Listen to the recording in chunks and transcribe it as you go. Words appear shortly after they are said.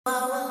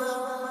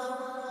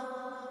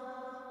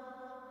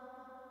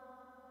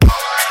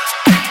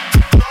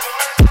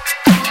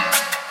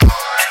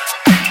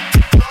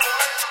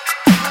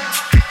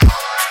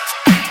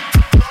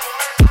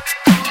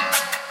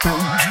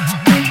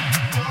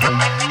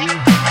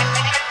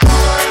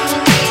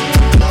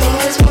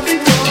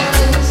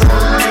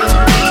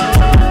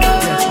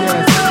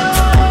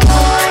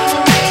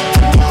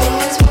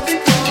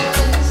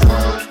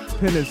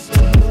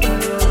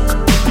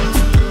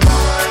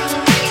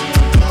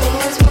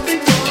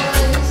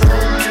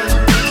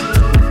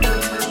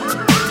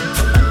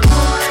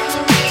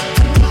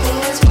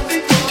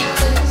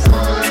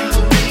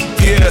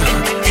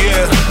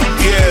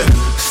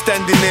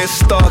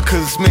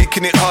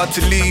making it hard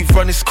to leave.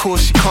 Run this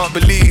course she can't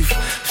believe.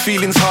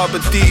 Feelings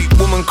harbor deep,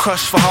 woman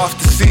crushed for half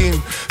the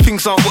seam.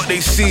 Things aren't what they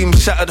seem,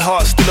 shattered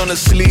heart still on her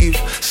sleeve.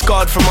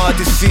 Scarred from our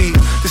deceit,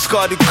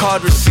 discarded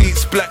card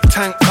receipts. Black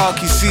tank,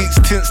 khaki seats,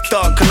 tints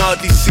dark can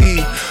hardly see.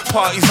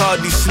 Parties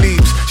hardly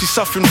sleeps, she's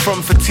suffering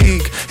from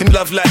fatigue. In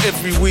love like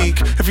every week,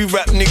 every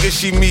rap nigga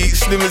she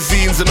meets.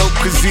 Limousines and haute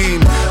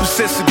cuisine,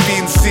 obsessed with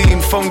being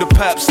seen. Phone the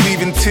paps,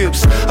 leaving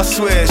tips. I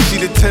swear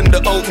she'd attend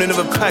the opening of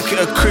a packet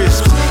of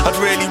crisps. I'd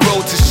rarely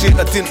roll to shit,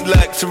 I didn't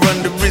like to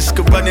run the risk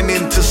of running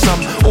into some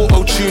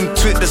auto-tuned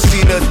twit that's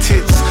seen her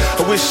tits.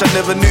 I wish I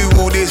never knew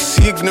all this,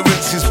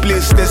 ignorance is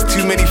bliss. There's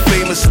too many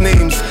famous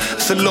names,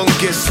 it's a long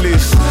guest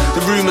list.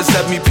 The rumours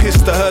had me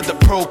pissed, I heard that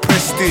Pro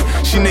pressed it.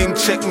 She name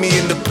checked me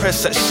in the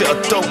press, that shit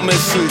I don't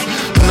mess with,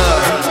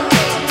 nah.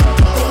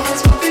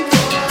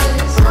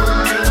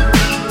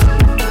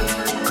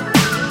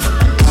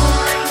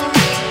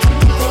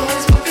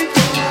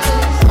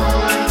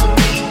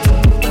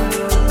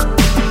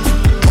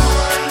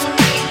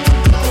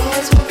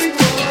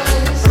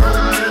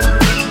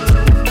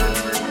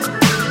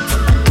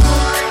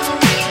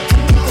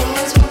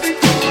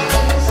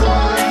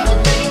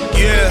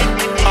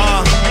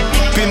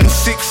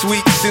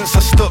 Since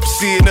I stopped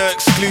seeing her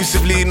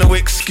exclusively, no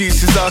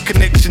excuses, our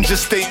connection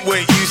just ain't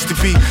where it used to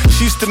be.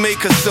 She used to make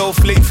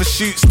herself late for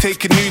shoots,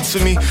 taking nudes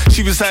for me.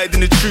 She was hiding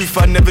the truth,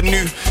 I never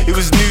knew, it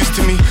was news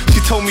to me. She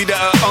told me that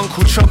her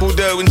uncle troubled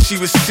her when she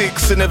was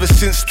 6, and ever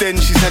since then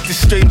she's had this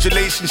strange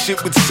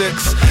relationship with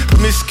sex.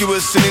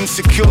 Promiscuous and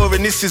insecure,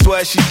 and this is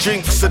why she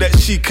drinks, so that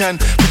she can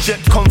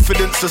project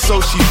confidence, or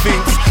so she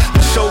thinks.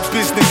 But show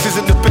business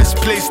isn't the best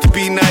place to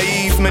be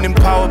naive. Men in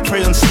power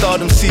prey on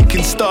stardom,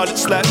 seeking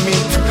starlets like me.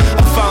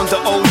 I found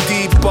her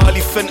OD, barley,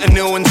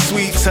 fentanyl and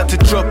sweets. Had to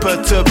drop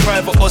her to a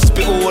private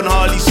hospital on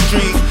Harley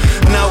Street.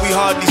 Now we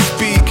hardly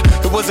speak,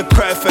 there was a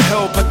cry for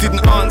help. I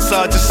didn't answer,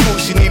 I just thought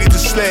she needed to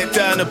slow it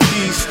down a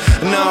piece.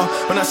 And now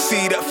when I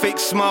see that fake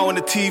smile on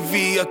the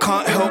TV, I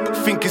can't help but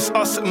think it's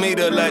us that made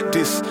her like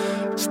this.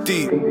 It's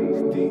deep.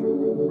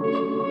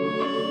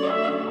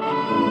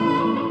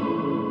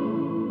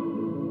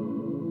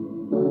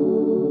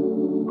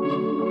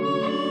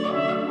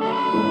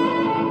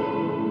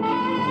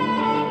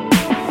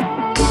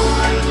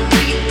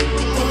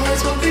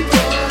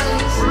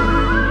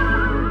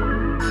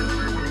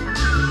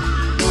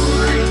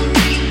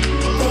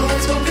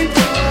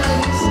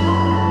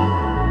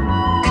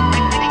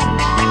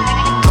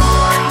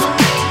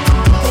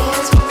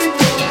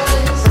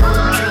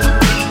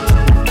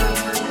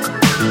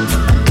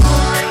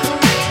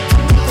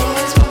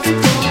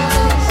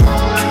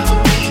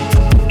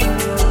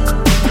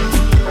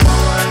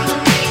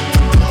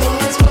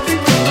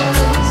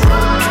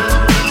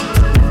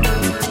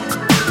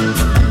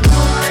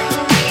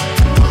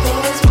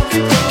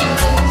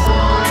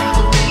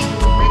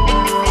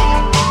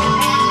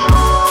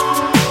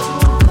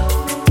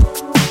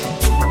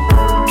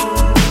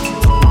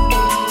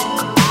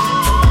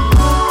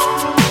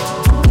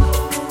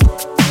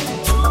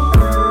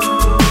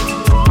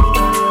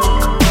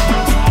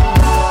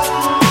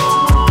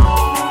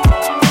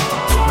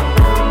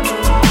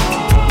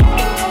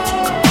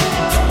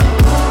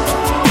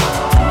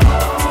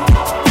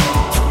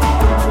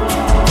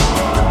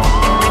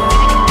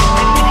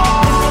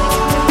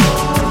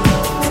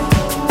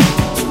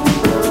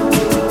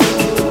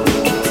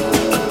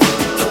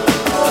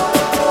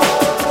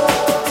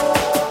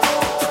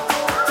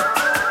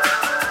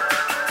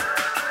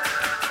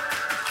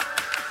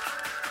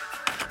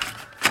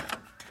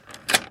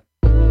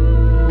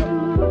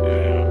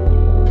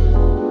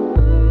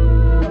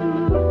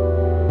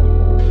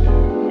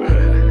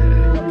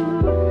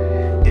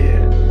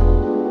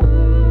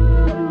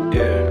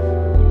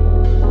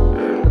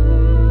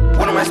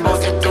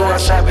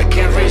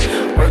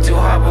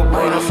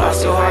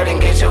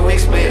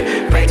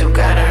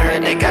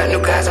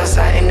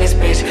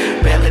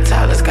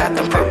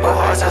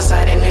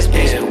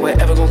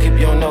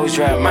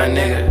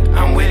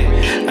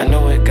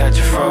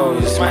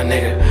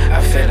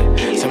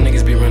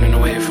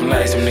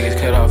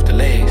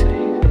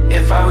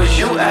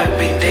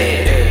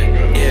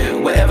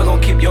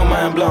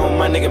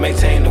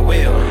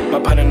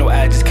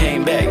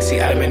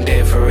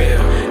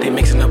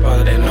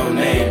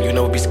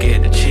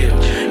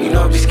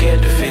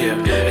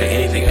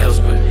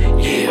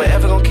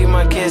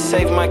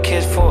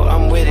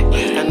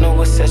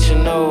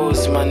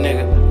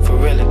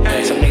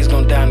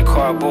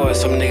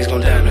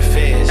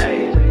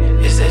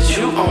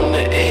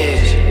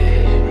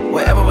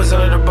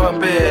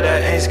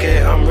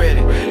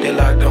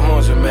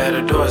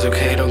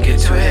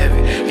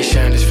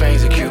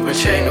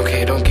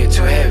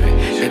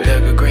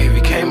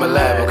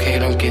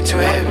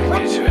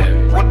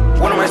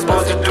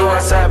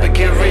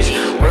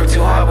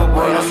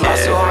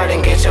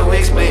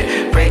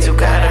 Pray to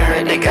God I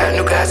heard they got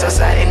new guys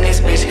outside in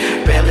this bitch.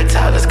 Barely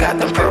toddlers got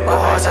them purple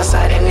hearts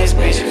outside in this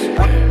bitch.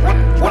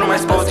 What am I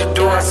supposed to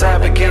do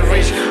outside but get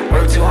rich?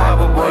 Work too hard,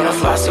 but boy, don't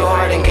floss too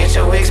hard and get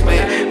your wig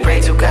split.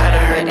 Pray to God, I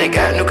heard they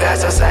got new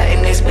guys outside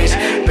in this bitch.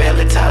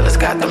 Belly Tyler's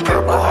got them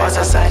purple hearts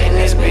outside in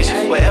this bitch.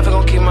 Whatever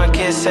gon' keep my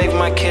kids safe,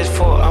 my kids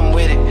for, I'm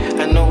with it.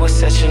 I know what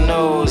set your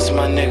nose,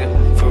 my nigga,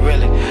 for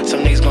really.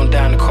 Some niggas gon'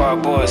 down the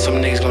cardboard, some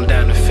niggas gon'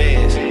 down the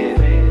feds.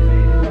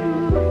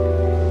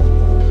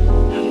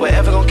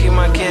 Whatever gon' keep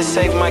my kids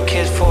safe, my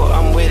kids for,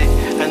 I'm with it.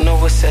 I know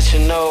what set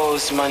your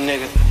nose, my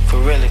nigga, for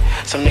really.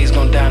 Some niggas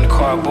gon' down the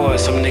cardboard,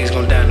 some niggas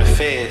gon' down the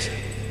feds.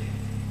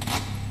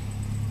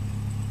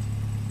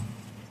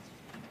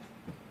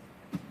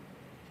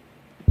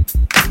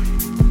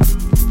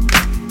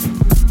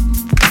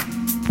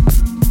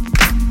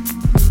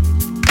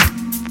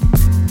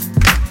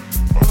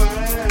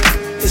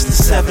 It's the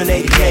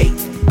 788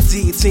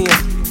 D10,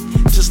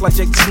 just like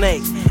Jake the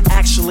Snake.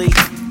 Actually,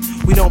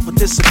 we don't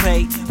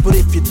participate, but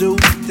if you do,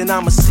 then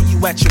I'ma see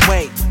you at your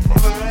weight.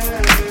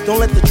 Don't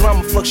let the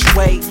drama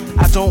fluctuate.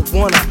 I don't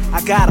wanna,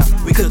 I gotta.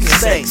 We cooking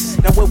sex.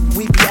 Now where would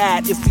we be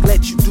at if we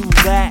let you do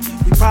that?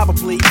 We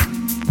probably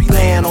be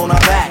laying on our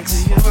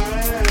backs,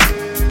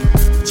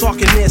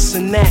 talking this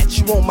and that.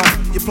 You want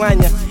your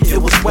plan,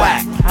 it was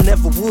whack. I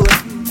never would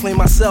play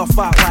myself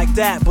out like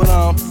that, but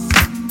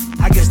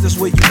I guess that's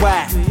where you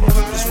at.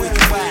 That's where you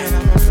at.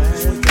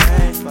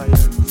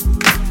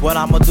 What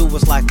I'ma do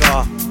is like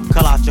call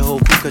out your whole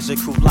crew cause your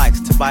crew likes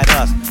to bite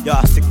us.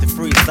 Y'all stick to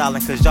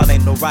freestyling cause y'all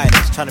ain't no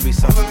writers. Tryna be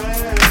something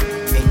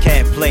and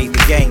can't play the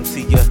game.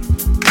 See you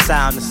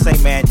sound the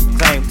same man you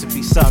claim to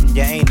be something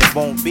you ain't. It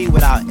won't be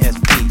without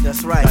SP.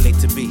 That's right. Y'all need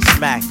to be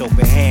smacked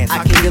open hands.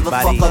 I can give a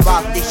fuck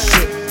about this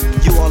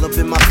shit. You all up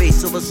in my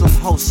face over some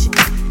whole shit.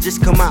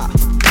 Just come out.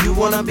 You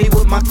wanna be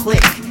with my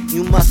clique?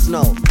 You must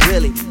know,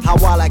 really, how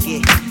wild I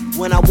get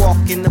when I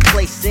walk in the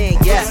place saying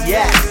yes,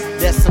 yes.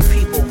 There's some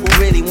people who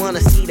really wanna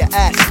see the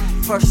ass.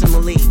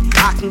 Personally,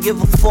 I can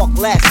give a fuck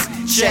less.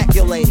 Check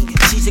your lady,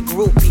 she's a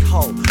groupie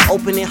hoe,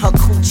 opening her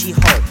coochie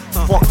hole.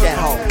 Fuck that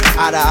hoe,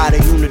 outta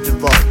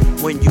Unidivo.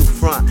 When you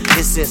front,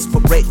 it's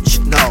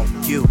inspirational.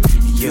 You.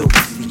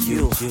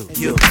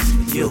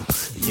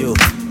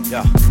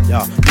 Yo,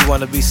 you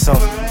wanna be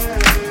something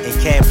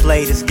and can't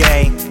play this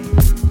game.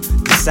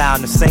 You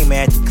sound the same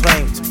man you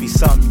claim to be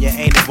something you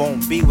ain't. It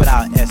won't be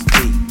without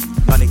SP.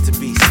 Y'all need to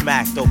be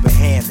smacked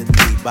open-handed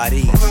by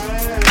these.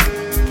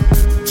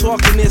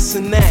 Talking this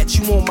and that,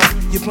 you want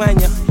your plan,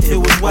 it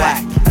was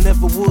whack. I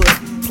never would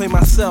play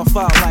myself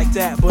out like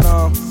that, but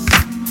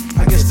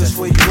I guess that's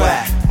where you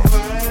at.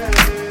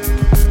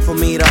 For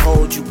me to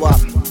hold you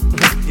up,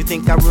 you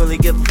think I really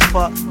give a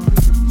fuck?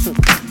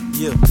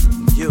 You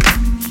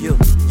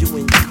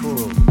and your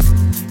crew.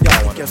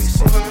 Y'all wanna be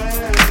something.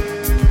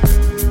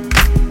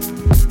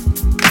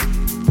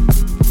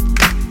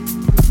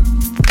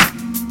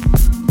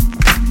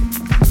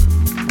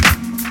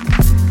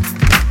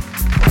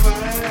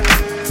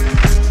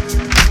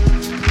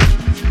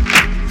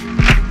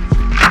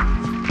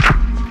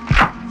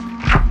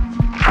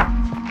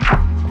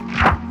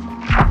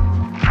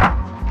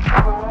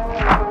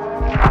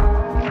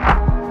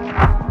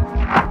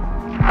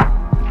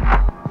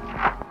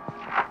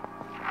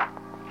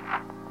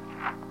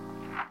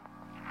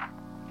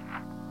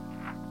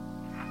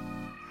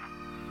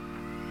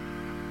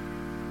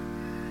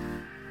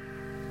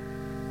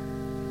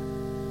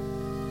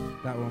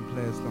 That one,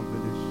 Players Slum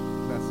Village,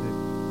 classic.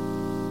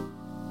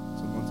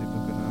 So Monte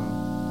Buchanal.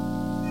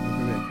 Don't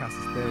forget Cass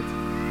is Dead.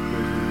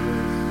 Those are the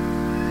words.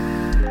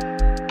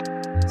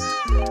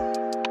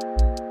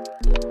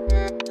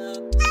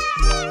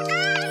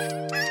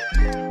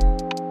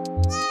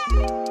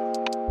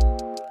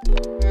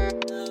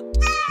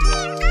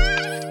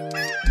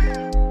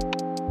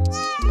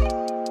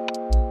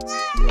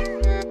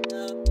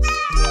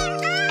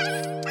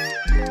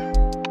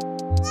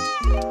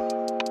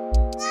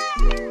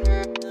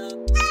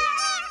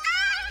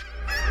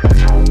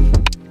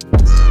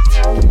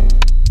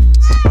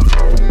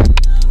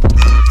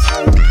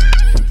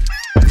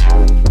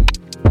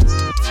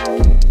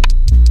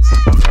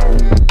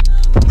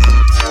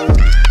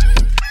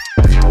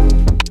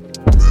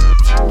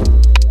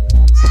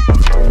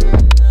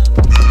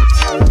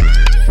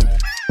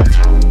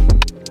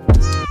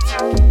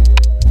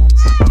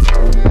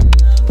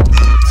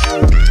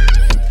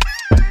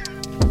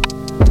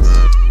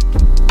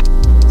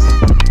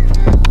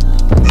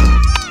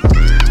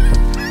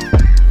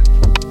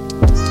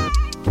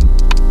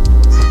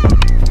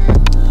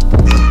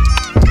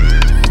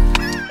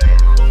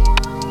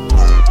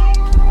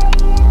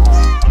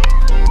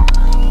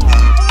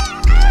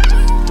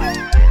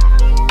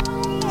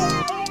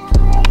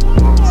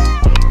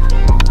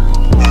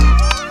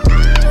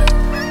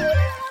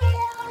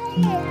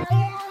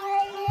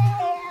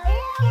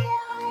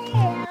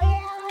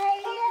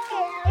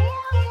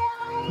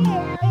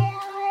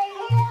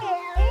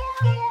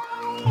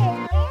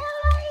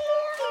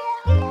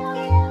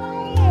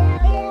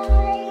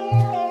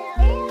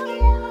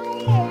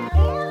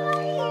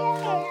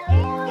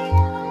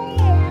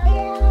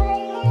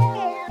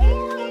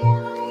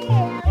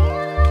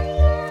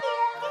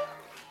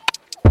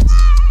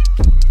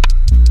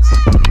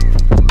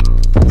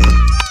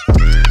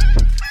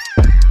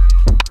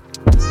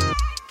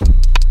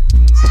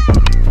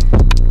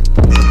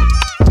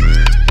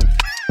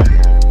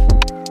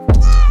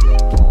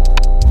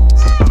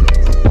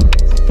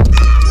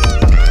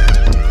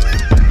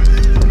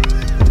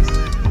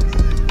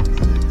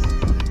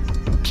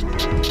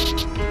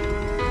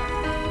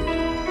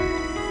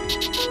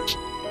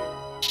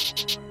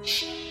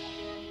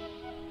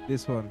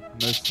 this one.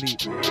 No Sleep.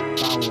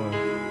 Power.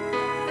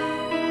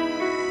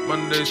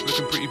 Monday's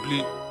looking pretty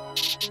bleak.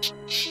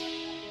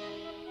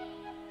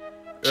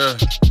 Yeah.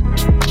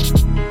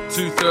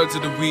 2/3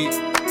 of the week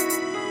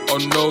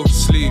on no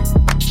sleep.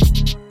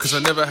 Cause I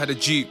never had a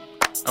Jeep.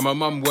 And my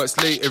mum works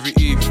late every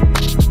eve.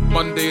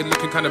 Monday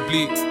looking kinda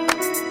bleak.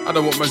 I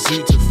don't want my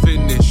zoo to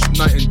finish.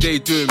 Night and day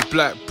doing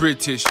black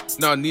British.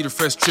 Now I need a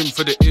fresh trim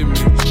for the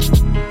image.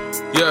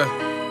 Yeah.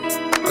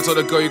 I told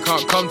the girl you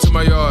can't come to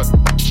my yard.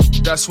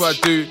 That's what I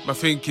do, my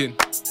thinking.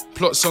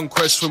 Plots on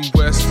quest from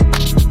west.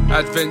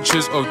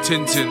 Adventures of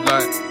Tintin.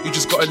 Like, you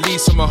just got a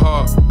lease on my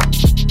heart.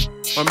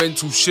 My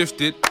mental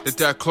shifted the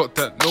day I clocked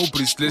that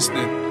nobody's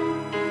listening.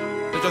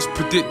 They're just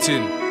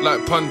predicting,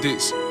 like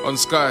pundits on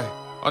Sky.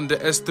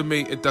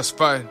 Underestimated, that's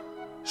fine.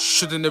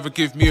 Should've never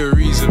give me a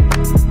reason.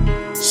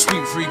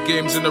 Sweep 3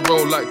 games in a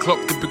row like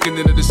Klopp the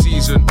beginning of the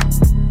season.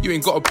 You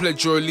ain't gotta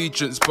pledge your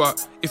allegiance,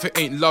 but if it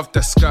ain't love,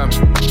 that's scam.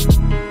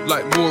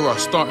 Like Mora,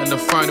 starting the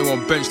final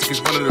on bench like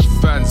he's one of the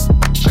fans.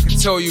 I can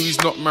tell you he's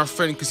not my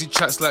friend, cause he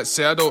chats like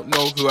say I don't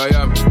know who I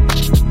am.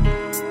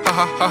 Ha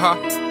ha ha ha,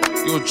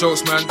 your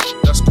jokes man,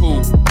 that's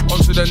cool. On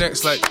to the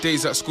next like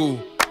days at school.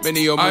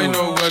 Many of I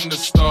know when the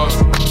stars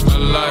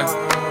align,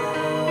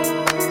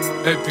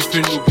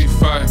 everything will be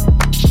fine.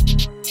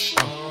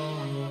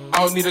 I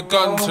don't need a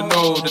gun to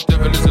know the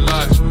devil is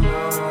alive.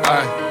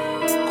 I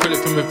quit it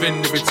from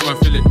within every time I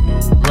feel it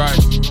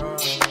rise.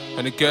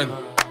 And again,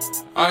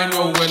 I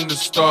know when the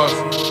stars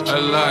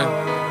align,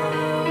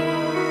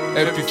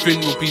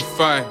 everything will be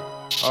fine.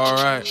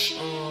 Alright.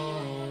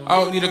 I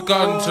don't need a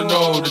gun to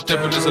know the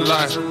devil is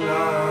alive.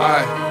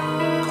 I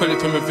quit it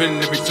from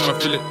within every time I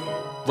feel it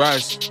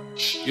rise.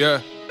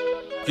 Yeah,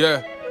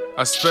 yeah.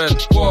 I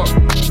spent what?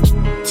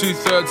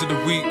 2/3 of the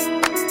week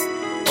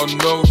on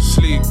no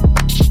sleep.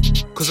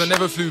 Cause I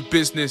never flew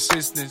business.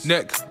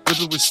 Neck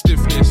riddled with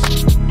stiffness.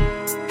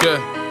 Yeah,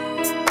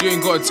 you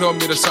ain't gotta tell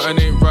me that something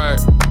ain't right.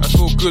 I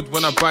feel good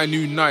when I buy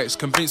new nights.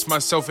 Convince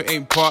myself it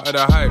ain't part of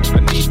the hype. I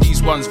need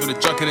these ones for the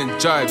jugging and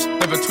jibes.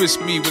 Never twist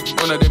me with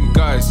one of them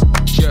guys.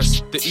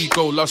 Yes, the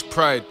ego loves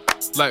pride.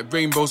 Like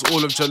rainbows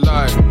all of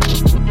July.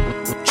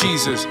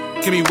 Jesus,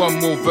 give me one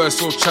more verse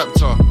or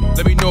chapter.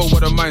 Let me know why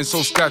the mind's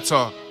so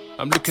scatter.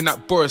 I'm looking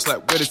at Boris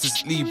like, where does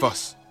this leave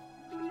us?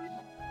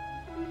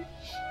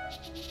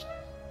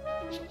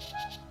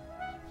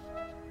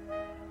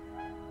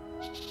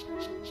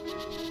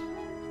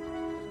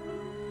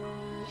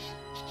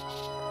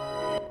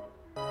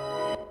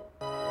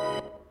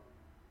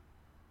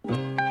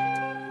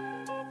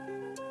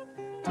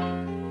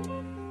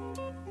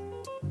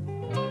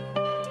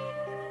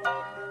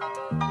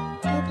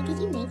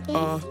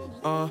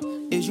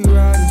 Is you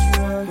right?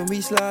 When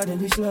we slide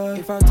and we slide.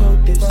 If I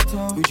told this,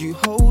 would you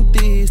hold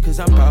these? Cause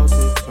I'm about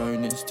to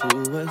turn this to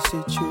a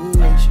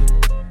situation.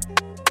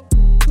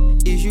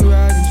 Is you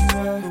right?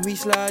 When we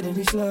slide and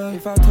we slide.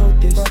 If I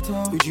told this,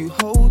 would you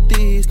hold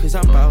these? Cause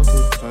I'm about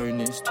to turn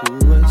this to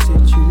a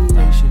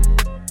situation.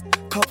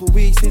 Couple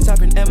weeks since I've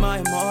been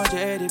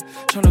MIM-jaded.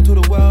 Tryna to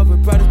the world where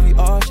brothers we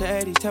all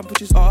shady.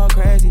 Temperatures all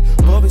crazy.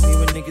 Bothers me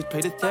when niggas play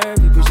the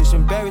therapy. But just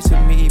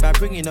embarrassing me by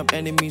bringing up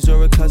enemies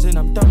or a cousin.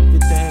 I'm done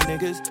with them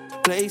niggas.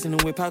 Blazing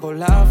the whip, I go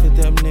loud for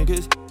them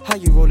niggas. How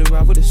you rolling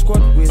around with a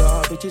squad with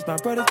all bitches? My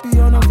brothers be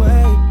on the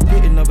way.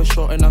 Hit another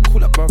shot and I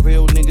call up my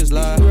real niggas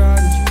like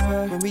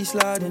when we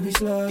slide and we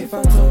slide. If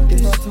I told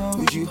this,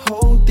 would you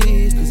hold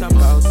these? Cause I'm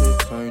about to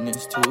turn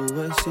this to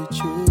a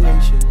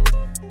situation.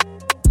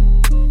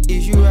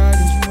 Is you right?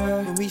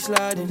 When we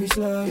slide and we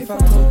slide. If I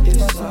told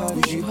this,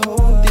 would you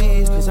hold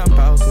these? Cause I'm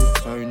about to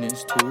turn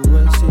this to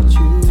a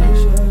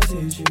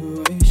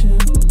situation.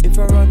 If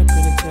I run up in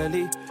the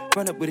telly,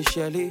 run up with a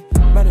Shelly.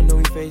 Man, I know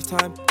we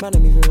FaceTime, man,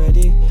 I'm even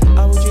ready.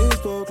 I would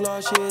just go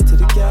glass shit to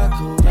the cat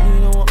code. And you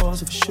know I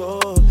answer for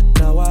sure.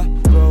 Now I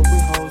roll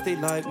with hoes, they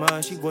like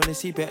mine. She wanna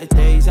see better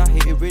days. I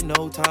hit it in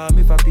no time.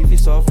 If I beef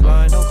it's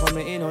offline, no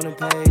commenting on the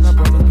page. My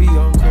brothers be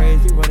on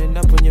crazy, running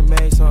up on your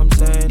mate. So I'm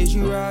saying, is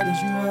you right?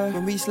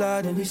 When we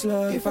slide and we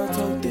slide. If I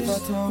told this,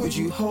 would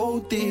you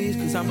hold these?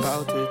 Cause I'm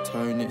about to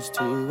turn this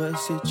to a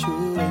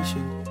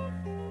situation.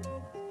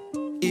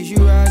 Is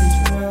you right?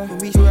 When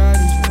we slide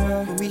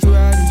and we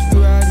slide.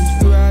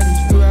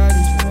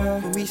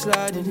 When we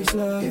slide and we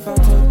slide. If I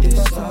told this,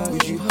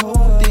 would you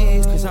hold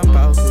these? Cause I'm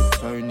about to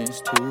turn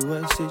this to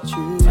a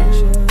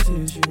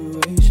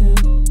situation.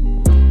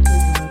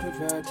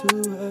 Ride to a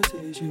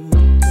situation.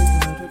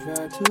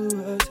 Ride to a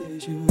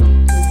situation.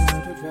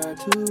 Ride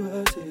to a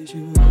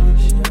situation. Ride to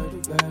a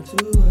situation. Ride to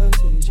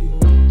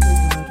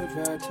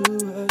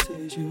a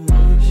situation. Ride to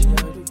a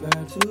situation.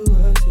 Ride to a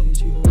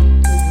situation.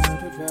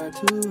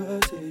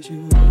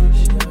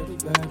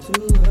 Ride to a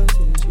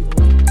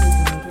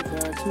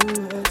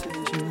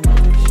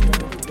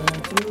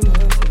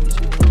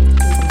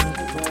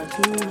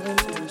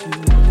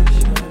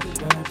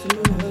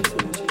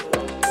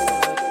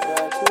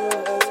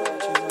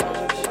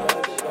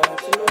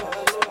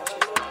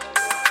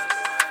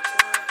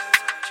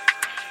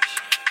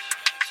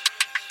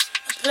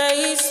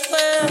Place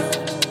where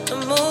the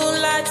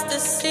moon lights the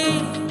sea,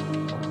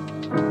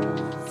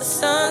 the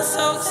sun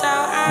soaks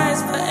out eyes,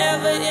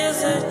 forever is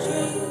a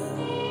dream.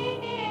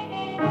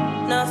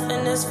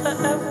 Nothing is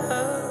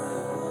forever.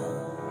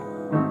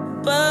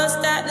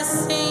 Bust at the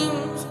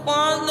seams,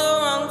 want the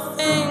wrong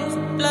things,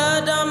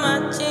 blood on my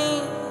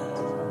jeans.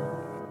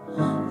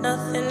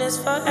 Nothing is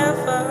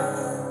forever.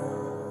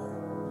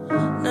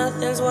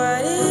 Nothing's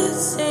what it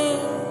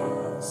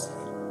seems.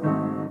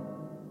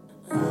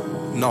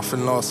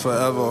 Nothing lasts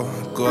forever,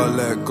 gotta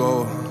let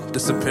go.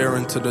 Disappear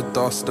into the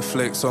dust, the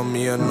flakes on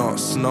me are not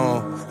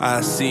snow.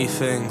 I see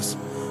things.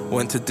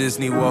 Went to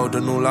Disney World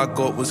and all I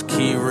got was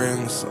key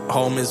rings.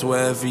 Home is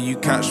wherever you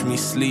catch me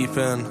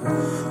sleeping.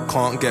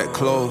 Can't get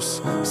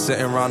close,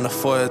 sitting round the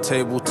foyer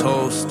table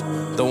toast.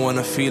 Don't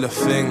wanna feel a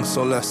thing,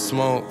 so let's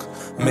smoke.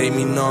 Made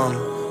me numb,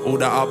 all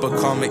that I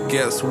become it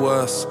gets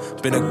worse.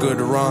 Been a good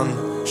run,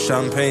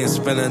 champagne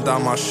spilling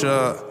down my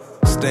shirt.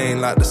 Staying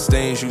like the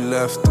stains you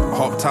left.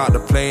 Hopped out the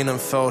plane and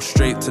fell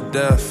straight to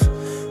death.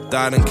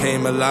 Died and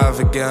came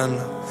alive again.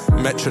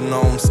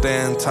 Metronome,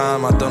 stay in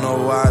time, I don't know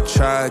why I'd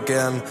try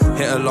again.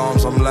 Hit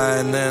alarms, I'm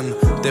lying in.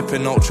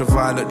 Dipping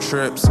ultraviolet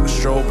trips,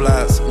 strobe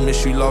lights.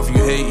 Miss you, love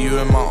you, hate you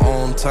in my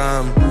own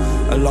time.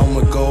 Along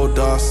with gold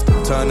dust,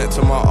 turn it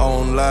to my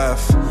own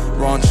life.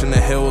 Ranch in the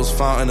hills,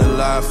 fountain of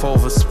life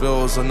over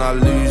spills. And I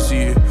lose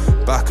you,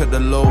 back at the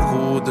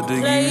local, the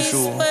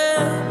usual.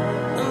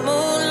 The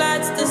moon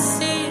lights the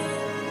sea.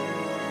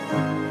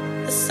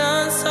 The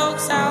sun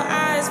soaks our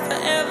eyes,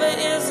 forever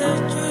is a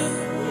dream.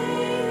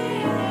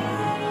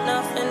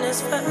 Nothing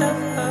is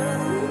forever.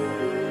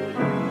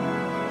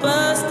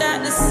 Bust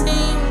at the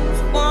seams,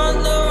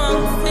 want the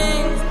wrong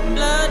things,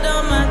 blood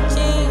on my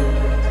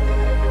jeans.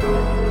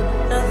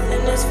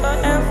 Nothing is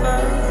forever.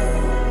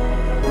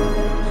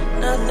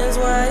 Nothing's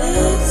what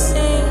it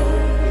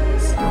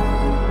seems.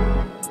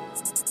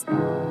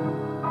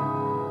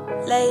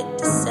 Late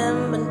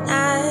December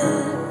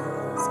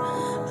nights,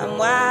 I'm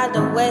wide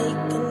awake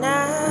at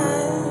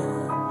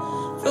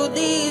night. Through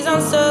these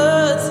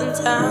uncertain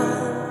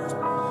times.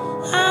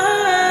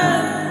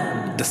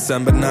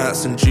 December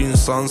nights and June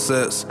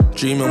sunsets.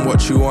 Dreaming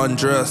what you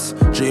undress.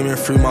 Dreaming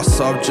through my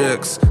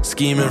subjects.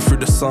 Scheming through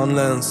the sun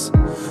lens.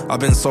 I've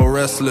been so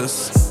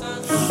restless.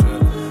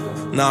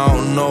 Now I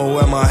don't know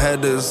where my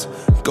head is.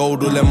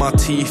 Gold all in my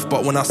teeth,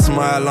 but when I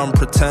smile I'm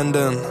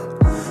pretending.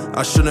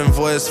 I shouldn't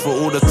voice for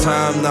all the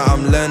time that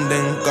I'm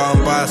lending. Go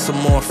and buy some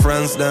more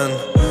friends then.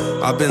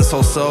 I've been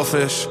so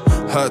selfish.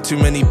 Hurt too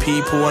many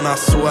people and I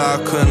swear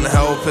I couldn't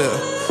help it.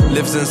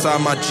 Lives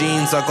inside my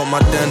jeans, I got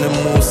my denim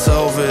all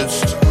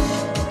salvaged.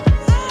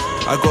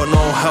 I got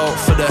no help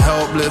for the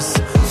helpless.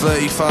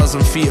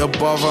 30,000 feet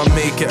above, I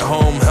make it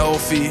home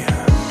healthy.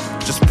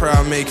 Just pray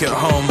I make it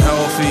home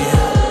healthy.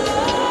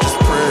 Just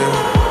pray,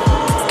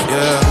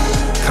 yeah.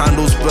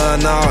 Candles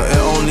burn out,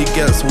 it only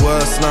gets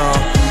worse now.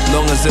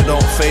 Long as it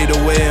don't fade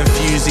away,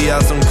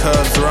 enthusiasm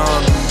curves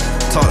round.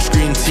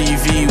 Touchscreen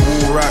TV,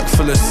 wall rack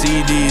full of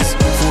CDs.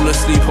 Fall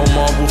asleep on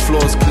marble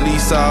floors,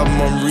 Khalees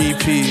album on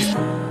repeat.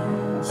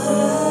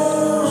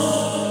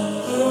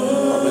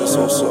 I've been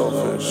so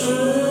selfish.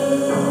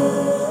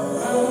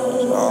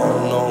 I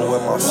don't know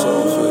where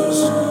myself is.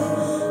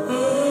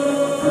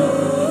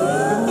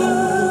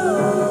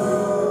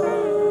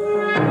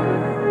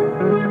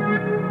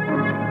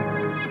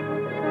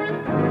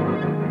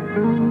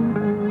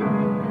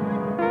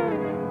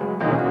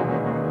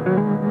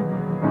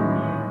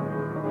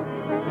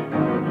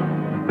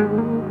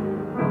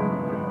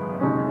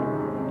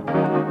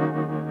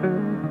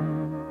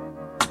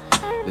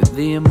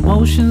 The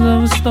emotions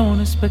of a stone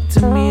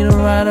expecting me to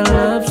write a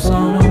love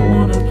song. Don't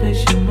wanna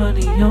place your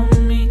money on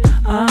me,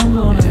 I'm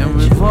gonna and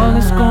with all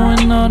that's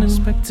going on,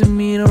 expecting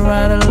me to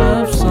write a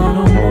love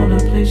song. Don't wanna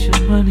place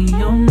your money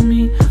on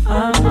me,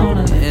 I'm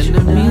gonna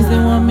enemies, they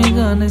want me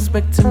gone,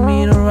 expecting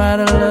me to write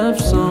a love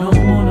song.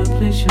 Don't wanna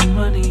place your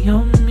money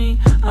on me,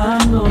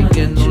 I'm gonna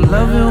get you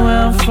loving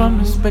where I'm from,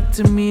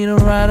 expecting me to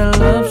write a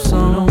love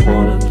song. Don't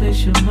wanna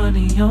place your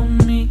money on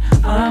me,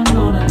 I'm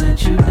gonna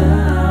let you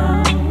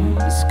down.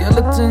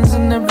 Skeletons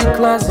in every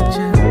closet,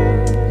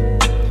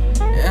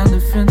 yeah.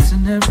 Elephants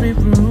in every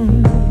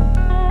room.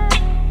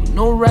 With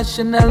no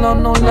rationale or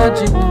no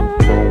logic, no.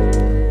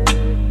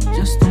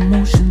 Just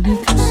emotionally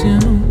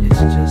consumed. It's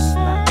just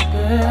like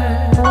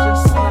that,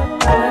 just like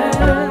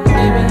that.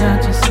 Baby,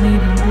 I just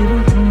need a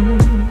little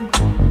room.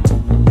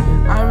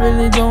 I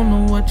really don't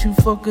know what you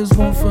fuckers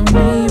want from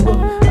me, but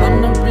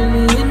I'm not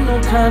really in no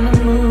kind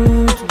of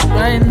mood to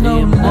write no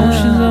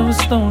emotions of a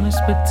stone,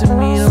 expecting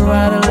me to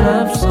write a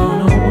love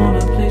song. Don't wanna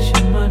place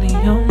your money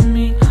on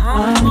me,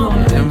 I'm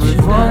gonna and with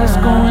all that's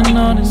going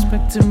on,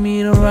 expecting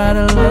me to write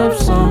a love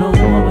song.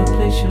 Don't wanna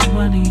place your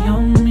money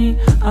on me,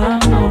 I'm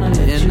gonna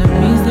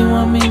enemies, they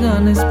want me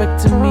gone,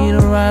 expecting me to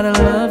write a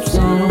love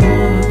song. Don't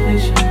wanna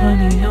place your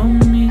money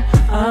on me,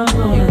 I'm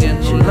gonna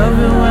get you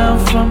loving where I'm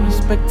from,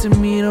 expecting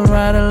me to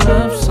write a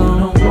love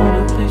song. Don't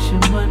wanna place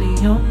your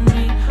money on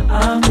me,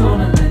 I'm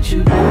gonna let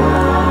you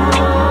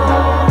down.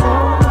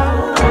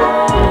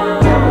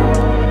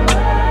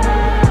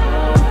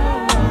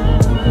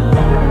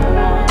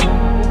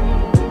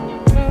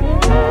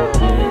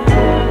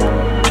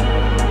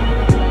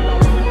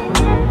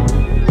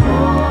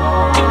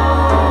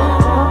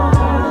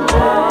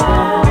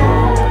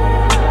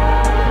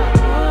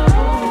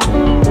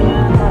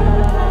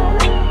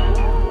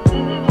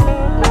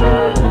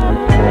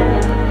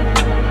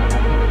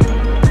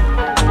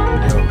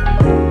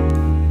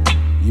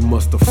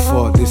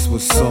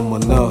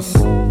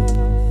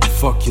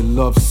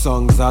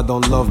 songs I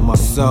don't love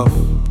myself.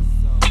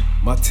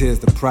 My tears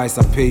the price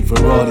I paid for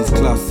all these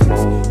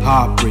classics.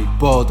 Heartbreak,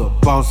 border,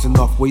 bouncing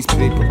off waste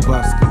paper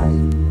baskets.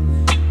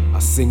 I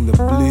sing the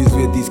blues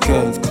with these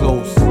curtains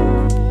close.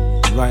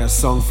 Write a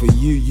song for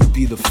you, you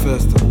be the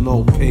first to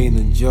know pain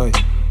and joy.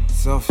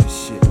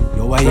 Selfish shit,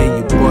 yo, I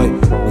ain't your boy.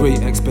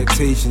 Great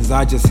expectations,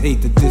 I just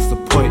hate to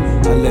disappoint.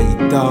 I let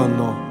you down,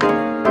 no.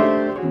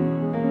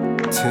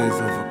 Tears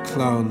of a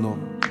clown, no.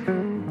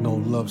 No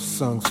love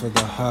songs for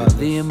the heart.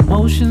 The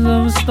emotions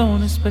of a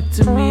stone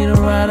expecting me to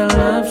write a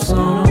love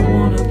song. Don't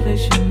wanna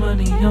place your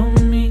money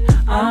on me,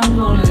 I'm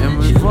gonna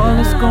let you down. All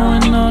that's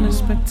going on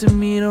expecting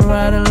me to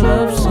write a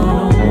love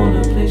song. Don't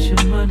wanna place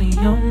your money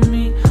on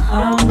me,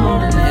 I'm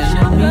gonna let you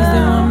down. Enemies,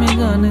 they want me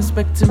gone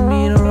expecting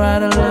me to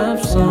write a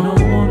love song.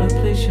 Don't wanna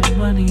place your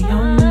money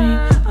on me,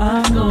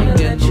 I'm gonna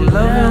get you.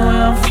 Loving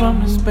where I'm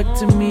from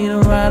expecting me to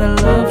write a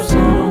love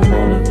song. Don't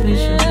wanna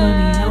place your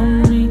money on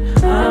me,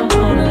 I'm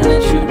gonna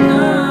let you down.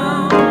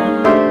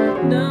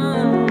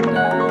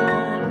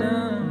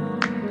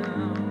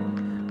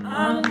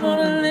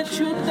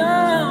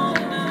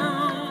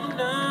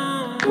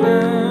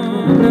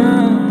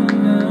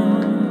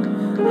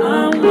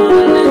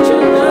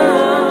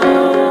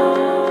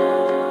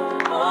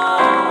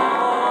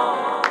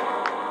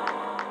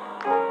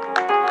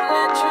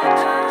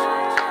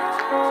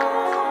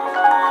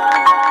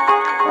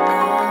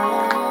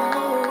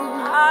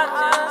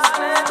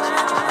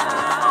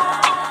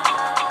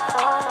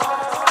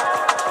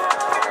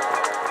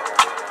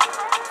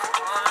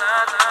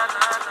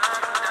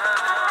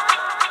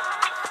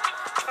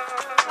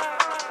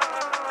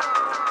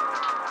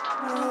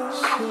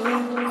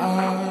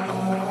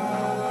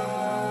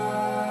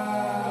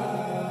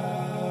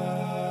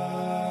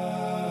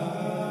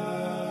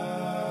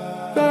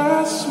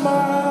 That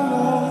smile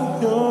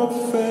on your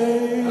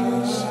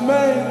face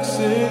makes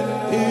it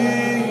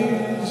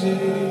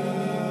easy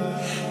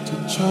to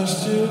trust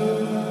you.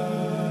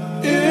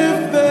 If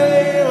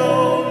they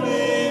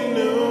only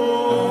knew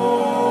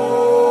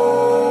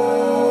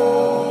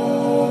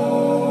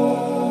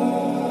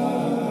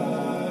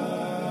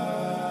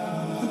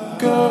the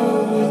girl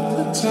with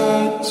the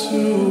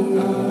tattoo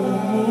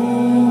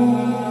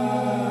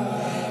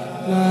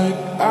like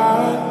I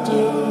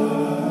do.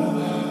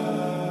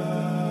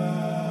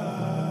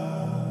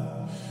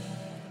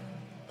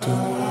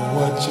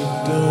 What you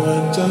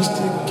doing just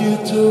to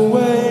get your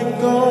way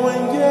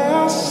going?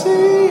 Yeah, I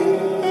see,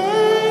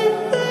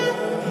 baby.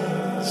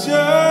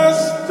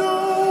 Just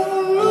don't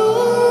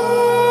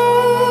lose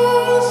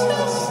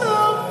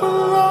yourself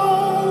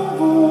along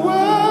the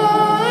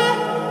way.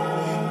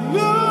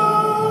 No,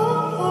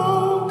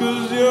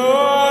 'cause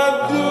you're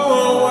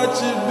doing what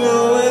you're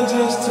doing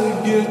just to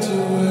get to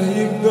where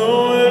you're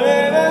going.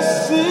 And I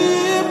see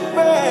it,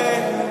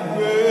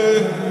 baby.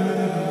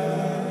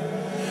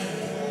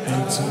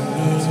 And too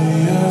many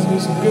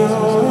others go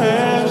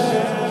ahead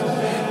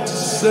to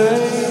say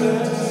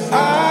I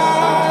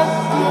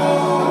knew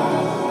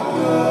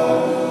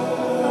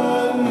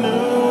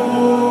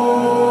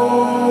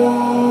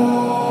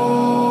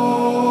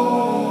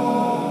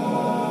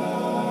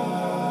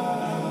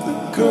the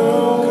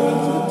girl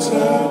with the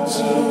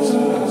tattoo.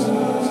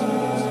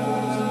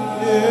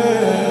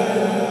 Yeah.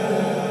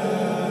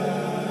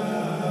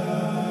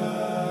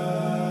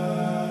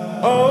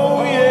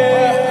 Oh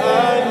yeah,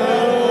 I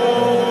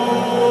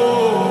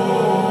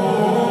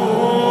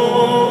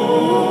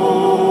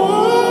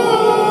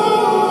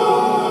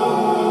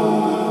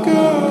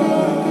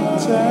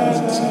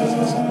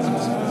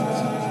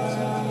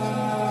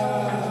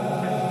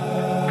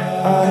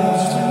I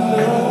used to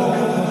know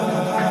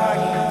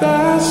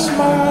that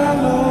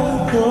smile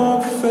on your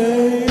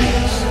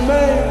face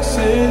makes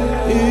it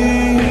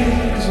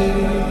easy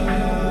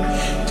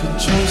to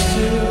trust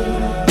you.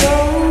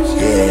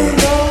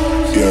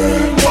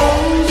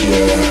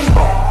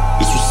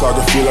 This what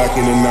saga feel like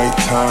in the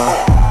nighttime.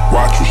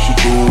 Watch what she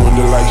do when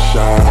the light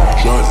shine.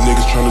 Drunk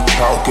niggas tryna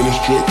talk in a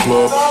strip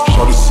club.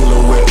 Shorty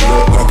silhouette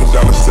look like a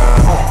dollar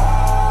sign.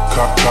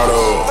 Caught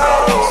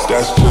up,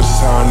 that's just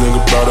how a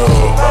nigga brought up.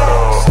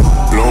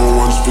 Blown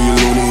ones for your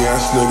loony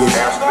ass niggas.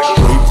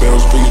 Straight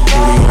bells for your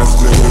puny ass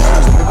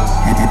niggas.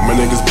 My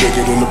niggas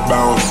bigger than the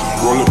bounce.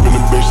 Roll up in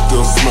the bitch,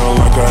 still smell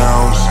like an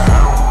ounce.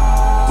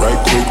 Right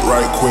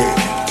quick.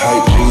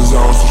 Tight jeans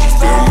on so she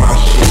feel my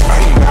shit.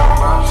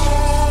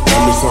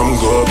 Tell me something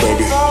good,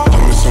 baby.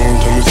 Tell me something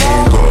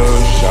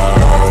good,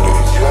 shawty.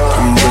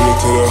 Come bring it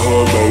to the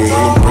hood, baby.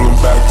 I'ma bring it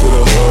back to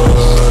the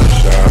hood,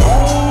 shawty.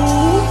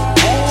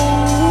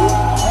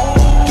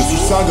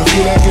 Saga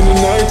feel like in the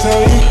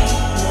nighttime.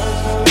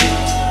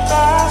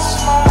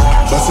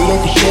 Bust it up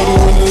and shorty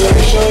when the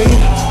light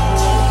shine.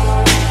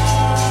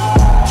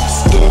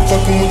 Still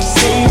fucking with the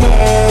same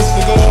ass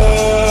nigga.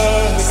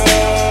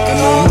 I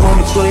know you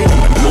wanna pray,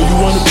 but you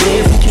wanna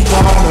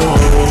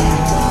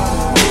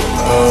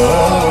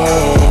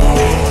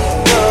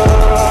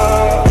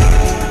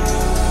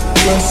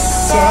West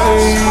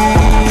side,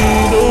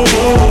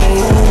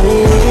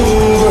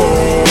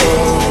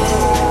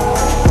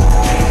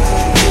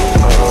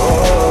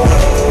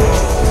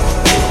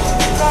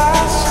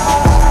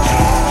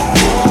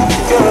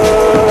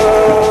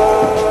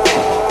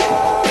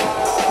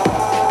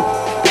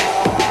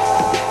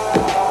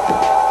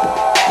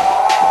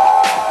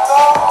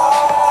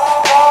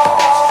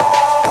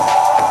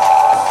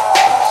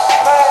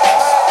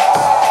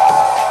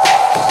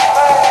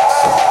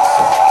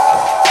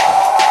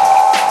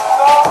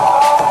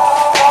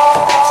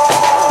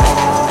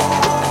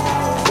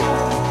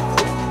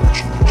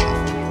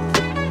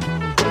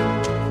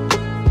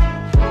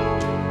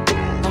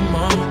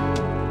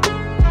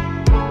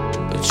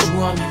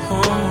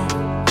 home.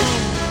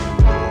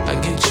 I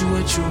get you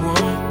what you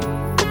want,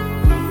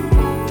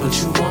 but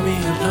you want me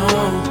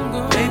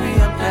alone. Baby,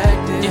 I'm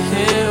acting. You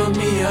held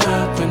me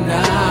up when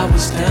I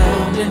was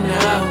down and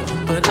out,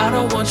 but I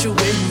don't want you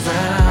waiting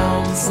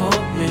around for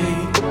me.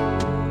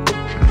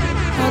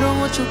 I don't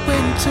want you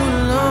waiting too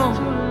long.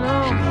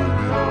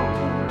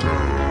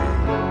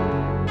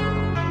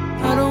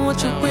 I don't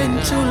want you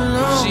waiting too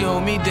long. She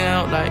hold me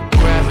down like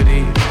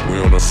gravity. We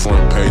on the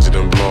front page of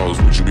them blogs.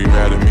 Would you be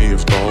mad at me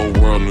if the whole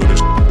world knew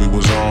this we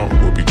was on?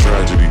 It would be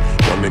tragedy.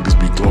 My niggas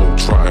be globe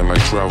trotting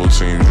like travel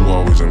teams. You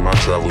always in my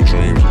travel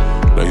dreams.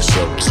 Lace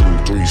up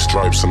 2, 3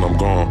 stripes and I'm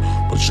gone,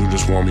 but you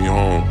just want me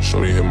home.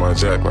 Shorty hit my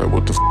jack like,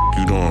 what the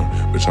you doing?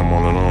 Bitch, I'm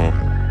all alone.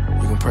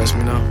 You gon' press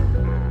me now?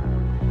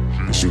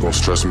 And she gon'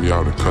 stress me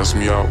out and cuss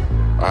me out.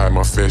 I had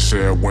my fair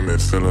share of women,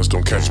 feelings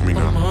don't catch me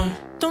now.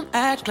 Don't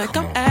act like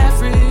I'm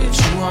average.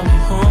 You want me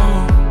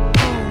home.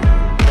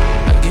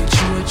 I get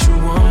you what you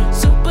want.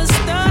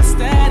 Superstar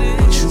status.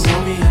 But you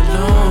want me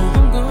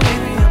alone.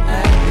 Baby, I'm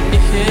acting. You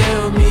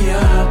held me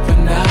up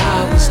when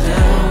I was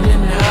down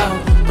and out,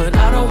 but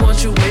I don't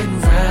want you waiting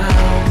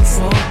around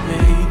for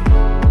me.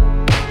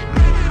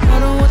 I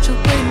don't want you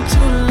waiting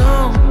too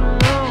long.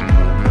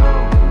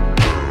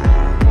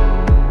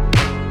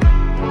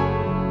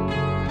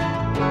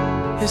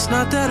 It's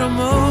not that I'm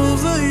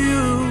over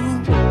you,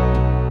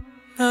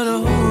 not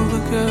over,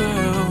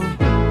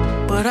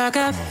 girl, but I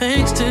got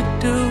things to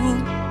do.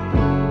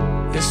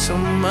 It's so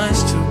much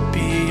to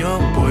be your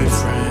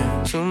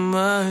boyfriend, too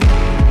much,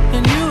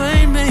 and you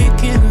ain't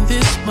making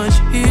this much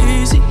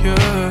easier.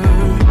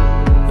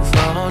 If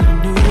I only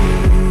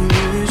knew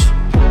this,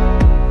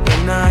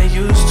 when I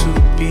used to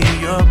be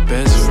your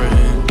best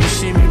friend, you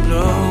see me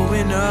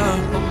blowing up.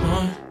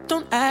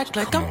 Don't act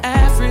like I'm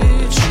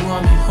average. You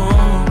want me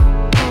home.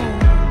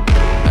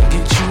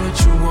 What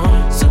you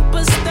want,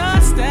 superstar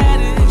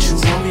status. But you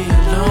want me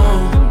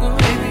alone.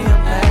 Baby,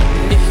 I'm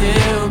acting. You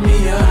held me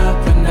up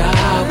when I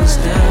was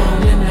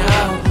down and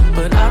out,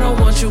 but I don't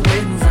want you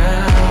waiting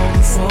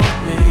around for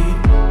me.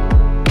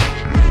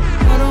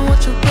 I don't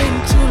want you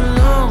waiting too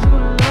long.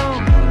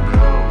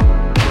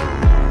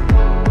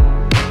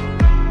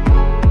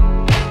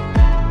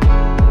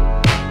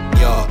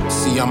 Yo,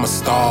 see I'm a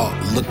star.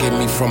 Look at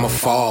me from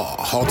afar.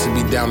 Hard to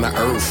be down to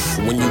earth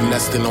when you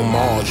nesting on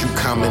Mars. You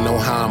comment on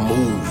how I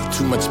move.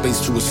 Too much space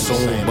to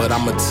assume, but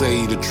I'ma tell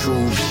you the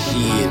truth.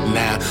 Shit,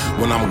 now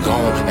when I'm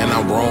gone and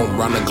I roam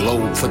round the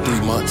globe for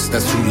 3 months,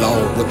 that's too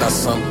long. Without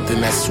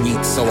something that's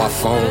sweet, so I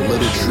phone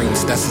little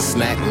treats. That's a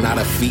snack, not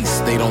a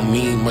feast. They don't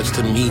mean much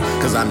to me,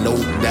 cause I know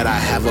that I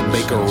have a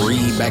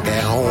bakery back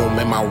at home.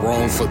 Am I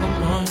wrong for?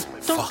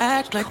 Don't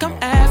act like I'm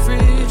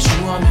average.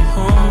 You want me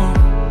home.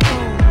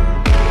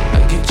 I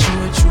get you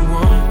what you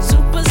want.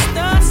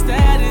 Superstar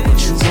status. But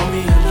you want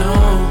me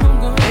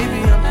alone.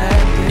 Baby, I'm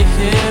acting. You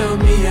held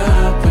me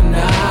up when I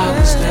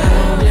was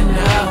down and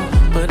out,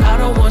 but I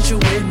don't want you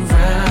waiting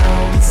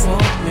around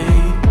for me.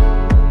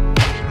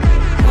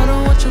 I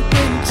don't want you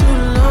waiting too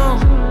long.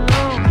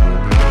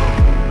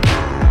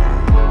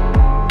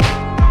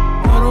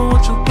 I don't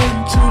want you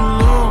waiting too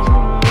long.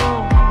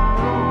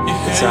 You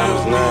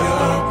held me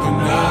up when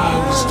I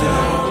was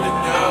down and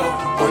out,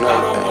 but I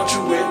don't want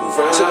you waiting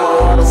around. Took my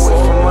heart away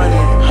from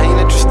money. I ain't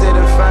interested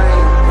in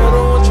fame,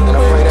 and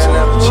I pray that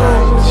never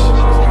change.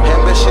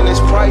 Ambition is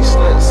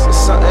priceless. It's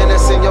something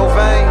that's in your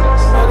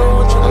veins,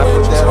 and I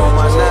put that on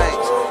my name.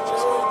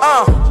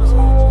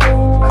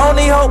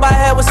 Only hope I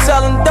had was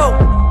selling dope.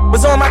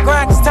 Was on my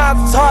grind cause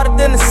times was harder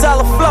than to sell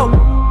a float.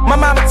 My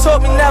mama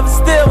told me never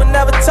steal and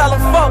never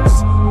tellin' folks.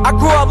 I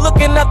grew up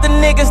looking up the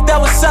niggas that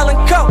was selling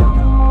coke.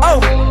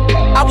 Oh,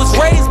 I was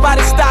raised by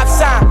the stop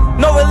sign.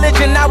 No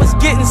religion, I was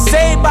getting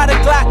saved by the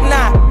Glock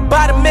 9.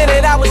 By the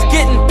minute I was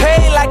getting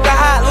paid like a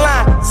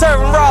hotline.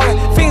 Serving rolling,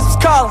 fiends was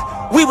calling.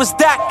 We was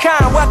that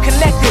kind, well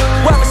connected,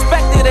 well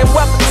respected and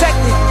well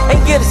protected.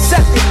 Ain't get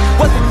accepted,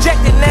 was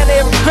rejected, now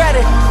they regret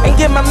it. Ain't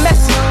get my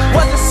message,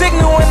 wasn't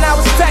signal when I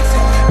was texting.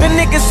 The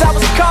niggas I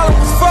was calling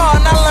was fraud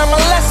and I learned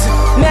my lesson.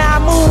 Now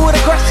I move with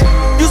aggression,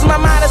 use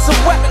my mind as a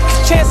weapon,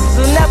 cause chances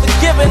are never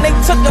given, they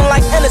took them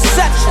like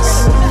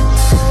interceptions.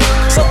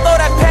 So throw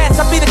that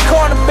pass, I'll be the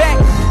cornerback.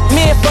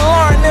 Me and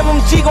Lauren,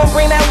 MMG gon'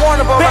 bring that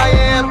Warner back. My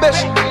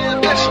ambition.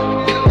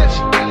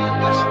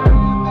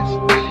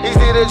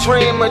 Easy to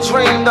dream a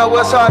dream, though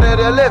it's harder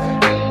to live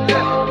it.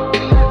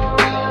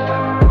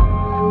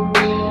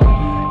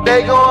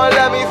 They gon'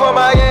 love me for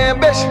my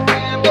ambition.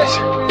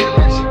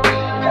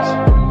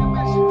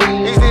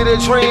 Easy to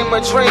dream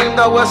a dream,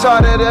 though it's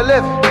harder to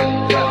live it.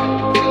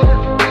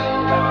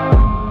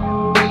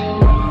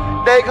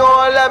 They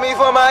gon' love me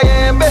for my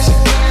ambition.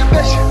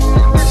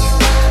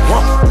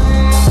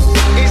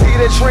 Easy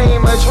to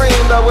dream a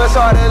dream, though it's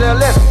harder to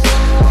live it.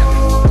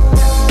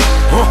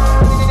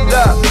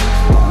 Look,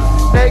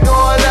 they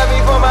gon' love me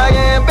for my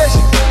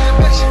ambition.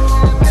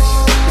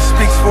 It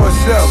speaks for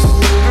itself.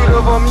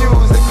 Beautiful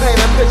music,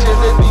 painting pictures,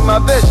 it be my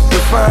vision.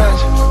 Define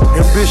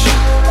ambition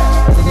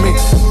for me.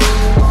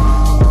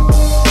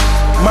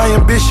 My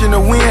ambition to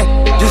win,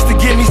 just to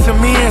get me some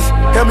ends.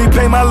 help me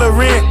pay my little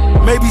rent.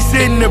 Maybe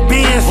sit in the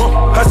Benz.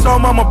 I saw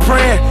mama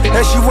praying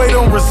as she wait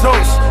on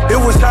results. It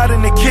was hot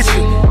in the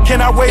kitchen.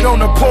 Can I wait on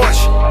the porch?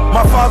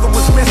 My father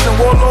was missing,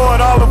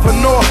 Warlord Oliver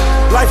North.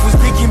 Life was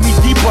digging me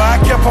deeper, I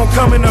kept on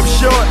coming up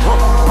short.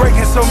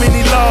 Breaking so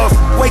many laws,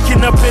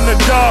 waking up in the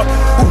dark.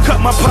 Who cut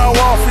my power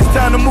off? It's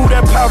time to move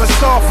that powder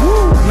soft.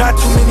 Not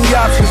too many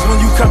options when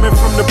you coming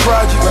from the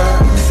project.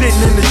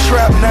 Sitting in the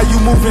trap, now you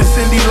moving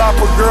Cindy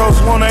Lauper.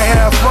 Girls wanna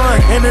have fun,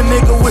 and a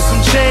nigga with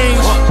some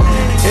change.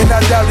 And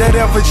I doubt that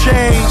ever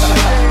change.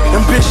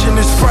 Ambition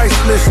is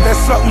priceless, that's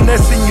something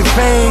that's in your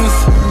veins.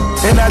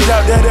 And I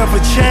doubt that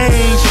ever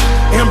change.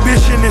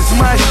 Ambition is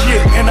my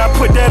shit, and I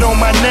put that on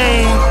my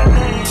name.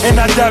 And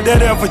I doubt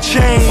that ever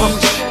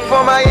change.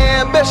 For my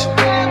ambition.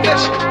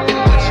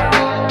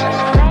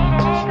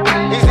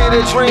 Easy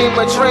to dream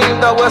a dream,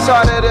 though it's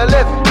harder to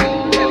live.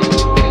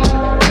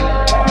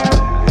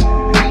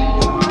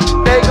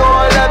 They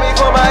gon' love me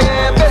for my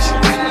ambition.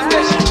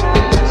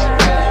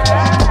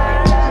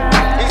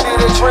 Easy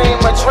to dream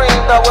a dream,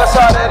 though it's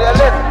harder to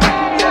live.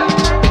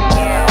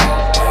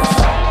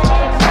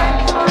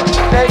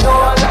 They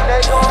gon'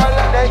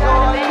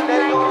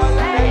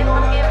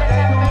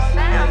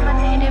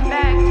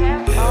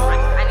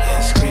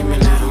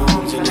 screaming at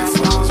homes and at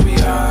phones, we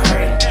all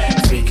hurt.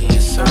 Freaking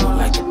your soul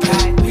like a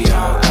pack, we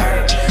all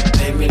hurt.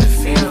 Pay me to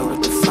feel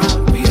with the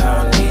funk, we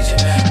all need you.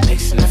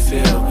 Mixing the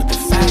feel with the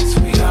facts,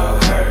 we all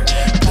hurt.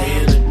 Play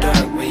in the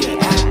dark where you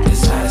at,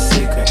 it's our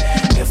secret.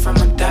 If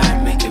I'ma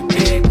die, make it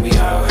big, we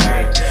all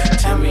hurt.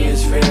 Tell me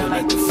it's real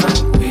like the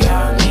funk, we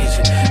all need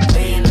you.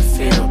 Play in the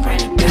field,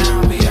 bring it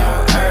down, we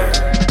all hurt.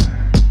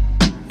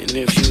 And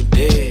if you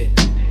did,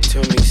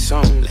 tell me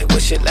something. Like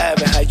what's your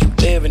life and how you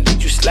living?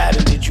 Did you slide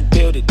it? Did you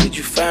build it? Did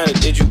you find it?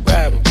 Did you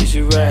rob it? Did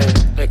you ride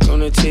it? Like on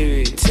the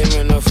TV,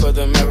 teaming up for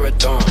the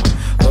marathon.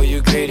 Oh,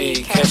 you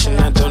greedy, cashing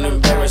out, don't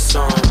embarrass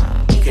on.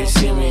 You can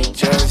see me,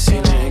 jealousy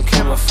and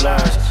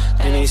camouflage.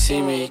 Then they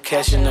see me,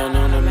 cashing out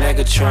on the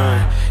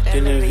Megatron.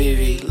 Then the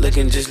VV,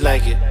 looking just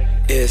like it.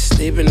 Yeah,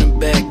 sleep in the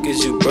back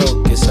cause you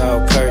broke, it's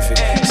all perfect.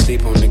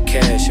 Sleep on the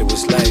cash, it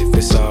was life,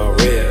 it's all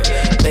real.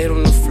 Laid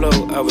on the floor,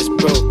 I was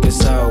broke,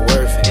 it's all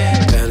worth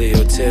it. Valley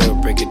Hotel,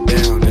 break it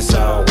down, it's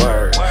all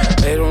word.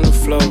 Laid on the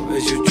floor,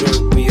 as you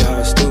drunk, we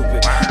all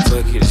stupid.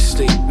 Fuck you to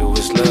sleep, it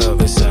was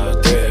love, it's all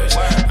theirs.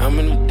 I'm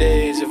in the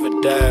days, if I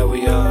die,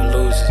 we all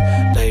losers.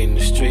 Lay in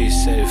the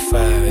streets, set it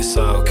fire, it's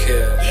all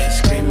kill.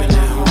 Screaming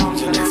at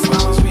homes and at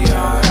phones, we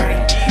all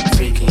hurt.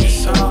 Freaking your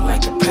soul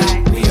like a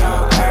pack, we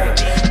all hurt.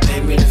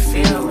 Pay me to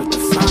feel with the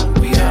funk,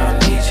 we all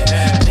need you.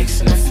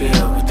 Mixing the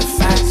field with the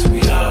facts,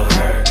 we all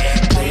hurt.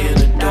 Play in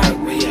the dark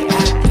where you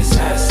at, it's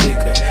our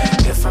secret.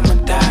 If I'ma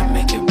die,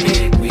 make it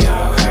big, we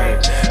all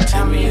hurt.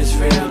 Tell me it's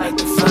real like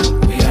the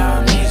funk, we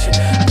all need you.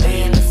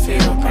 Play in the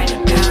field, bring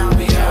it down,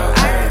 we all hurt.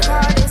 I can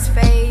call this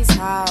phase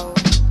how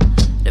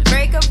the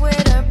breakup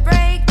with a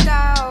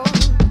breakdown.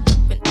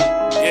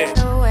 Yeah.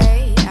 The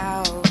way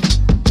out,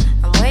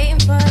 I'm waiting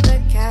for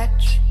the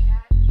catch.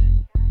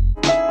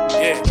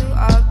 Yeah. You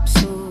up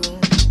soon,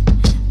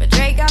 but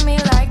Drake got me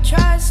like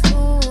trust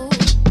too.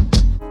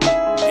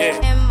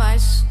 Yeah. It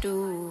must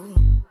do.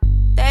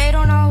 They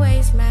don't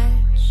always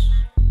match.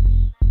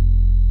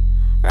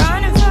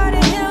 Running for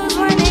the hills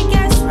when it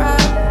gets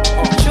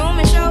rough.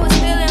 Truman Show is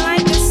feeling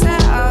like a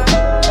setup.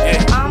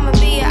 I'ma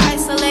be an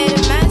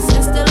isolated mess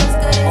and still as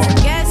good as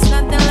it gets.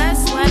 Nothing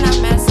less when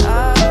I mess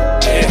up.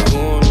 Yeah, who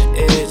on the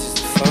edge is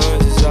the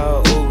funds, it's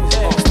all Ubers.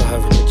 Still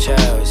having a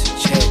child, it's a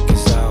check,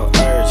 it's all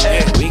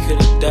urgent. We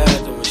could've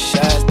died on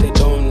shots, they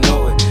don't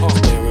know it.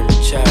 Staring the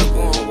child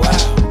going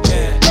wild.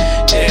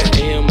 Yeah,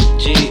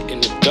 AMG in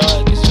the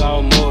dark, it's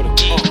all motor.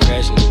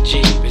 Crashing the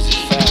Jeep, it's a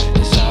fight,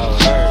 it's all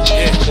hurt.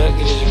 Tuck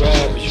it is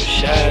rappers, you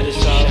shot,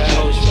 it's all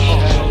post.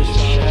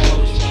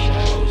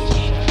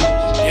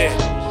 Yeah.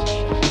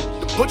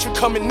 The butcher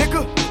coming,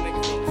 nigga.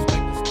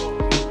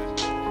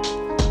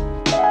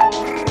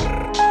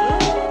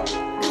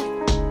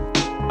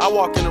 I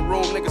walk in the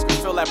room, niggas can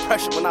feel that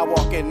pressure when I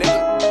walk in,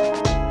 nigga.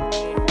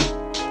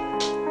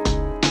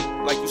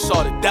 Like you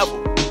saw the devil.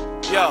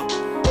 Yo,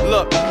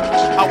 look,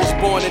 I was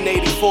born in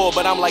 84,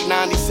 but I'm like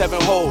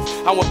 97 hoes.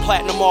 I went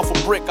platinum off a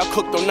brick, I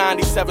cooked on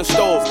 97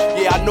 stoves.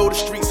 Yeah, I know the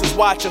streets is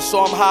watching,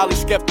 so I'm highly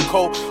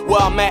skeptical.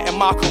 Where I'm at in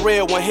my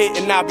career, when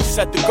hitting, I be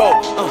set to go.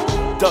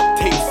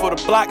 Duct tape for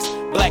the blocks,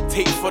 black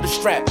tape for the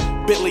strap.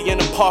 Bentley in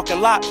the parking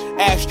lot,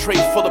 ashtray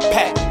full of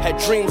pack. Had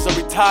dreams of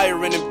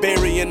retiring and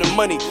burying the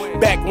money.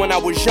 Back when I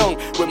was young,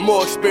 with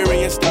more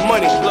experience than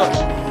money. Look,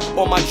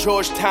 on my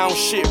Georgetown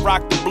shit,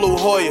 rock the blue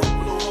Hoya.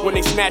 When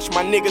they snatch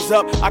my niggas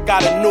up, I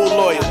got a new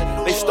lawyer.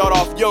 They start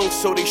off young,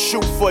 so they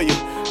shoot for you.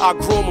 I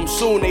groom them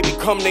soon, they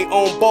become their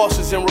own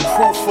bosses and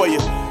recruit for you.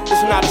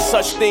 There's not a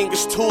such thing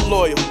as too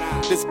loyal.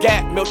 This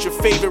gap melt your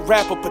favorite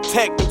rapper,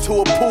 protect them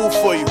to a pool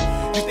for you.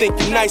 You think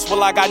you nice,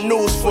 well I got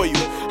news for you.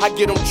 I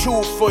get them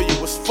chewed for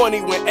you. It's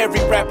funny when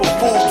every rapper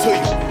fool to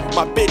you.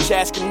 My bitch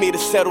asking me to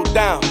settle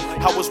down.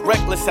 I was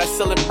reckless at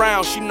selling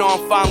brown. She know I'm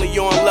finally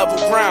on level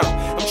ground.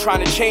 I'm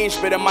trying to change,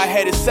 but in my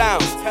head it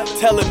sounds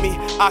telling me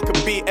I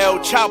could be El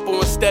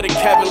Chapo instead of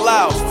Kevin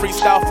Lyles.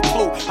 Freestyle for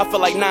Clue, I feel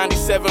like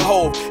 97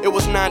 Hove. It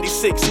was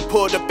 96, he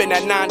pulled up in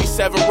that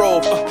 97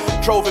 Rover.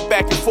 Drove it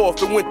back and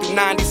forth, it went through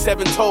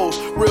 97 toes.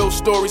 Real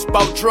stories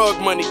about drug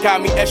money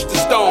got me etched in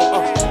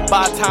stone.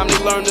 By the time they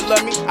learn to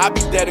love me, I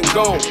be dead and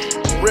gone.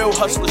 Real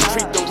hustlers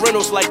treat them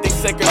rentals like they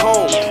second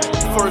home.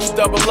 First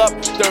double up,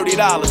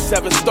 $30,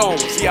 7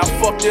 stones. Yeah, I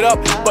fucked it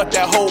up, but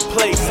that whole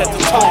place set the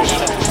tone.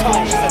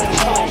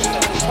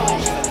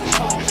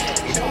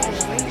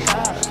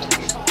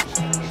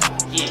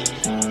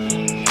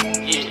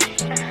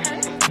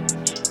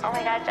 Oh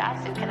my God,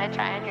 Jocelyn, can I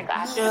try on your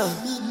glasses? Yeah.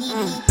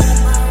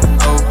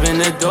 Open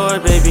the door,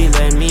 baby,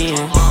 let me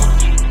in.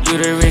 You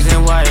the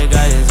reason why I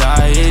got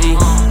anxiety.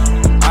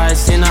 I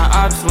seen the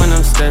ops when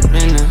I'm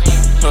stepping in.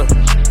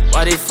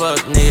 Why they fuck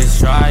niggas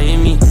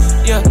trying me?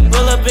 Yeah,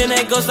 pull up in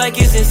that ghost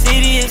like it's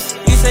insidious.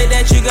 You say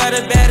that you got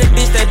a bad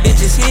bitch, that bitch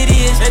is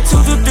hideous. That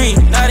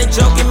 223, not a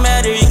joking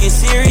matter, you get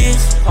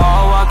serious.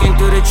 All walking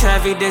through the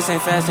traffic, this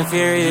ain't Fast and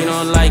Furious. You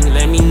don't like me,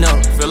 let me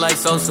know. Feel like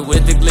Sosa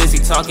with the glizzy,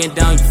 talking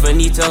down, you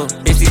finito.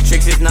 Bitch, these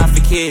tricks is not for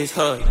kids,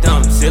 huh?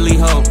 Dumb, silly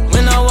hoe.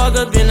 When I walk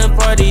up in the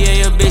party,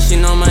 yeah, your bitch, you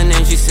know my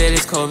name. She said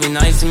it's Kobe,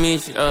 nice to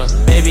meet you.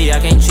 Baby,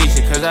 I can't treat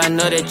you, cause I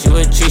know that you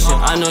a treacher.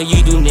 I know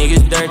you do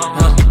niggas dirty,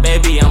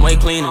 baby, I'm way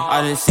cleaner.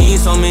 I done seen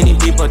so many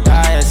people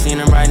die, I seen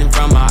them right in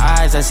front of my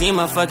eyes. I seen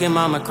my fucking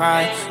mama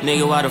cry.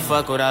 Nigga, why the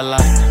fuck would I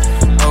lie?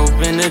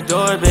 Open the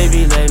door,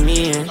 baby, let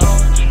me in.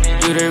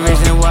 You the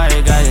reason why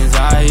I got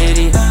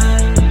anxiety.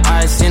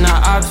 I seen the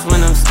ops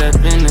when I'm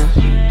stepping in.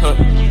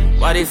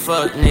 Why they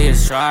fuck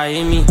niggas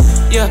trying me?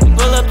 Yeah,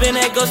 pull up in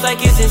that ghost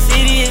like it's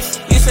insidious.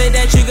 You say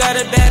that you got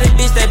a bad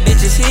bitch, that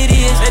bitch is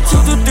hideous. That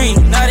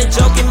 223, not a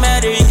joking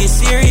matter, you get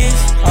serious.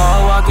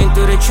 All walking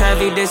through the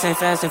traffic, this ain't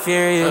Fast and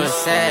Furious.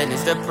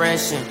 Sadness,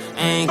 depression,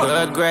 anger,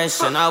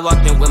 aggression. I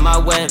walked in with my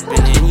weapon,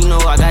 and you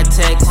know I got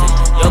texting.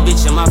 Yo,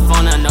 bitch on my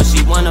phone, I know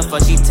she wanna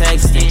fuck, she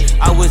texting.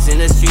 I was in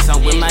the streets,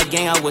 I'm with my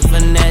gang, I was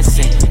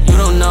finessing. You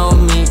don't know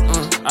me,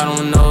 I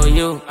don't know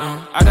you.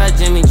 I got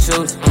Jimmy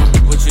Choo's,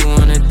 what you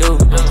wanna do?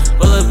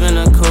 Pull up in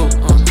a coupe,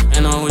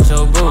 and on with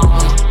your boo.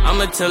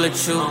 I'ma tell the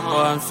truth,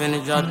 or I'm finna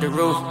drop the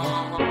roof.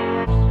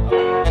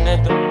 And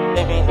that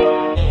baby,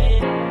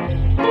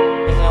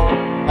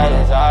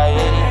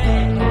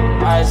 anxiety.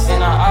 I seen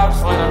the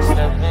ops when I'm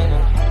stepping in.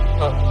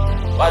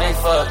 Why they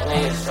fuck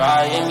niggas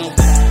trying me?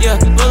 Yeah,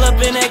 pull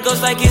up in that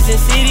ghost like it's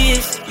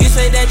insidious. You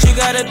say that you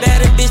got a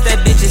bad bitch,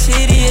 that bitch is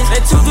hideous.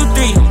 That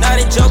 223, not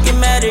a joking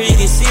matter, you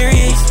get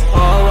serious.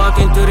 All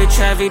walking through the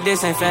traffic,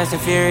 this ain't Fast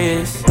and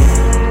Furious.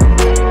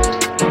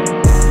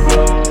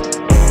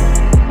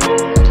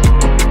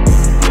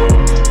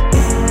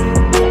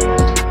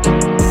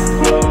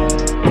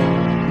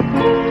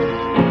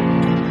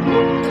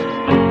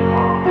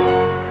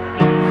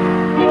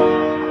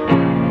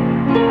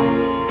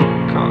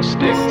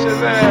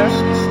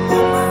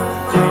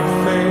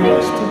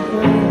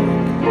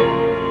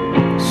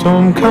 So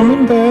I'm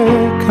coming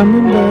back,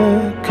 coming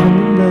back,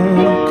 coming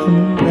back,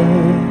 coming back.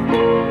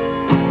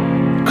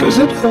 Cause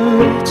it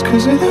hurts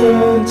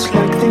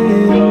like the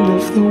end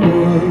of the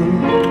world.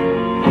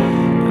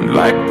 And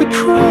like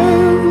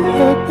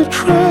betrayal of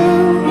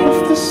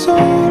the soul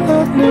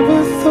I've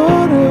never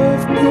thought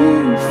of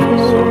before.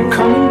 So I'm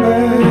coming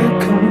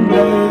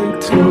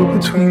back till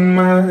between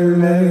my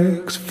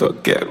legs.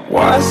 Forget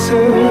what I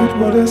said,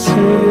 what I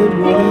said,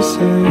 what I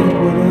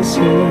said, what I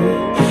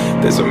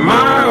said. There's a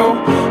mile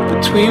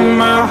between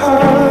my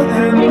heart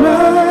and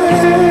my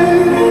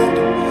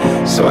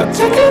head. So I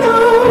take it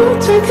all,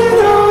 take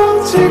it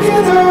all, take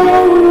it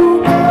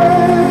all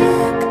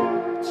back.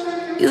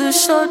 You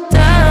so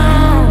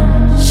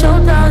down,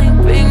 you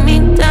bring me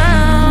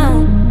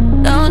down.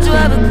 Don't you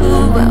have a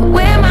clue about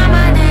where my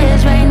mind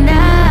is right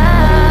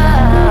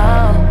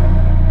now?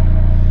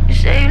 You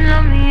say you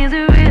love me, is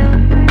it real?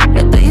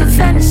 Yet do you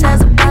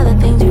fantasize about the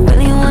things you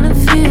really wanna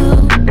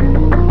feel?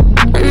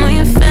 I know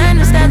you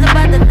fantasize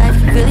about the life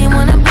you really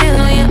wanna build.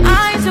 On your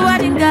eyes are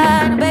what you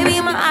got,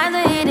 baby, my eyes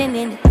are hidden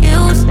in the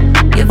hills.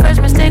 Your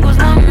first mistake was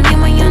loving me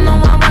when you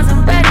know I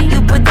wasn't ready.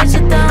 You put that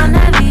shit down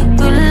heavy,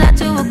 do a lot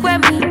to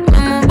regret me.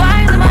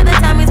 Memories about the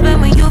time we spent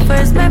when you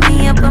first met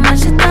me. I put my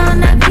shit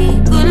down heavy,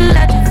 good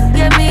luck you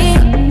forget me.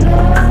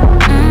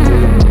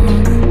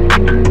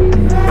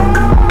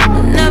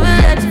 Never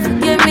let you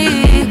forget me.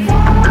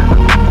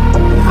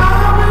 I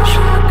wish I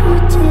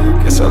could take.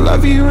 Guess I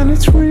love you and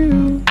it's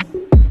real.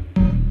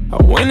 I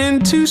went in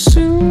too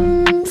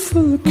soon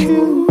for the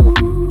kill,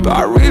 but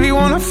I really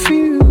wanna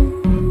feel,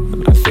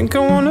 and I think I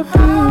wanna build.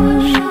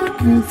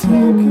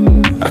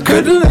 I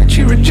couldn't let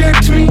you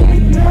reject me,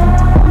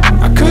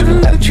 I couldn't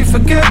let you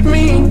forget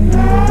me.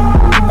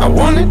 I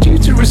wanted you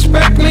to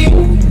respect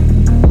me,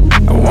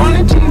 I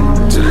wanted you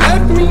to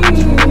let me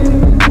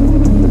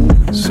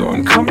in. So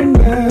I'm coming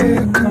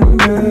back,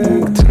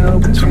 tail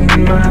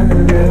between my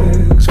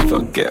legs.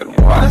 Forget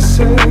what I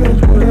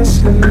said, what I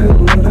said,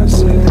 what I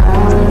said,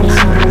 what I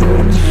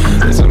said.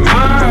 There's a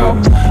mile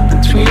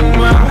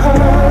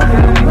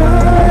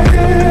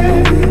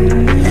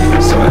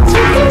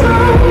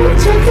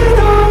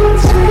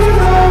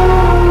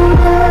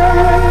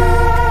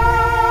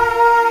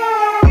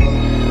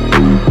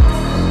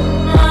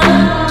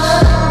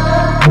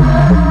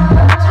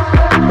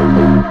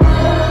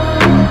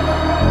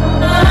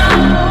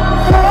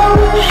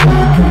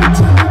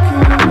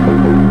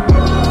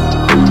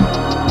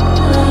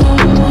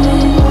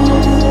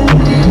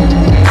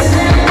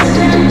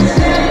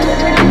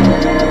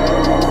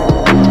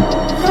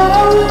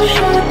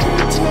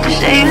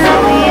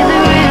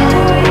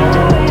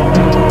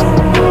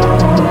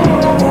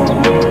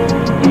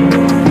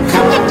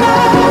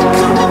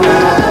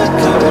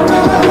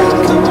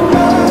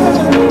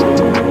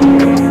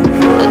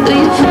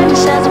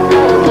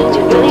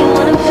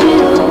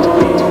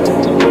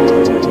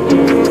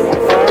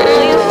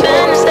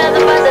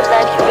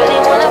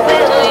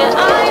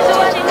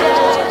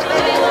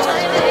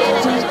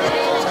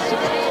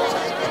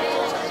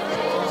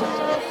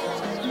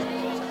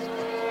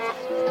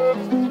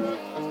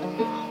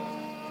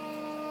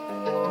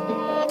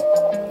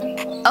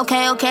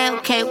Okay.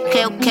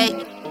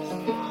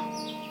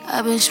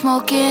 I've been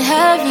smoking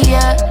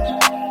heavier.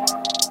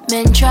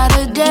 Men try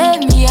to dead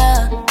me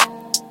up.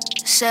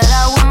 Said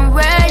I wasn't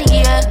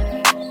ready yet.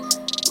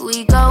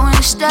 We going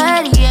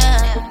steadier.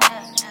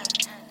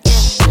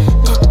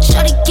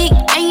 Shorty geek,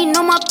 and you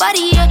know my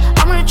body, yeah.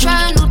 I'm gonna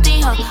try a new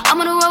thing, huh? I'm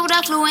gonna roll with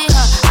that fluid,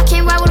 huh? I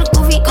can't ride with a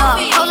goofy,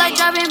 Whole like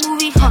driving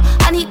movie, huh?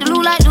 I need the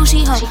loot like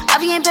Lucy, huh? I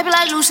be getting paper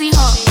like Lucy,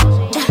 huh?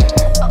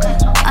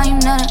 I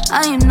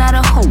am not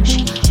a hoe,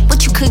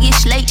 but you could get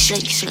slay.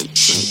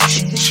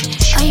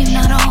 I am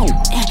not a hoe,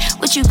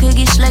 but you could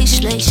get slay.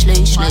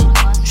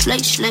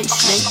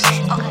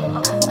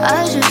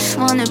 I just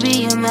wanna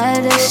be a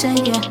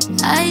medicine, yeah.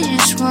 I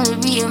just wanna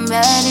be a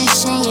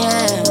medicine,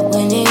 yeah.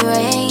 When it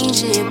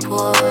rains, it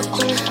pours,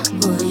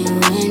 put you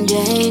in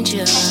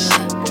danger.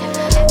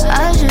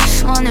 I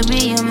just wanna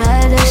be a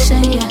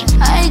medicine, yeah.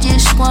 I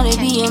just wanna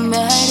be a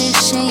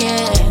medicine,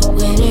 yeah.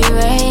 When it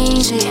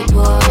rains, it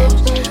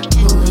pours,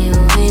 put you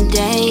in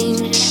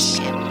danger,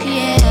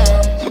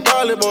 yeah. I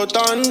call it about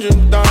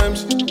 100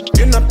 times.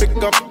 You not pick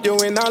up, you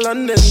in a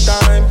London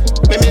time.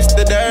 Me miss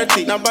the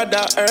dirty, nobody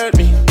hurt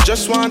me.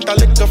 Just want a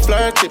little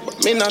flirty,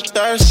 but me not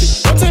thirsty.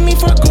 Don't take me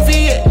for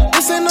goofy yet,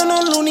 this ain't no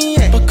loony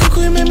yet. But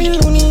cuckoo made me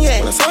loony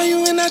yet. When I saw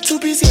you in that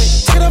two-piece yet,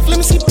 take it off, let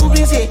me see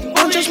boobies yet.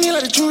 Don't judge me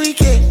like a jury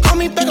kid. Call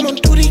me back, I'm on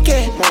duty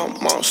kid.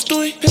 Mom,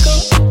 Stewie, pick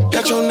up.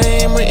 Got your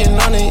name written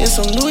on it in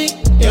some Louis.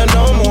 You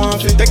know I'm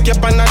on it. Take you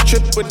up on that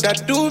trip with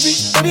that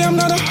doobie. Baby, I'm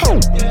not a hoe,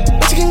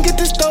 but you can get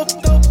this dope.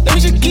 Let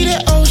me just get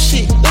that old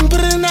shit, let me put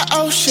it in that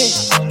ocean.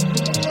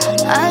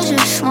 I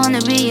just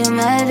wanna be a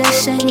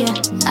medicine, yeah.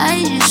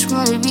 I just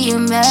wanna be a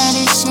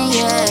medicine,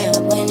 yeah.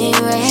 When it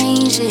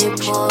rains, it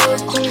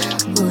pours, put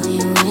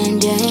you in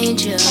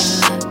danger.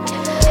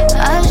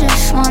 I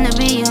just wanna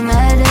be a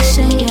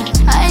medicine, yeah.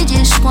 I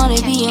just wanna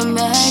be a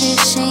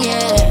medicine,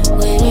 yeah.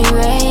 When it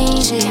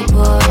rains, it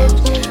pours,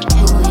 put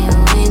you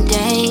in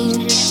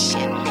danger,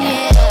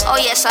 yeah. Oh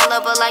yes, I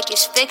love her like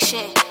it's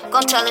fiction.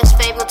 Gon' tell his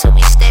fable to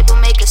be stable,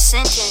 make a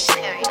sentence.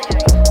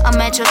 I'm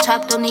at your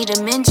top, don't need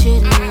a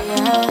mention,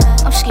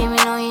 yeah. I'm scheming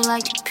on you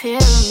like the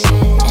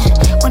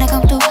pyramid. When I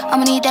come through,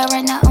 I'ma need that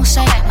right now on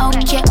site. I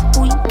don't care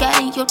who you got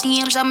in your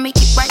DMs, I'll make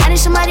it right. I need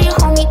somebody to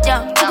hold me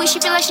down. The way she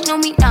feel like she know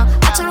me now.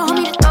 I told her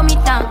homie to throw me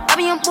down. I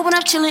be on poop when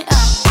I'm chillin'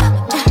 out.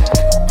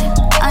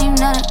 I am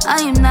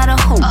not a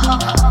hoe,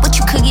 but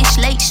you could get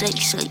slay.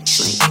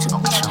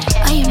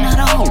 I am not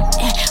a hoe,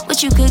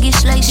 but you could get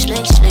slay.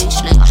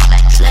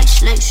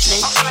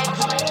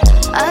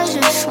 I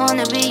just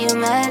wanna be a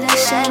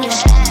medicine, yeah.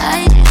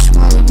 I just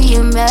wanna be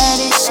a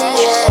medicine,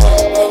 yeah.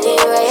 When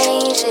it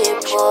rains, it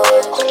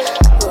pours, put you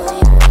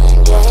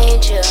in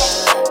danger.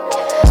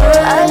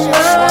 I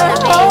just wanna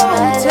be a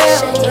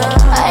medicine,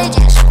 yeah. I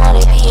just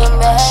wanna be a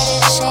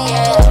medicine,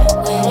 yeah.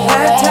 When it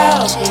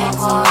rains, it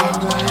pours,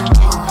 put you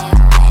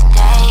in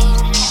danger,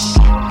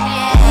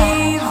 yeah.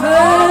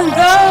 Even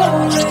though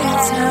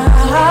it's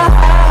hard,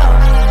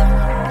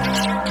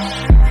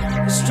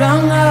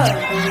 stronger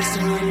is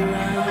the way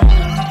around.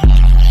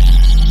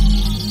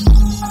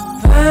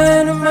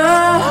 Burning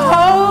my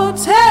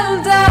hotel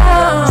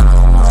down.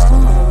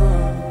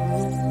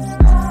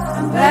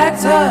 I'm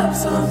backed up,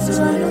 so I'm to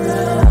run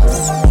around.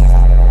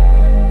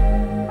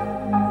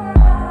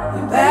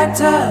 I'm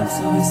backed up,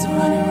 so it's to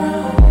run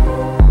around.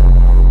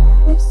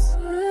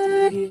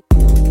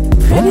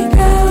 Pretty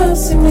girls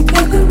seem to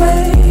get the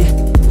way.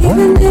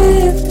 Even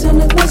if don't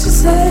look what you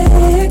say,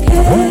 I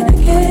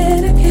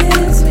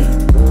can't sleep.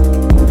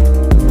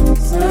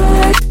 So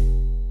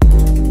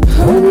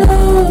who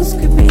knows,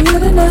 could be you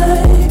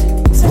tonight.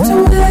 Such a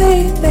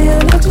way, they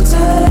are not too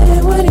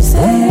tight. What do you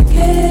say? I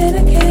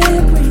can't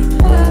breathe.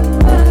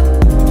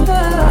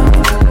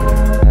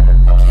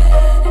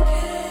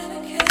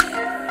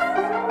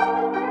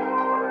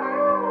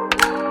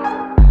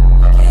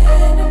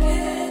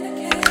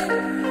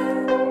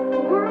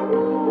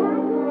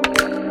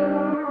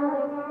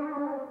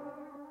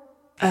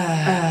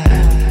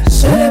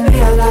 Should have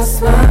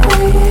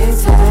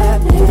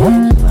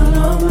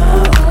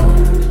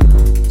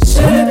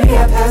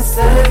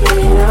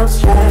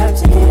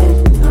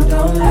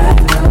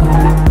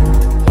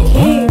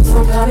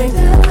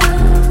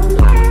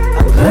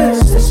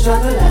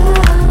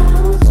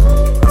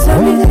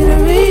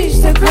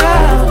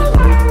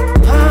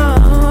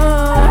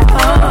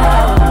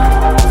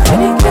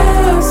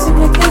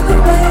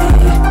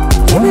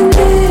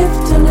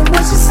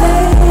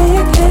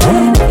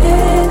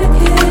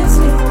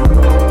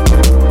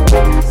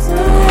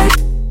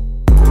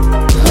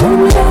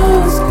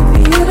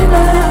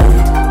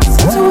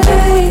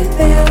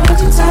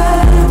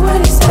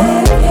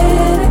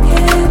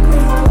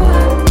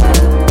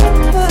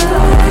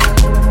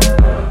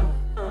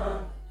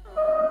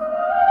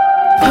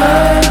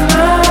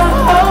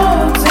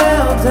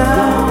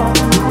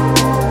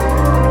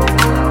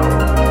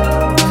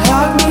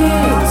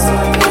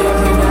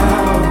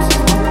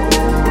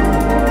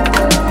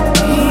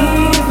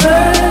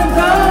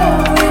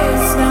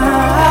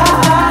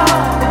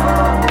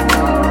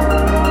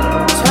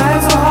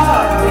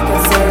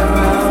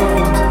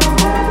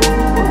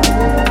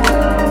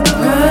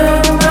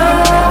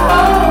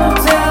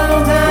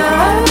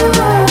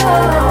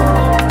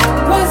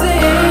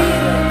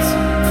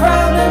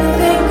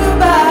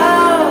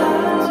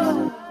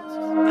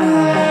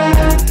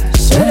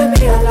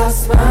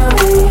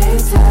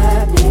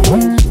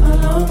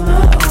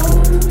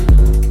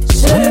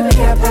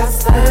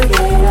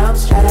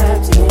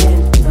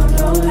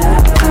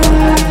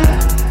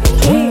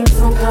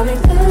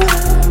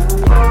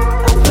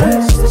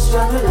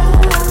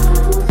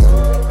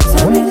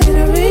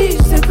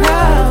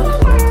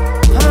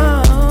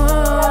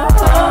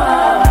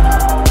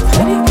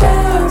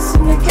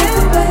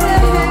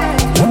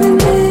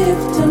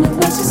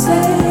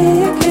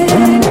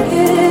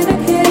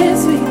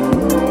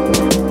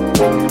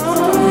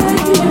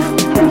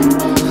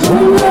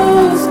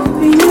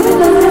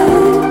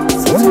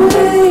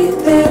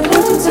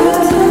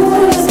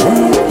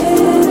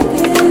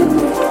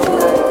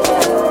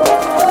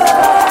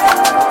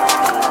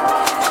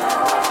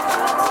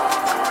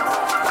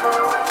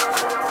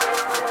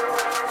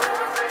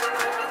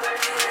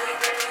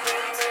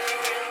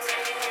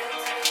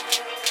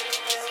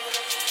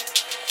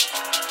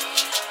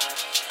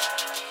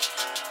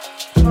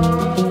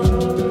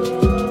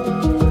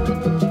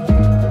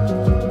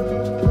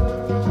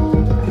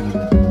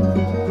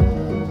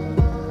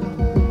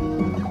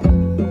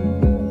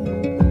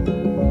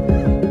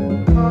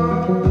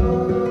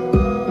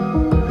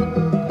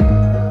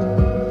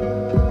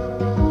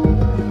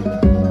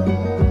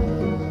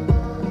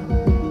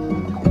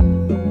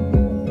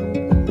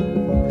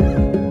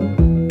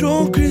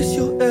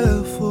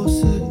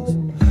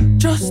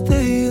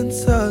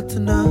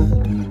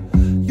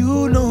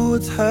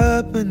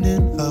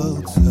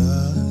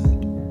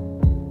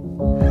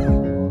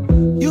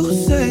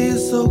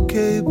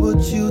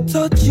your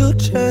touch, your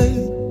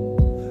chain.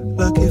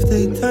 Like if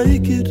they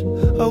take it,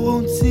 I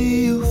won't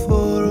see you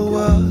for a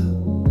while.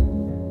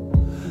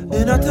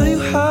 And I'll tell you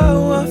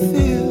how I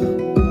feel,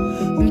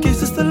 in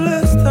case it's the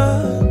last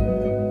time.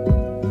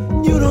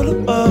 You know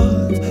the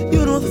odds,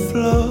 you know the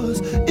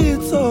flaws,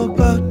 it's all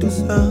about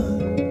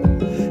design.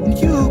 And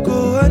you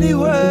go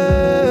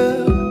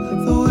anywhere,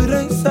 though it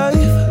ain't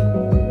safe.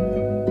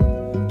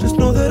 Just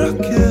know that I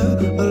care,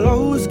 I'll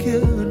always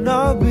care, and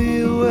I'll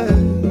be awake.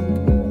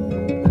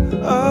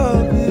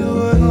 I'll be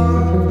awake.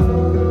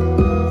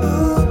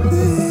 I'll be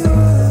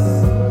awake.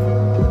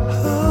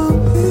 I'll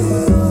be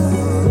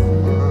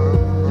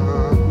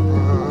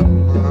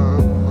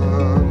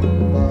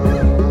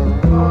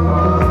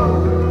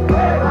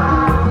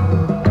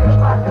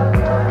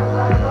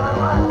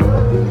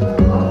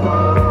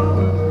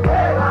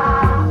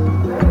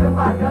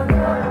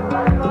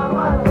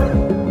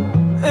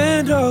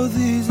and all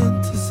these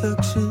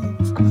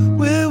intersections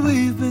where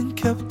we've been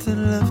kept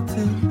and left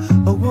in,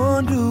 I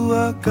wonder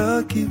why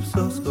God keeps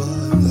us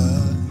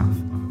alive.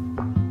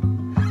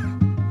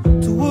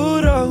 To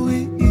what are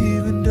we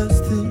even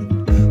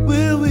destined?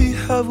 Will we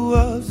have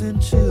wives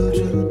and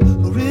children,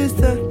 or is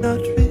that not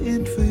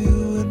written for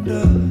you and I?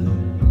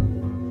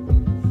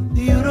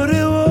 You know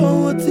they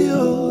want what's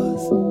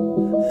yours,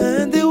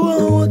 and they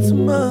want what's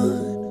mine.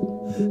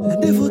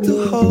 And if we're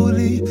too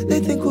holy, they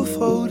think we're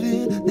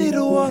folding, they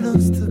don't want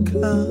us to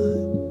climb.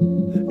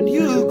 And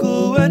you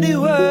go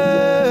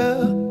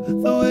anywhere,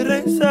 though it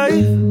ain't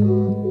safe.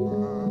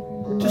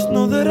 Just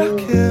know that I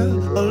care,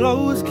 I'll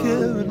always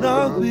care, and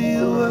I'll be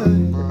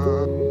awake.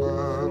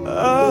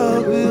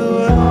 I'll be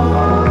awake. I'll be awake.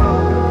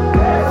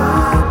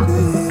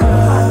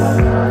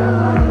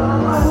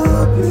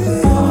 I'll be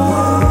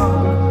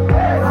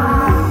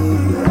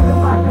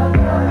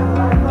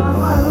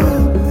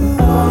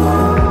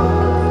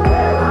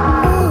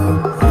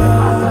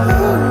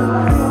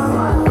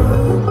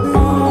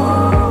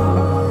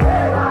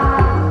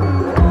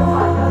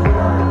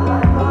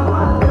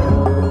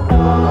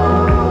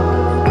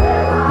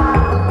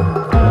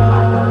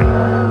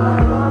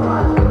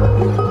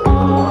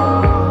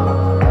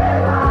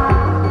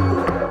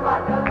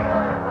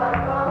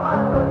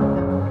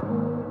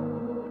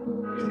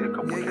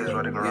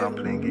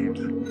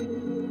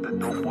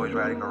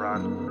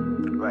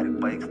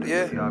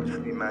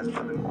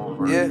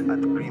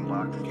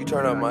You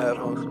turn up my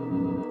headphones.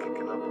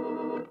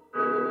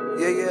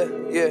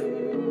 Yeah.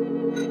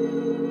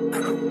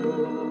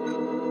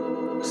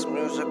 This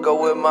music go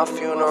with my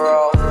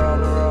funeral.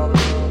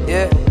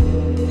 Yeah.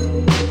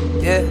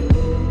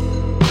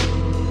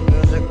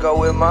 Music go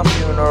with my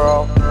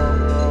funeral.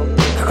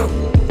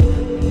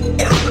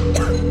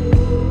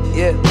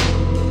 Yeah.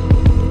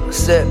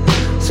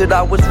 Said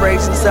I was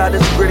raised inside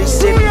this gritty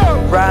city.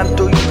 Riding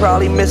through, you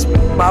probably missed me.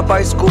 My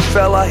bicycle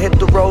fell, I hit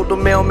the road, the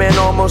mailman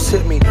almost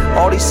hit me.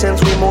 All these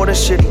sins, we more than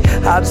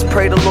shitty. I just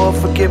pray the Lord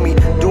forgive me.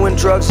 Doing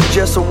drugs is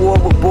just a war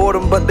with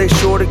boredom, but they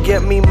sure to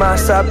get me. My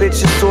side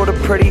bitch is sorta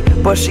pretty,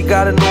 but she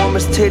got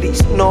enormous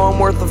titties. Know I'm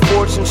worth a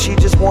fortune, she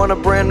just want a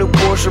brand new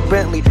Porsche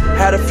Bentley.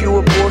 Had a few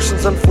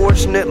abortions,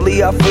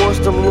 unfortunately I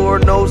forced them.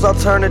 Lord knows I'll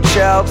turn a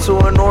child to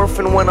an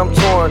orphan when I'm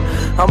torn.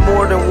 I'm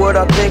more than what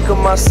I think of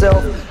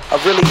myself. I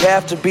really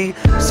have to be.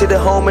 Sit at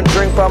home and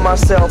drink by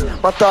myself.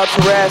 My thoughts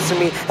harassing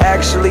me.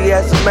 Actually,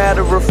 as a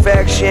matter of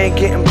fact, she ain't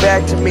getting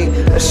back to me.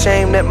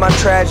 Ashamed that my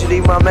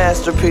tragedy, my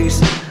masterpiece.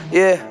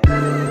 Yeah,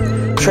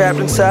 trapped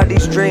inside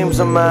these dreams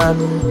of mine.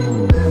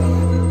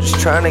 Just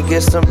trying to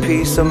get some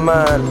peace of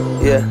mind.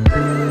 Yeah,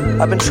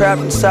 I've been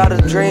trapped inside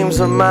of dreams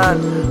of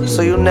mine,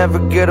 so you'll never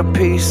get a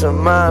piece of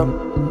mine.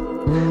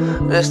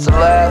 This the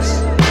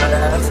last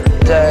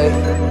day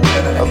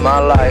of my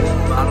life.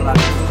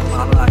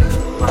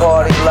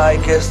 Party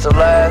like it's the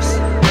last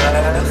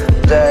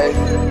day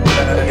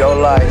of your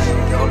life.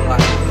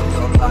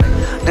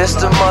 This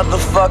the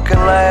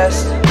motherfucking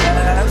last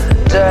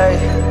day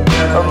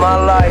of my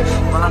life.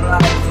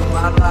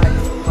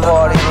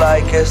 Party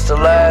like it's the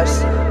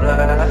last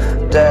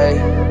day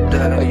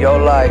of your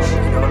life.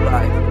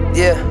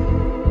 Yeah.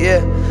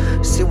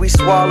 See, we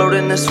swallowed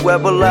in this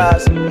web of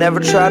lies. Never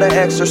try to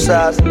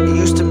exercise. It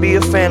used to be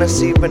a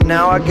fantasy, but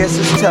now I guess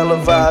it's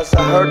televised.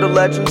 I heard the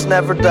legends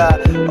never die.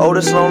 Oh,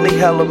 this lonely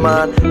hell of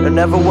mine. There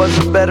never was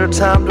a better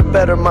time to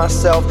better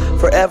myself.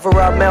 Forever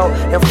I melt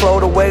and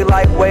float away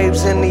like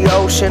waves in the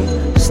ocean.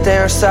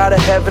 Stare inside of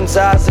heaven's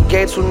eyes, the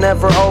gates will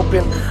never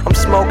open. I'm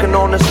smoking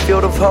on this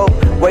field of hope,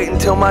 waiting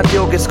till my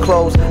deal gets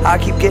closed. I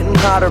keep getting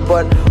hotter,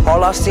 but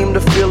all I seem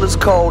to feel is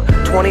cold.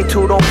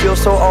 22 don't feel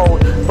so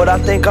old, but I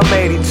think I'm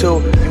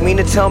 82. You mean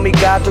to tell me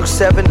God took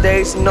 7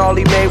 days and all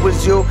he made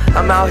was you?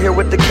 I'm out here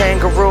with the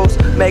kangaroos,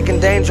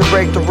 making danger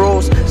break the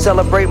rules.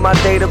 Celebrate my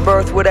date of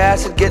birth with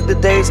acid, get the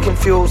days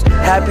confused.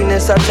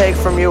 Happiness I take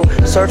from you,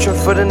 searching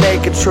for the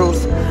naked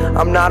truth.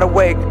 I'm not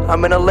awake,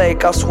 I'm in a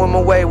lake, I'll swim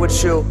away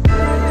with you.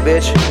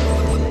 Bitch,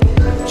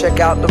 check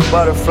out the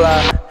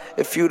butterfly.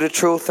 If you the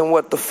truth, then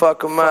what the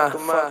fuck am I?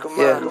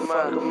 Yeah.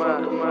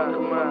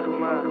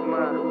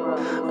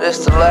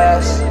 It's the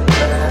last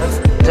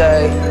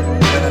day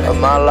of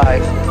my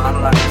life.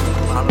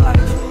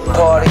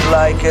 Party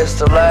like like it's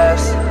the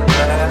last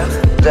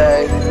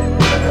day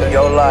of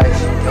your life.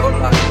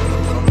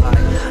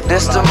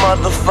 This the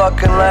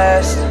motherfucking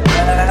last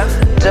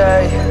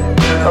day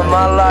of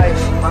my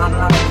life.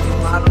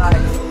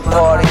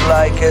 Party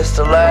like it's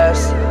the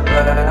last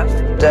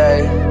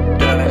day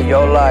of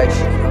your life.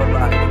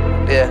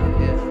 Yeah.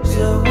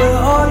 So where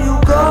are you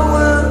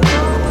going?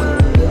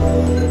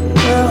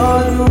 Where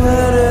are you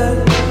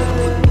headed?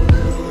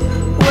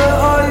 Where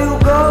are you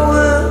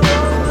going?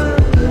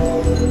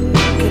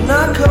 Can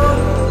I come?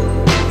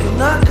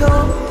 Can I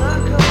come?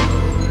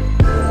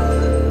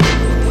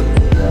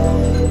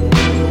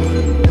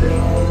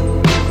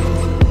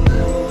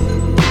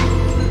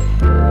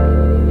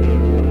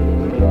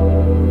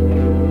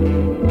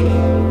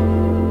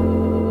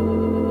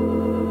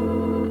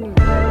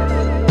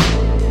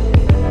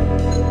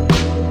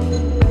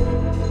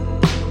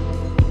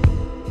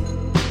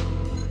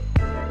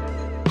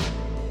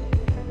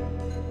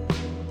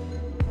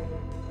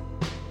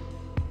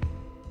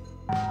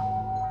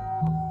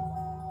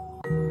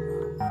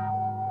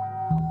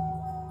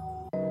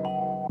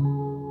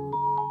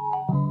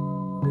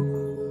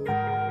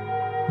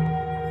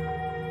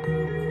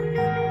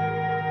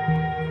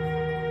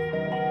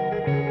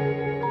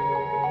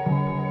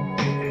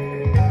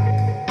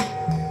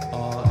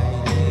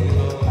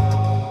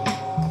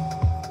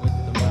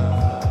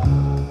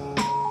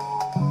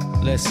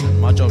 Listen,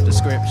 my job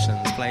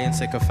description's playing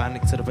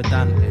sycophantic to the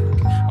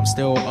pedantic. I'm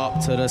still up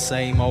to the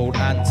same old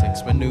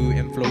antics with new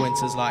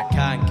influences like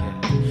Can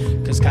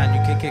Kick. Cause Can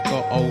You Kick It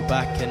got old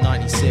back in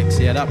 96.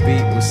 Yeah, that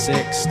beat was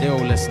sick, still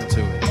listen to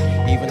it.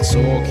 Even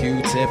saw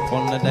Q-Tip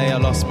on the day I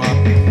lost my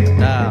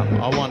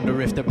damn. I wonder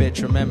if the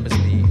bitch remembers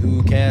me.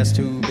 Who cares,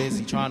 too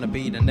busy trying to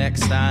be the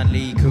next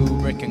Stanley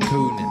Kubrick and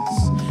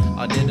Kunitz.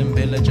 I didn't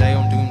bill a J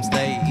on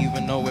Doomsday,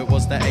 even though it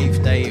was the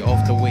 8th day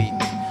of the week.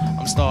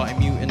 I'm starting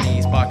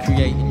mutinies by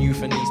creating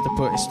euphonies to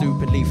put it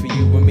stupidly for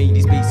you and me.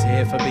 These beats are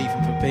here for beef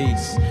and for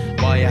peace.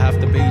 Why you have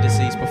to be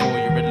deceased before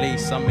you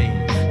release? I mean,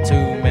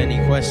 too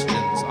many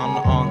questions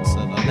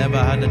unanswered. I never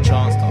had a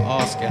chance to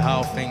ask you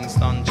how things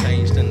done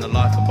changed in the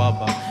life of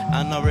Bubba.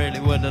 And I really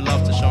would have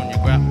loved to shown you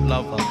grab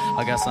lover.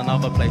 I guess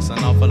another place,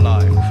 another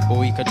life, where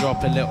we could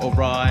drop a little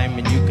rhyme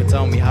and you could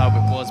tell me how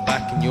it was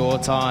back in your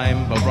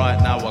time. But right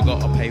now I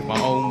gotta pave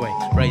my own way,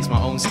 raise my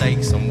own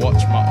stakes and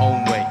watch my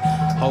own way.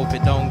 Hope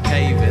it don't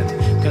cave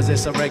in, cause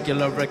it's a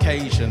regular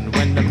occasion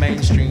when the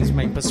mainstream's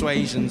main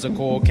persuasions are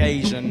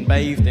Caucasian,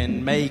 bathed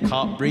in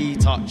makeup,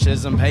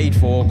 retouches and paid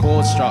for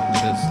chord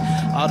structures.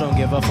 I don't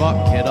give a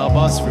fuck, kid, I'll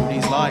bust through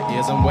these light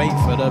years and wait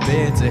for the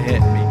beer to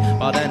hit me.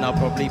 By then I'll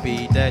probably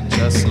be dead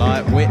just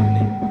like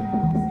Whitney.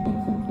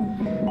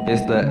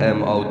 It's the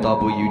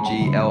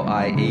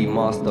MOWGLIE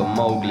Master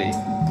Mowgli.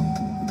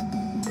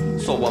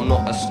 So I'm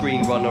not a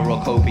screen runner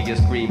or copious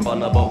green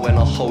bunner, but when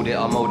I hold it,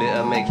 I mold it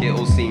and make it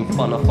all seem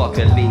fun. I fuck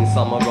a lean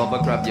summer rubber,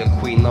 grab your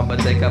queen number,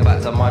 take her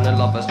back to mine and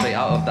love her straight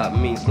out of that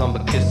mean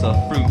slumber, kiss her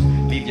fruit.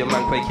 Leave your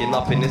man quaking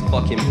up in this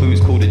fucking booze,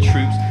 call the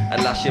troops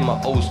and lash in my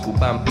old school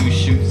bamboo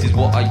shoots is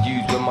what I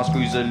use when my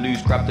screws are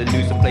loose. Grab the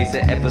noose and place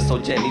it ever so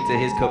gently to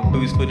his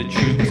caboose for the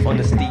truth.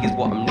 Honesty is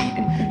what I'm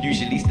needing.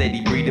 Usually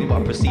steady breathing,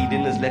 but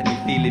proceeding has left me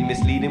feeling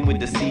misleading with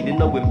the seeding.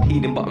 No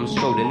impeding, but I'm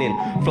strolling in.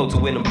 Flow to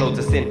win and blow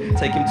to sin.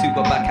 Take him to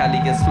a back alley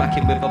and smack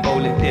him with a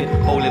bowling pin.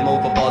 Bowl him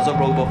over, bars are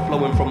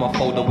overflowing from my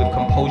folder with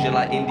composure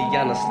like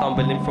Indiana,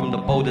 stumbling from the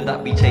boulder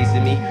that be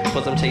chasing me.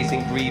 Cause I'm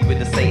chasing greed with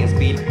the Satan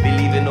speed.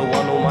 Believing no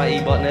one almighty,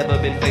 but never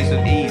been faced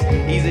with ease.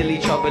 Easily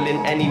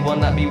troubling anyone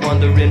that be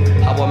wondering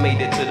how I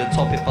made it to the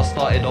top if I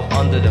started off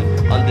under them.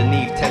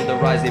 Underneath,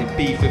 tenderizing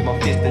beef with my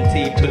fist and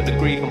teeth. Took the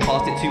grief and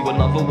passed it to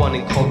another one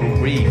in coral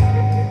reef.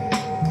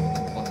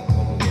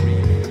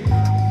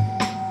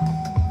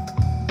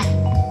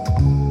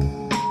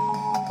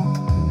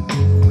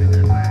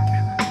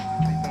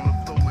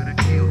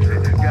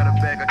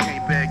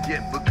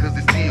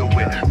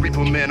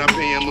 Man, I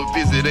pay him a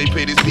visit, they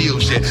pay this bill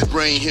shit.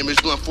 Brain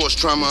hemorrhage, blunt force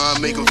trauma, I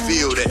make him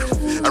feel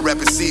that. I rap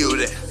and seal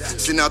that.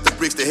 Send out the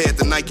bricks that had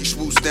the Nike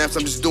swoop stamps.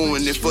 I'm just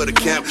doing it for the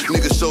camp.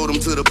 Niggas showed him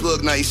to the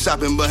plug, now he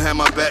shopping behind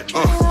my back.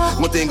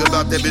 One thing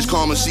about that bitch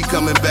Karma, she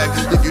coming back.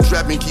 If you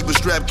trapping, keep a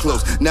strap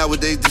close.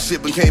 Nowadays the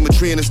shit became a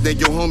trend and snake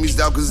your homies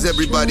out, cause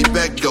everybody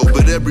back though,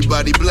 but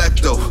everybody black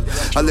though.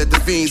 I let the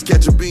fiends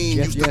catch a beam,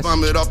 used to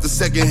vomit off the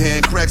second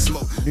hand crack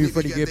smoke. New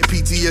Freddie Gibbs,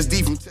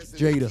 PTSD from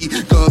Jada.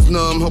 Guns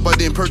numb, hope I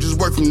didn't purchase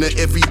work from the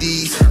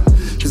FEDs.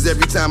 Cause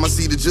every time I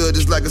see the judge,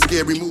 it's like a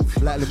scary movie.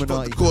 Black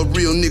Illuminati. Court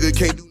real nigga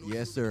can't do.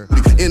 Yes, sir.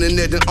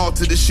 Internet and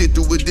alter the shit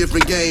through a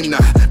different game now.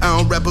 I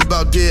don't rap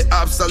about dead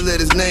ops, I let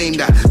his name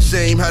down.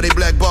 Shame how they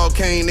blackball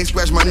Kane, they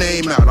scratch my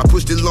name out. I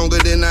pushed it longer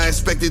than I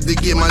expected to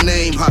get my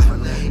name hot.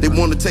 They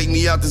wanna take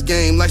me out this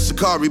game like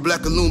Shikari.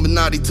 Black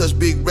Illuminati, touch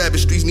big rabbit,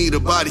 streets need a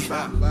body.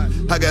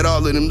 I got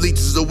all of them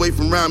leeches away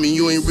from around me.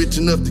 You ain't rich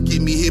enough to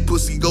get me hit,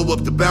 pussy, go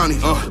up the bounty.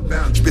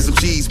 Spit some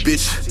cheese,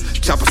 bitch.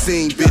 Chop a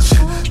scene,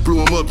 bitch.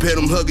 Blew him up, had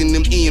him hugging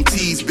them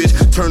EMTs,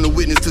 bitch. Turn the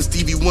witness to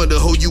Stevie Wonder,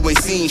 ho, you ain't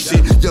seen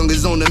shit.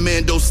 Youngers on the man.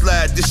 commando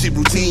slide, this shit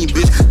routine,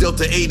 bitch.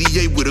 Delta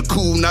 88 with a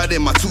cool knot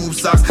in my tube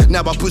socks.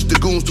 Now I push the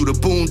goons through the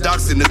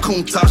boondocks and the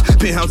coon tops.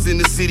 Penthouse in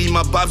the city,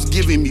 my bop's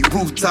giving me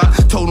rooftop.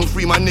 Told him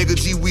free my nigga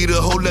G, we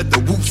the hoe, let the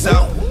whoops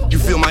out. You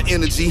feel my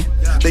energy,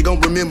 they gon'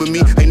 remember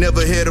me. Ain't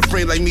never had a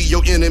friend like me,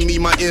 your enemy,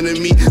 my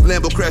enemy.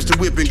 Lambo crashed the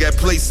whip and got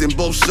placed in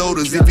both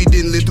shoulders. If he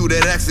didn't live through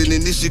that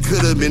accident, this shit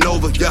could've been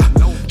over, yeah.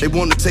 They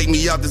wanna take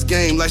me out this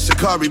game like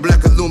Shikari,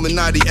 Black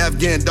Illuminati,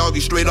 Afghan doggy,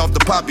 straight off the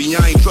poppy.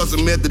 I ain't trust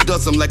him at the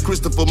dust, I'm like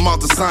Christopher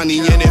Maltasani.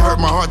 And it hurt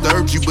my heart to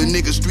hurt you, but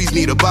niggas, streets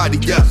need a body,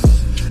 yeah.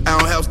 I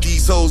don't house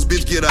these hoes,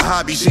 bitch, get a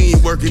hobby. She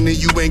ain't working and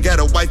you ain't got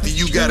a wifey,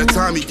 you got a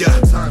Tommy,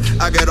 yeah.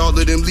 I got all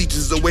of them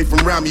leeches away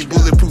from around me.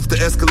 Bulletproof to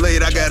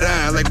Escalade, I got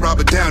iron like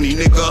Robert Downey,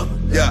 nigga,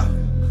 yeah.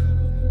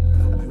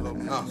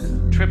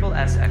 Triple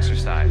S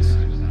exercise.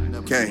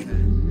 Okay.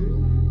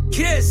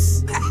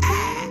 Kiss!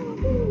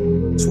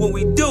 That's what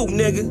we do,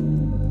 nigga.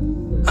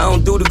 I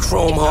don't do the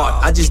chrome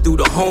heart, I just do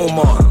the home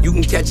art. You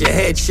can catch a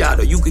headshot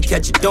or you can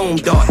catch a dome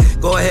dart.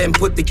 Go ahead and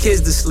put the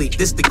kids to sleep,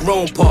 this the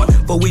grown part.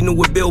 But we knew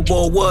what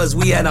Billboard was,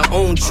 we had our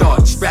own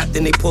chart. Strapped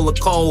and they pull a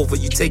call over,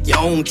 you take your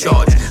own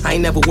charge. I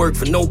ain't never worked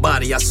for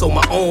nobody, I sold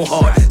my own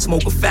heart.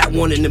 Smoke a fat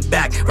one in the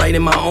back, right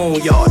in my own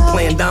yard.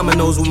 Playing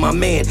dominoes with my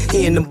man,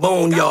 he in the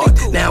boneyard.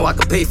 Now I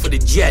can pay for the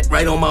jet,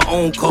 right on my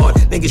own card.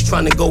 Niggas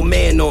trying to go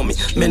man on me,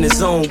 I'm in the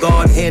zone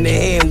guard. Hand in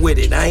hand with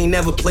it, I ain't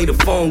never played a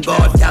phone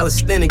guard.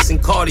 Calisthenics and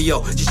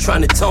cardio, just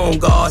trying to tone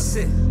guard.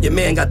 Your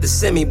man got the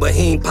semi, but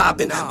he ain't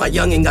popping. My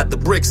youngin' got the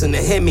bricks and the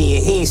Hemi,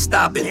 and he ain't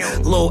stopping.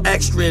 Little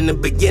extra in the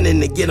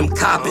beginning to get him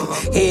copping.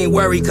 He ain't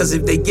worried, cause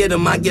if they get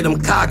him, I get him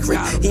cockring.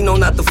 He know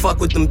not to fuck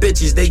with them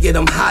bitches, they get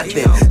him hot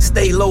then.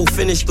 Stay low,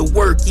 finish the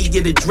work, he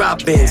get it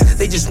drop-ins.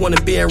 They just wanna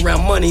be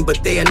around money,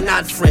 but they are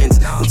not friends.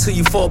 Until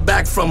you fall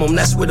back from them,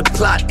 that's where the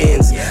plot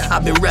ends.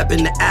 I've been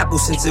repping the apple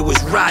since it was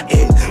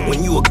rotten.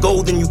 When you are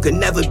golden, you can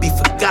never be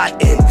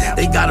forgotten.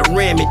 They gotta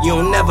ram it, you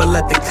don't never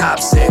let the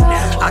cops in.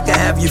 I can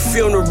have your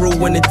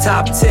funeral in the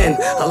top 10.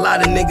 A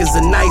lot of niggas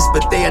are nice,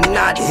 but they are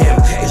not him.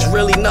 There's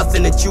really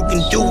nothing that you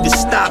can do to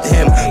stop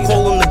him.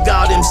 Call him the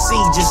God MC,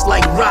 just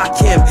like Rock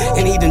him.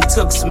 And he done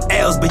took some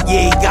L's, but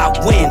yeah, he got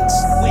wins.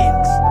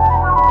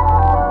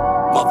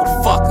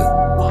 Motherfucker.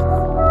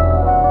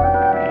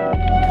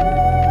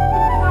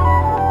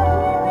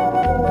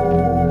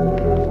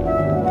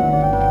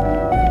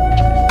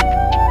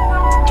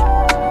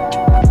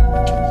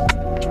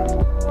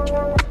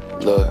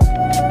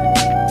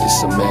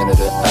 It's a man of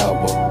the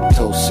hour.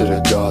 Toast to the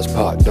gods,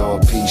 pop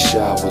dog, peace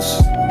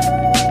showers.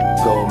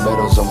 Gold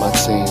medals on my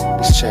team.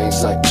 These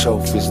chains like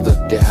trophies,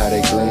 look at how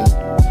they gleam.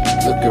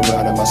 Look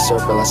around in my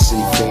circle, I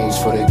see fiends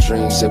for their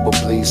dreams. They will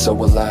bleed, so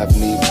alive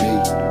need be.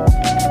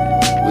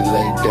 We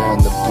laid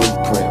down the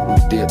blueprint. We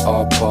did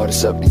our part,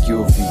 it's up to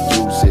you if you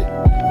use it.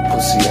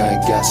 Pussy, I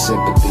ain't got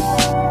sympathy.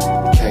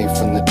 Came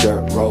from the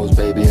dirt roads,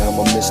 baby, I'm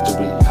a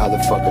mystery. How the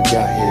fuck I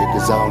got here,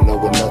 cause I don't know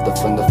another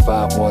from the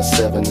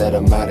 517 that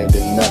amounted to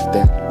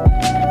nothing.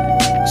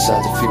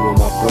 Besides a few of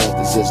my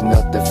brothers, there's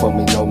nothing for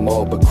me no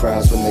more but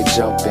crowds when they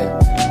jump in.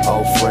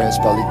 Old friends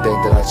probably think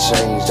that I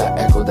changed. I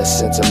echo that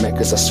sentiment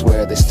cause I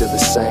swear they still the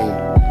same.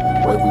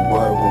 Where we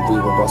were when we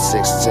were all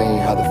 16.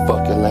 How the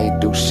fuck y'all ain't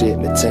do shit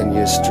in a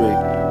 10-year streak?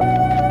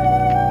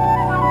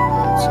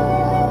 That's a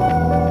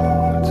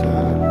long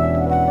time.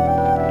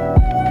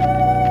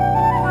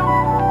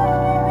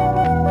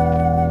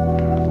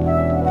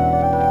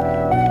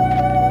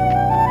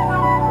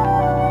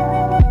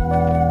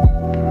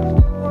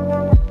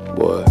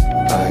 What?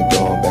 I ain't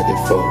going back and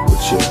forth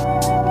with you.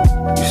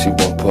 You see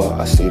one part,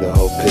 I see the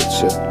whole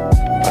picture.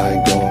 I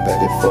ain't going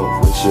back and forth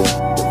with you.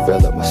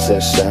 Develop my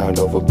set sound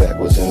over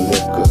backwards in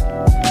liquor.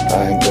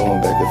 I ain't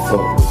going back and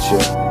forth with you.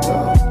 No.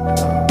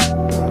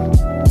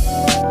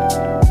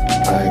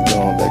 I ain't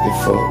going back and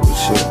forth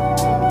with you.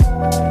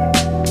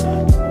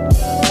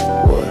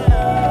 What?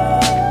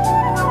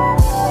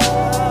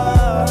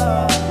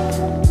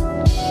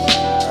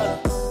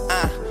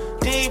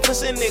 These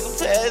pussy nigga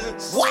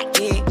peasants. What?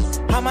 Yeah.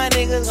 How my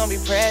niggas gon' be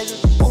present?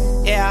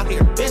 Yeah.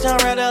 Bitch, I'm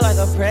rather like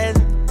a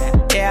present.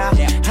 Yeah.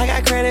 I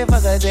got credit for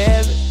the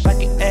debit.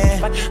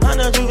 Yeah. On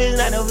the truth, it's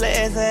not no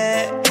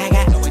blessing. I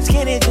got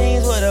skinny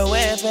jeans with a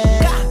weapon.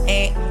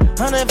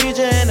 On the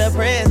future and the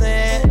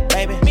present.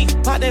 Baby,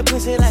 pop that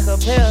pussy like a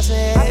pill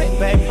set.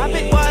 Baby, I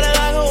pick water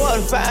like a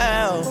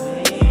waterfowl.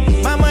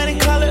 My money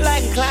colored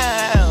like a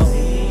cloud.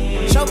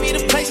 Show me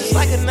the places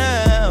like a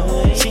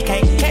nun. She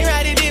can't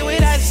ride it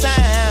without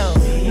sound.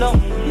 No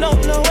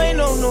way,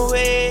 no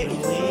way.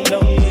 No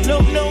way, no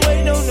way. No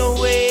way, no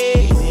way.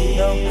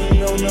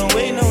 No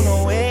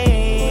way,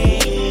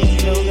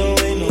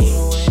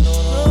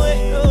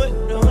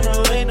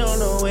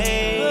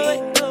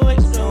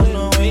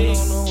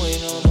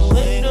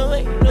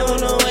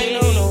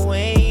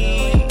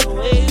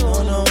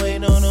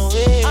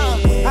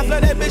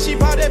 she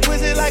pop that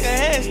pussy like a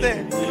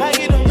handstand. I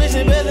get them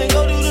bitches bells and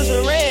go do the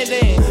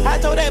surrender. I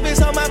told that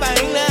bitch on my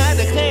vaina, I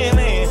declare,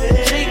 man.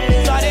 She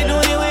started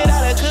doing it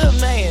without a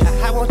good man.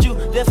 I want you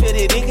to feel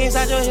the dick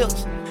inside your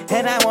hips.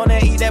 And I wanna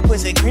eat that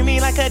pussy creamy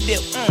like a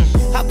dip.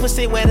 Hot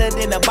pussy wetter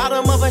than the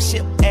bottom of a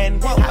ship.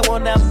 And I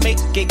wanna make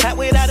it cut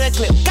without a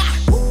clip.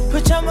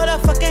 Put your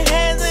motherfucking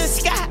hands in the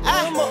sky.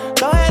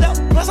 Go ahead up,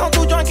 plus I'm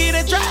too drunk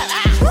to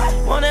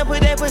drive. Wanna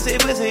put that pussy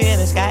in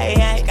the sky.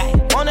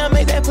 Wanna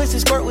make that pussy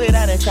squirt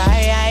without a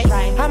try.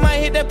 I might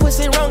hit that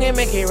pussy wrong and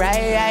make it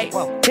right.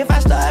 If I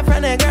start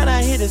from the ground,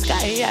 I hit the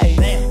sky.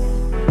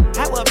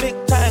 I wear big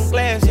time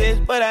glasses,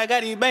 but I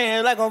got these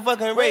bands like I'm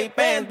fucking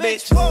Ray-Bans,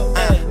 bitch.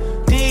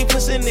 These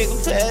pussy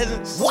niggas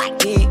presents.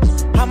 What? Yeah.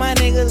 How my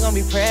niggas gon'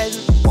 be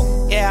present?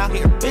 Yeah.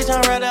 Bitch,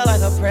 I'm right up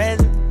like a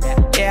present.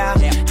 Yeah.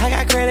 I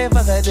got credit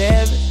for the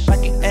debit.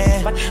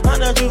 On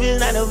the truth is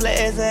not a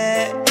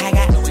blessing. I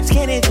got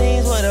skinny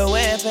jeans with a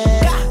weapon.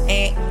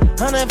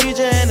 On the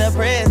future and the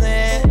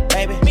present.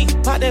 Baby, me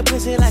pop that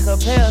pussy like a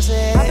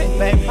Pepsi.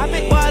 I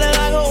pick water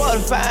like a water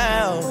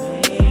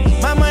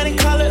fountain. My money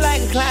color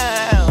like a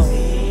clown.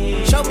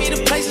 Show me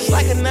the places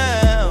like a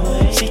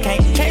noun. She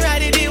can't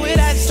write it in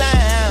without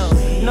sound.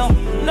 No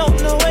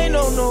way,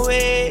 no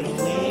way.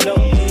 No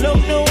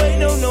way,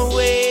 no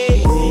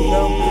way.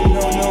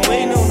 No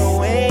way, no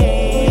way.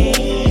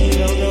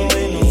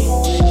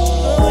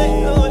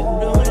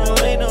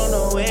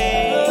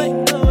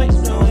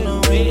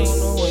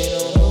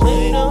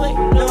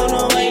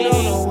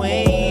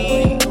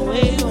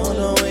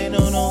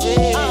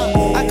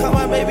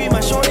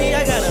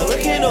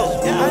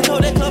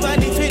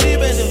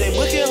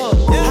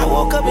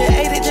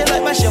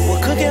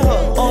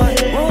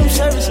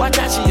 Watch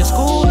out, she a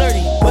school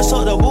nerdy. But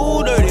so the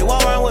boo dirty.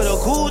 Walk around with a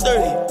cool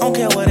dirty. Don't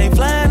care where they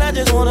flying, I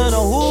just wanna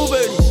know who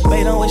birdies.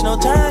 Babe, don't waste no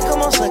time,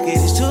 come on, suck it,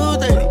 it's too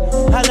dirty.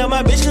 I love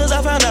my bitch cause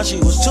I found out she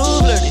was too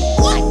flirty.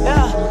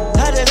 Yeah,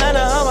 I designed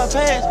her on my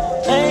pants.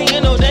 I ain't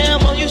get no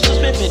damn, I'm used to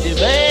spend 50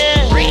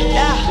 bands. Yeah, green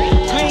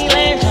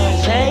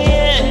lantern,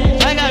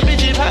 saying. I got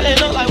bitches probably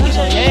look like we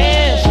some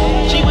hands.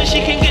 She wish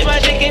she can get my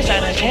dick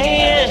inside a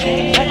can.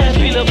 I got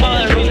 3 little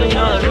boys, really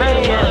on the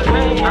rain.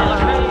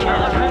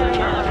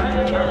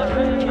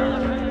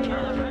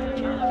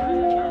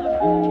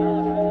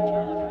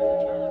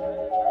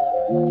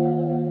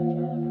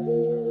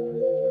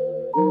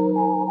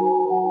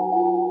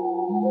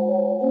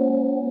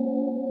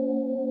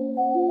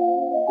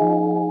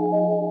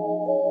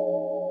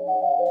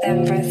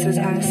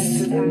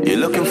 You're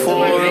looking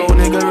for a real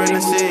nigga in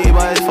the city,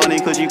 but it's funny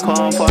cause you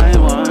can't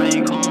find one.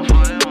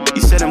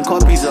 You said them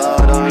copies are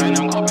done,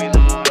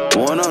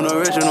 one on the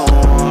original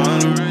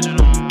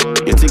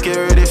one. You think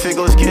you're ready if it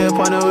goes skip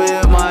on the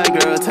way, my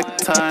girl, take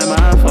the time and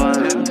have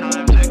fun.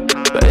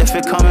 But if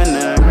it coming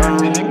in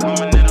around,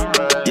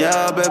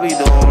 yeah baby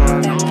don't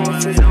run.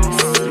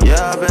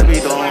 Yeah baby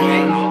don't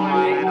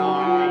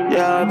run.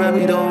 Yeah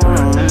baby don't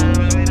run.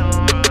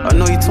 I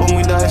know you told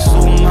me that it's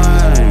so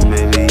mine,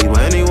 baby,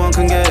 but anyone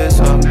can get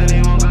some.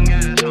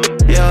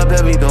 Yeah,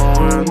 baby, don't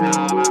run.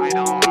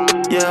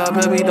 Yeah,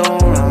 baby,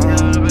 don't run.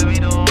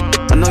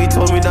 I know you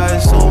told me that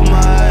it's so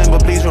mine,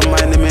 but please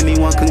remind him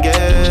anyone can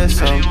get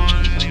some.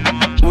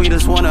 We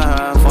just wanna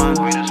have fun.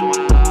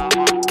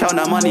 Count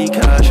that money,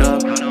 cash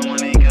up.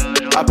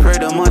 I pray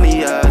the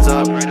money adds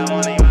up,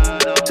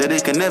 so they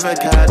can never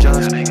catch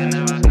us.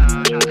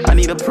 I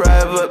need a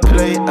private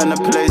plate and a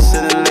place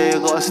in LA.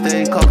 Gotta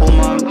stay a couple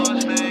months.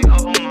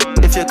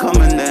 If you're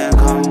coming, then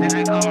come.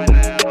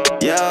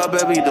 Yeah,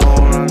 baby,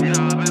 don't run.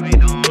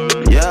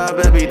 Yeah,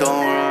 baby,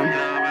 don't run.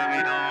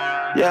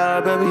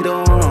 Yeah, baby,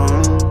 don't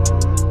run.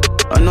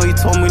 I know you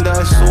told me that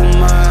it's so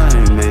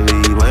mine,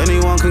 baby, but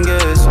anyone can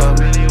get some.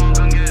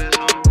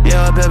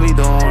 Yeah, baby,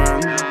 don't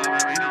run.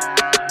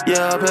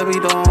 Yeah, baby,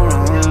 don't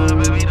run.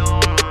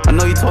 I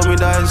know you told me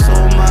that it's so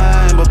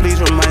mine, but please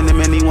remind him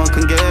anyone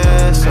can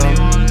get some.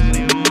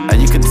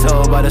 And you can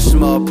tell by the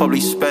smell, probably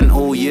spent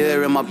all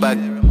year in my bag.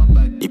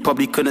 You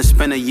probably couldn't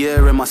spend a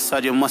year in my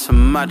side, you mustn't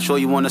match. Or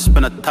you wanna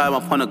spend a time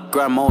up on a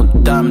gram, oh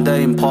damn, they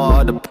ain't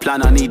part of the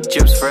plan. I need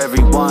gyps for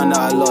everyone that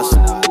I lost,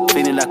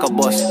 feeling like a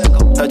boss.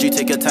 Heard you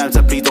take your time,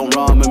 so please don't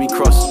run when we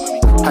cross.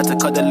 Had to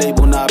cut the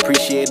label, now I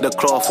appreciate the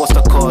cloth. What's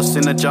the cost?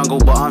 In the jungle,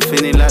 but I'm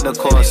feeling like the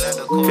cost.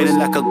 Feeling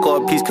like a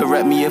god, please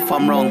correct me if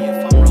I'm wrong.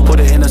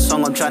 Put it in a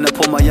song, I'm trying to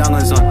put my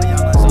youngers on.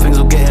 Things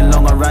will getting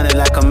long, I ran it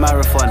like a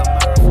marathon.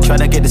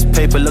 Tryna get this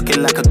paper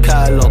looking like a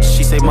catalog.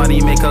 She say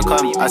money make her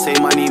come, I say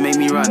money make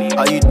me run.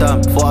 Are you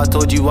dumb? Before I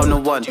told you I'm the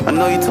one. I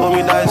know you told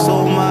me that it's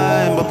all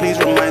mine, but please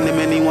remind him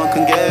anyone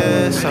can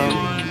get some.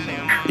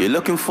 You're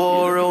looking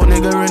for a real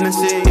nigga in the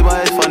city,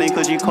 but it's funny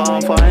cause you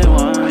can't find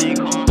one.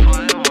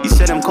 You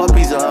said them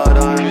copies are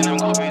done,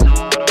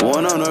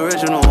 one on the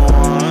original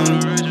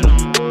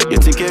one. You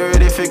think you're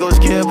ready if it goes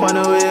skip on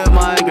the way,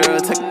 my girl,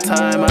 take the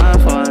time and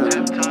have fun.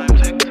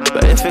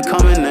 But if it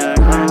coming in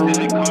around,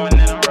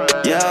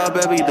 yeah,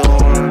 baby,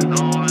 don't run.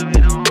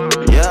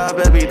 Yeah,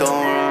 baby,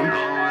 don't run.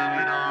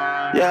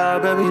 Yeah,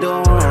 baby,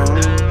 don't run.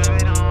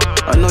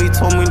 I know you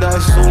told me that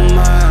it's so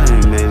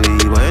mine,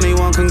 baby, but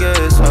anyone can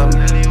get some.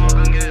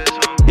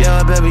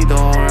 Yeah, baby,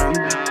 don't run.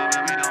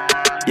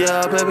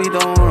 Yeah, baby,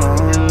 don't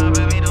run.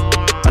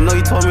 I know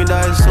you told me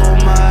that it's so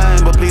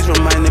mine, but please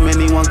remind him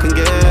anyone can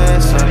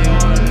get some.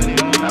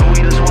 And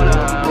we just wanna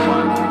have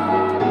fun.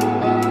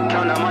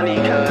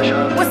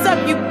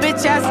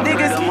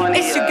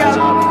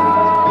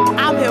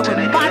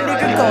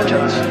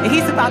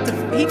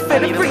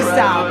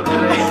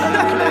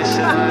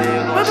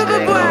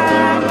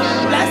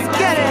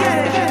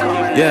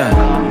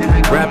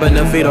 Yeah, rapping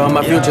the feet on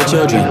my future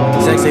children.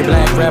 Sexy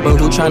black rapper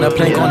who tryna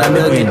plank on $1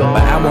 million.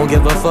 But I won't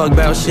give a fuck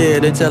about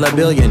shit until $1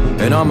 billion.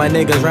 And all my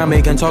niggas around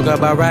me can talk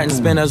about rotten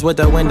spinners with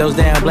the windows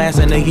down,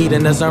 blasting the heat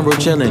in the sunroof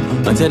chilling.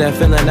 Until that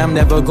feeling, I'm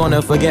never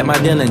gonna forget my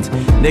dealings.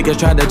 Niggas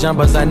tried to jump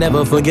us, I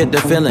never forget the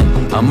feeling.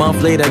 A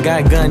month later,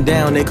 got gunned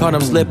down, they caught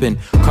him slipping.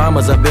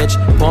 Karma's a bitch,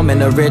 forming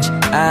the rich.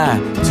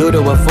 2 to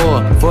a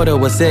 4, 4 to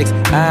a 6.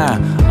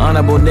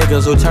 Honorable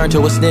niggas who turn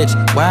to a snitch.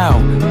 Wow,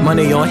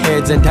 money on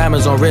heads and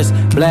diamonds on wrists.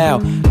 Blow,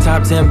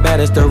 top 10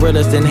 baddest, the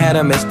realest, and had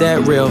them, it's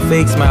that real.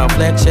 Fake smile,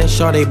 flat chest,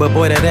 shorty, but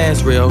boy, that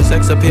ass real.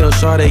 Sex appeal,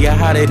 shorty, ya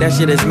hottie, that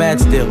shit is mad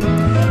still.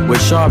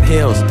 With sharp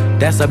heels,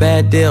 that's a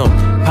bad deal.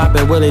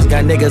 Poppin' willies,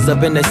 got niggas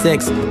up in the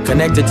 6.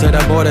 Connected to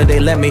the border, they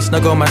let me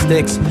snuggle my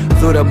sticks.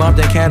 Through the bump,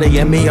 and caddy,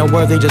 and me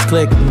unworthy, just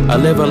click. I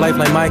live a life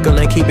like Michael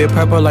and keep it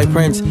purple like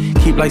Prince.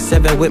 Keep like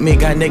 7 with me,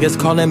 got niggas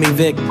calling me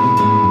Vic.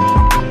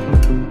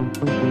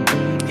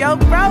 Yo,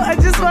 bro, I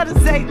just want to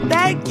say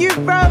thank you,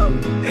 bro.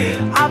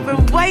 I've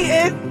been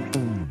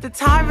waiting. The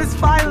time is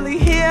finally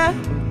here.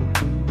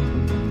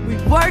 We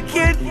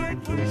working.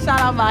 Shout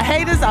out my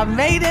haters, I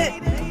made it.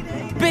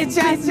 Bitch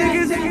ass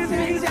niggas.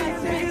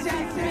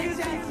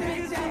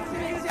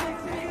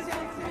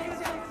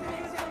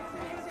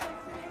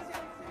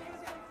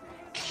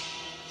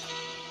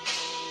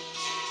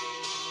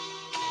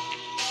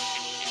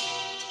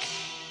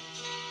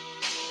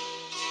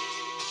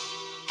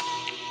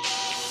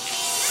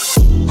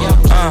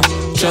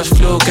 Just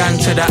flew gang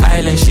to the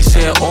island, she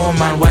said, oh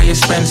man, why you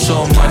spend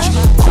so much?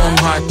 Chrome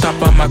hard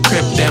top on my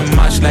crib, them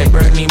much like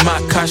Bernie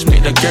Mac, cash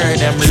make the girl,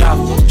 them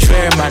love.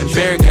 Swear man,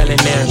 very girl in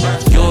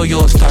there.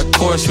 Yo, start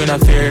course when I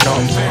fear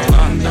them.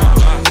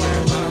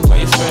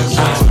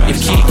 If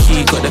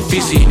Kiki got the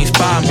fizzy in his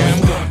palm,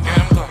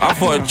 I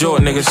thought a joke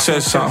nigga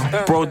said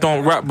something. Bro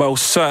don't rap but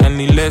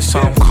certainly led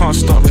some. Can't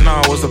stop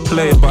now, I was a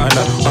player but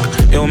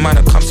ill man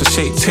that comes to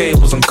shake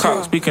tables and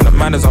cups. Speaking of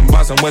manners, I'm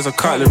buzzing, where's a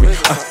cutlery?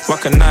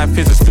 Rock a knife,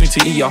 here's a spoon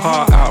to eat your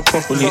heart out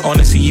properly.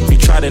 Honestly, if you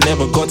tried it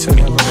never got to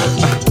me.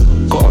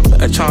 Got a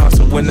better chance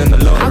of winning the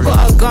lottery. I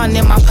got a gun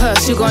in my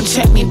purse, you gon'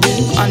 check me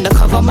boo.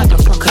 Undercover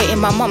motherfucker in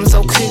my mum's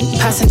old coupe.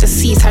 Passenger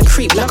seat, I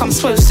creep like I'm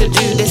supposed to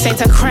do. This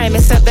ain't a crime,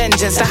 it's a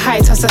vengeance. The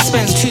height of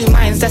suspense, 2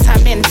 minds that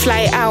I'm in.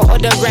 Fly out or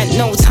the rent,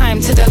 no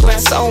time to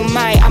digress. Oh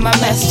my, I'm a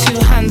mess, 2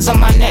 hands on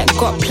my neck.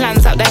 Got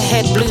plans out the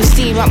head, blue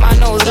steam up my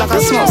nose like I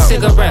smoke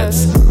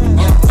cigarettes.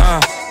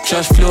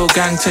 Just flew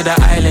gang to the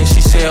island,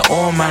 she said,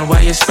 oh man,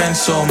 why you spend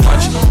so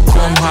much?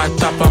 Chrome hard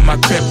top on my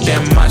crib,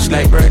 them much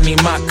like Bernie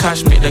Mac,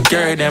 cash make the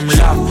girl, them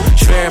love.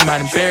 Swear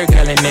man, very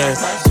girl in there.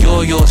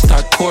 Yo,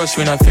 start course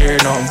when I fear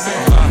them.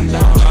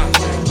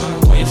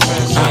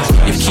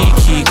 If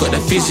Kiki got the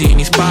fizzy in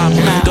his palm,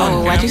 like, done.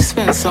 Oh, why'd you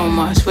spend so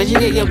much? Where'd you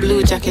get your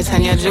blue jacket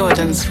and your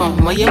Jordans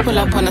from? Why you pull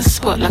up on the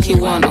spot like you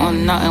want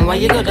on nothing? Why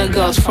you got the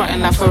girls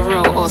frontin' like for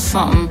real or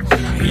something?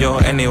 Yo,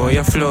 anyway,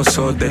 your flow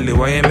so deadly.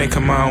 Why you make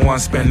a man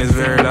want spend his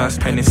very last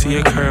penny? See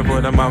a curve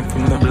with a man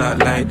from the block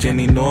like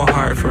Jenny. No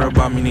heart for a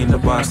bomb, you need the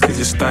boss, cause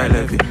your style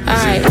heavy.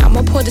 Alright,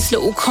 I'ma pour this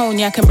little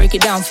cognac and break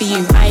it down for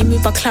you. I ain't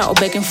move by clout or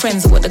begging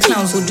friends of what the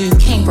clowns will do.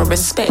 Came for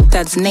respect,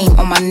 dad's name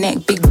on my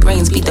neck. Big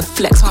brains, beat the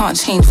flex, can't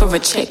change for a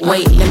check.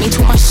 Wait, let me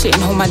talk my shit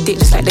and hold my dick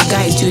just like the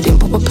guys do. Then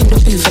pop up in the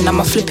booth and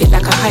I'ma flip it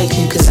like a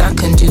haiku. Cause I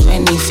can do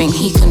anything,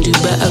 he can do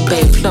better,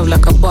 babe. Flow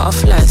like a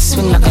butterfly,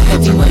 swing like a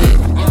heavyweight.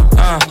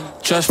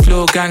 Just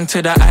flew gang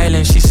to the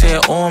island, she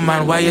said, oh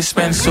man, why you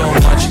spend so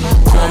much?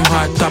 Chrome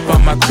hard top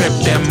on my crib,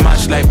 them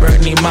much like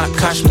Bernie Mac,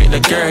 cash make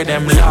the girl,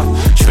 them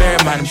love. Swear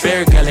man,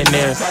 very girl in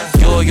there.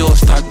 Yo,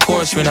 start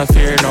course when I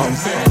fear them.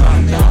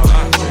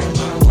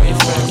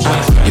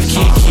 If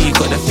Kiki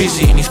got the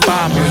fizzy in his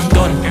palm, we're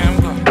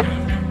done.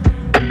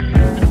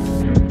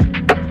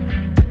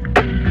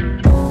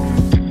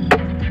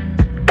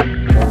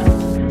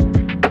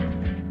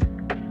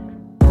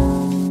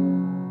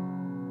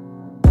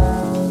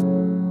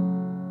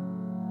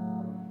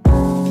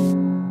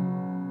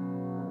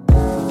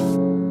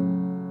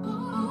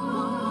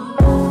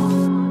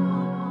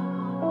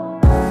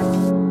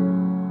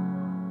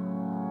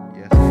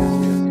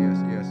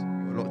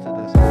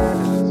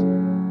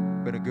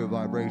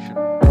 Vibration.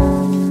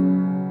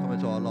 Coming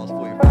to our last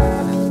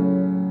 45 minutes.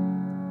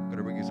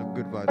 Gonna bring you some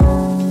good vibes.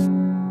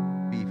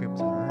 Beef him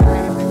to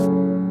raving.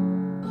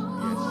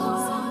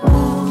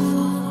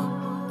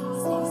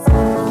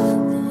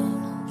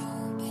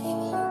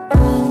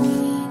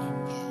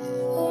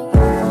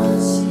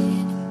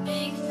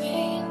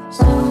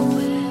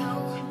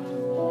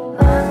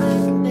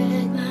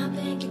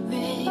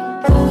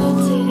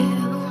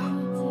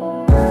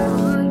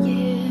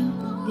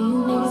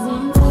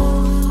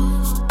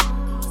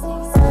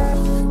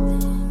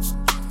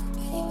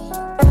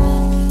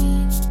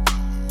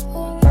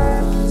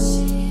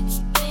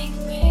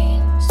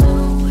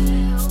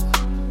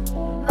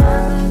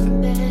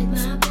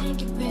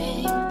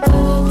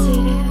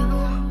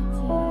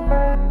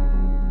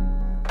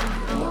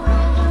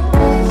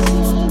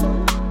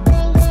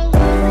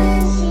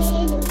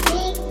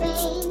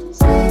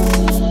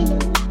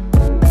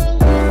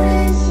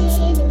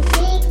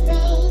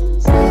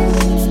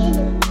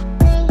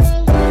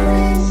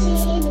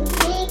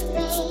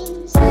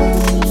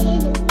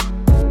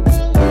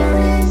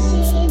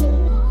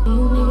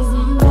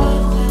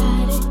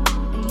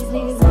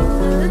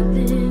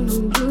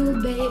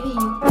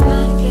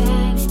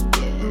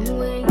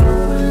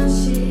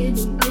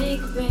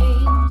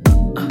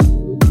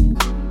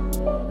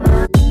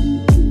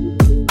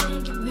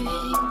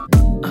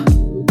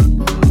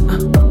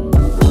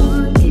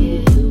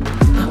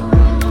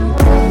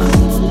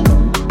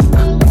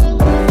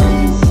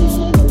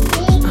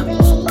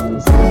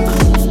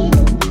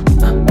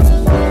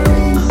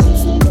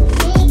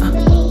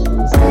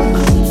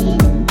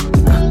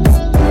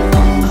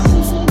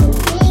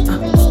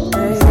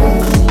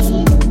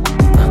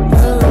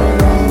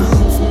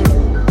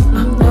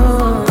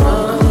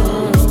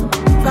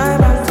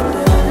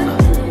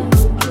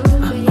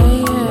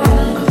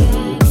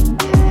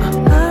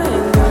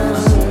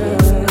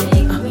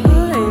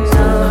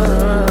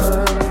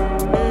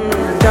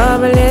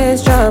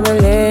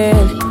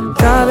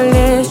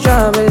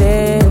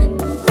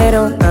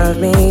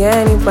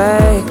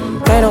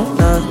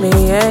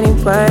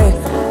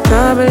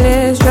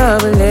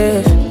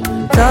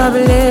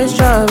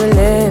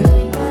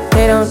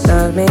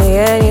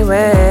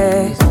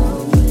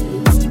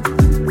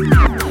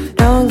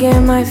 get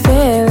my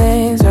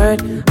feelings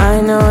hurt.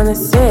 I know the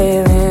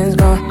ceiling's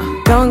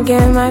gone. Don't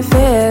get my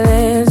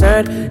feelings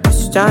hurt.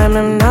 This time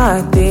I'm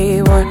not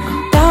the one.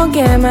 Don't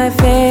get my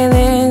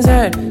feelings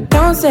hurt.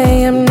 Don't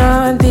say I'm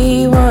not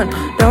the one.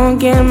 Don't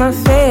get my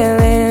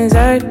feelings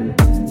hurt.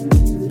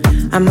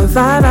 I'ma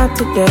vibe out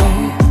today.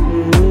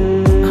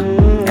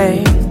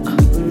 Hey,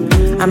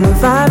 I'ma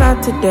vibe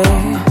out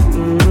today.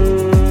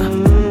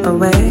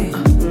 Away,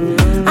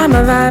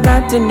 I'ma vibe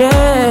out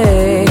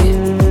today.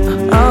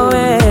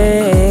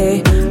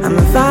 Away,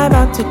 I'ma vibe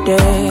out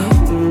today.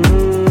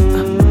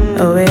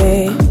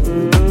 Away.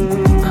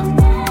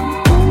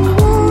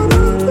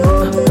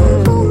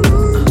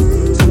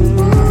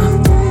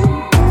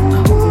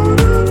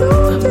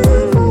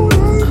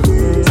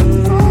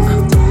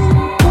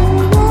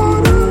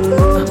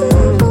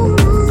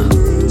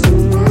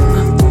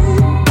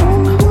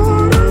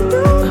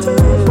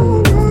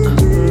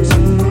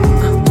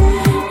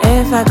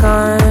 If I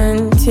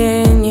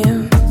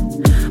continue,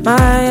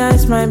 my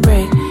eyes might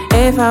break.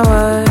 If I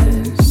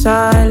was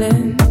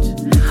silent,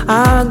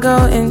 I'll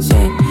go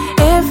insane.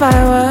 If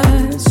I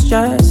was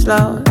just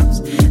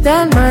lost,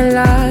 then my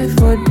life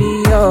would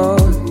be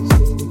yours.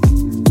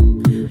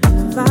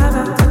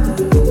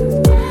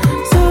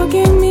 So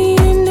give me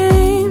a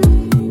name,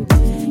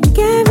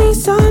 give me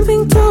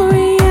something to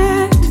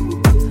react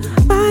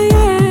by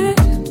it.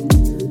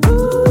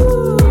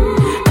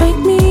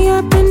 Wake me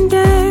up and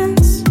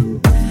dance,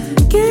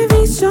 give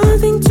me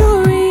something to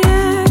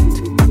react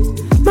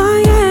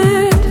by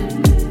it.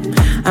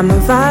 I'ma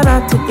vibe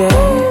out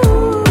today.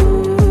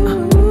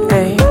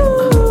 Hey,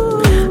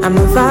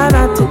 I'ma vibe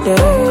out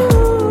today.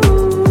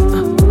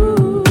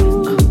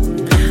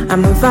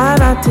 I'ma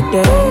vibe out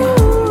today.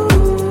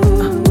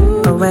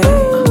 Away,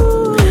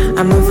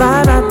 I'ma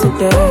vibe out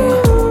today.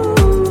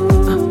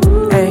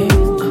 Hey,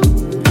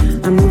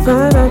 I'ma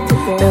vibe out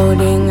today.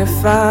 Building a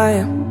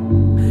fire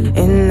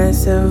in the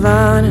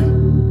savannah.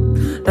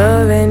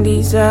 Love and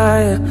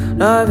desire,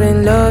 love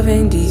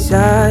and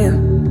desire.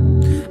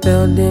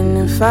 Building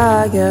a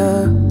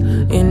fire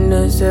in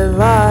the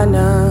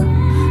savannah.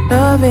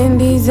 Love and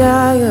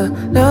desire,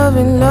 love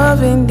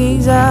and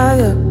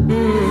desire.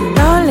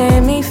 Don't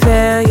let me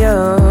fail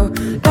you,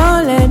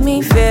 don't let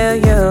me fail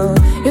you.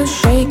 You're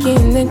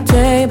shaking the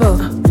table,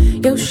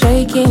 you're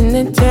shaking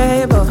the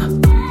table.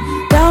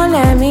 Don't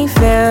let me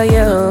fail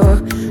you,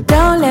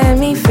 don't let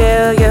me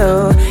fail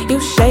you.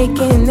 You're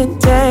shaking the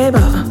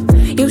table,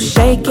 you're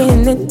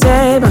shaking the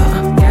table.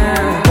 Yeah.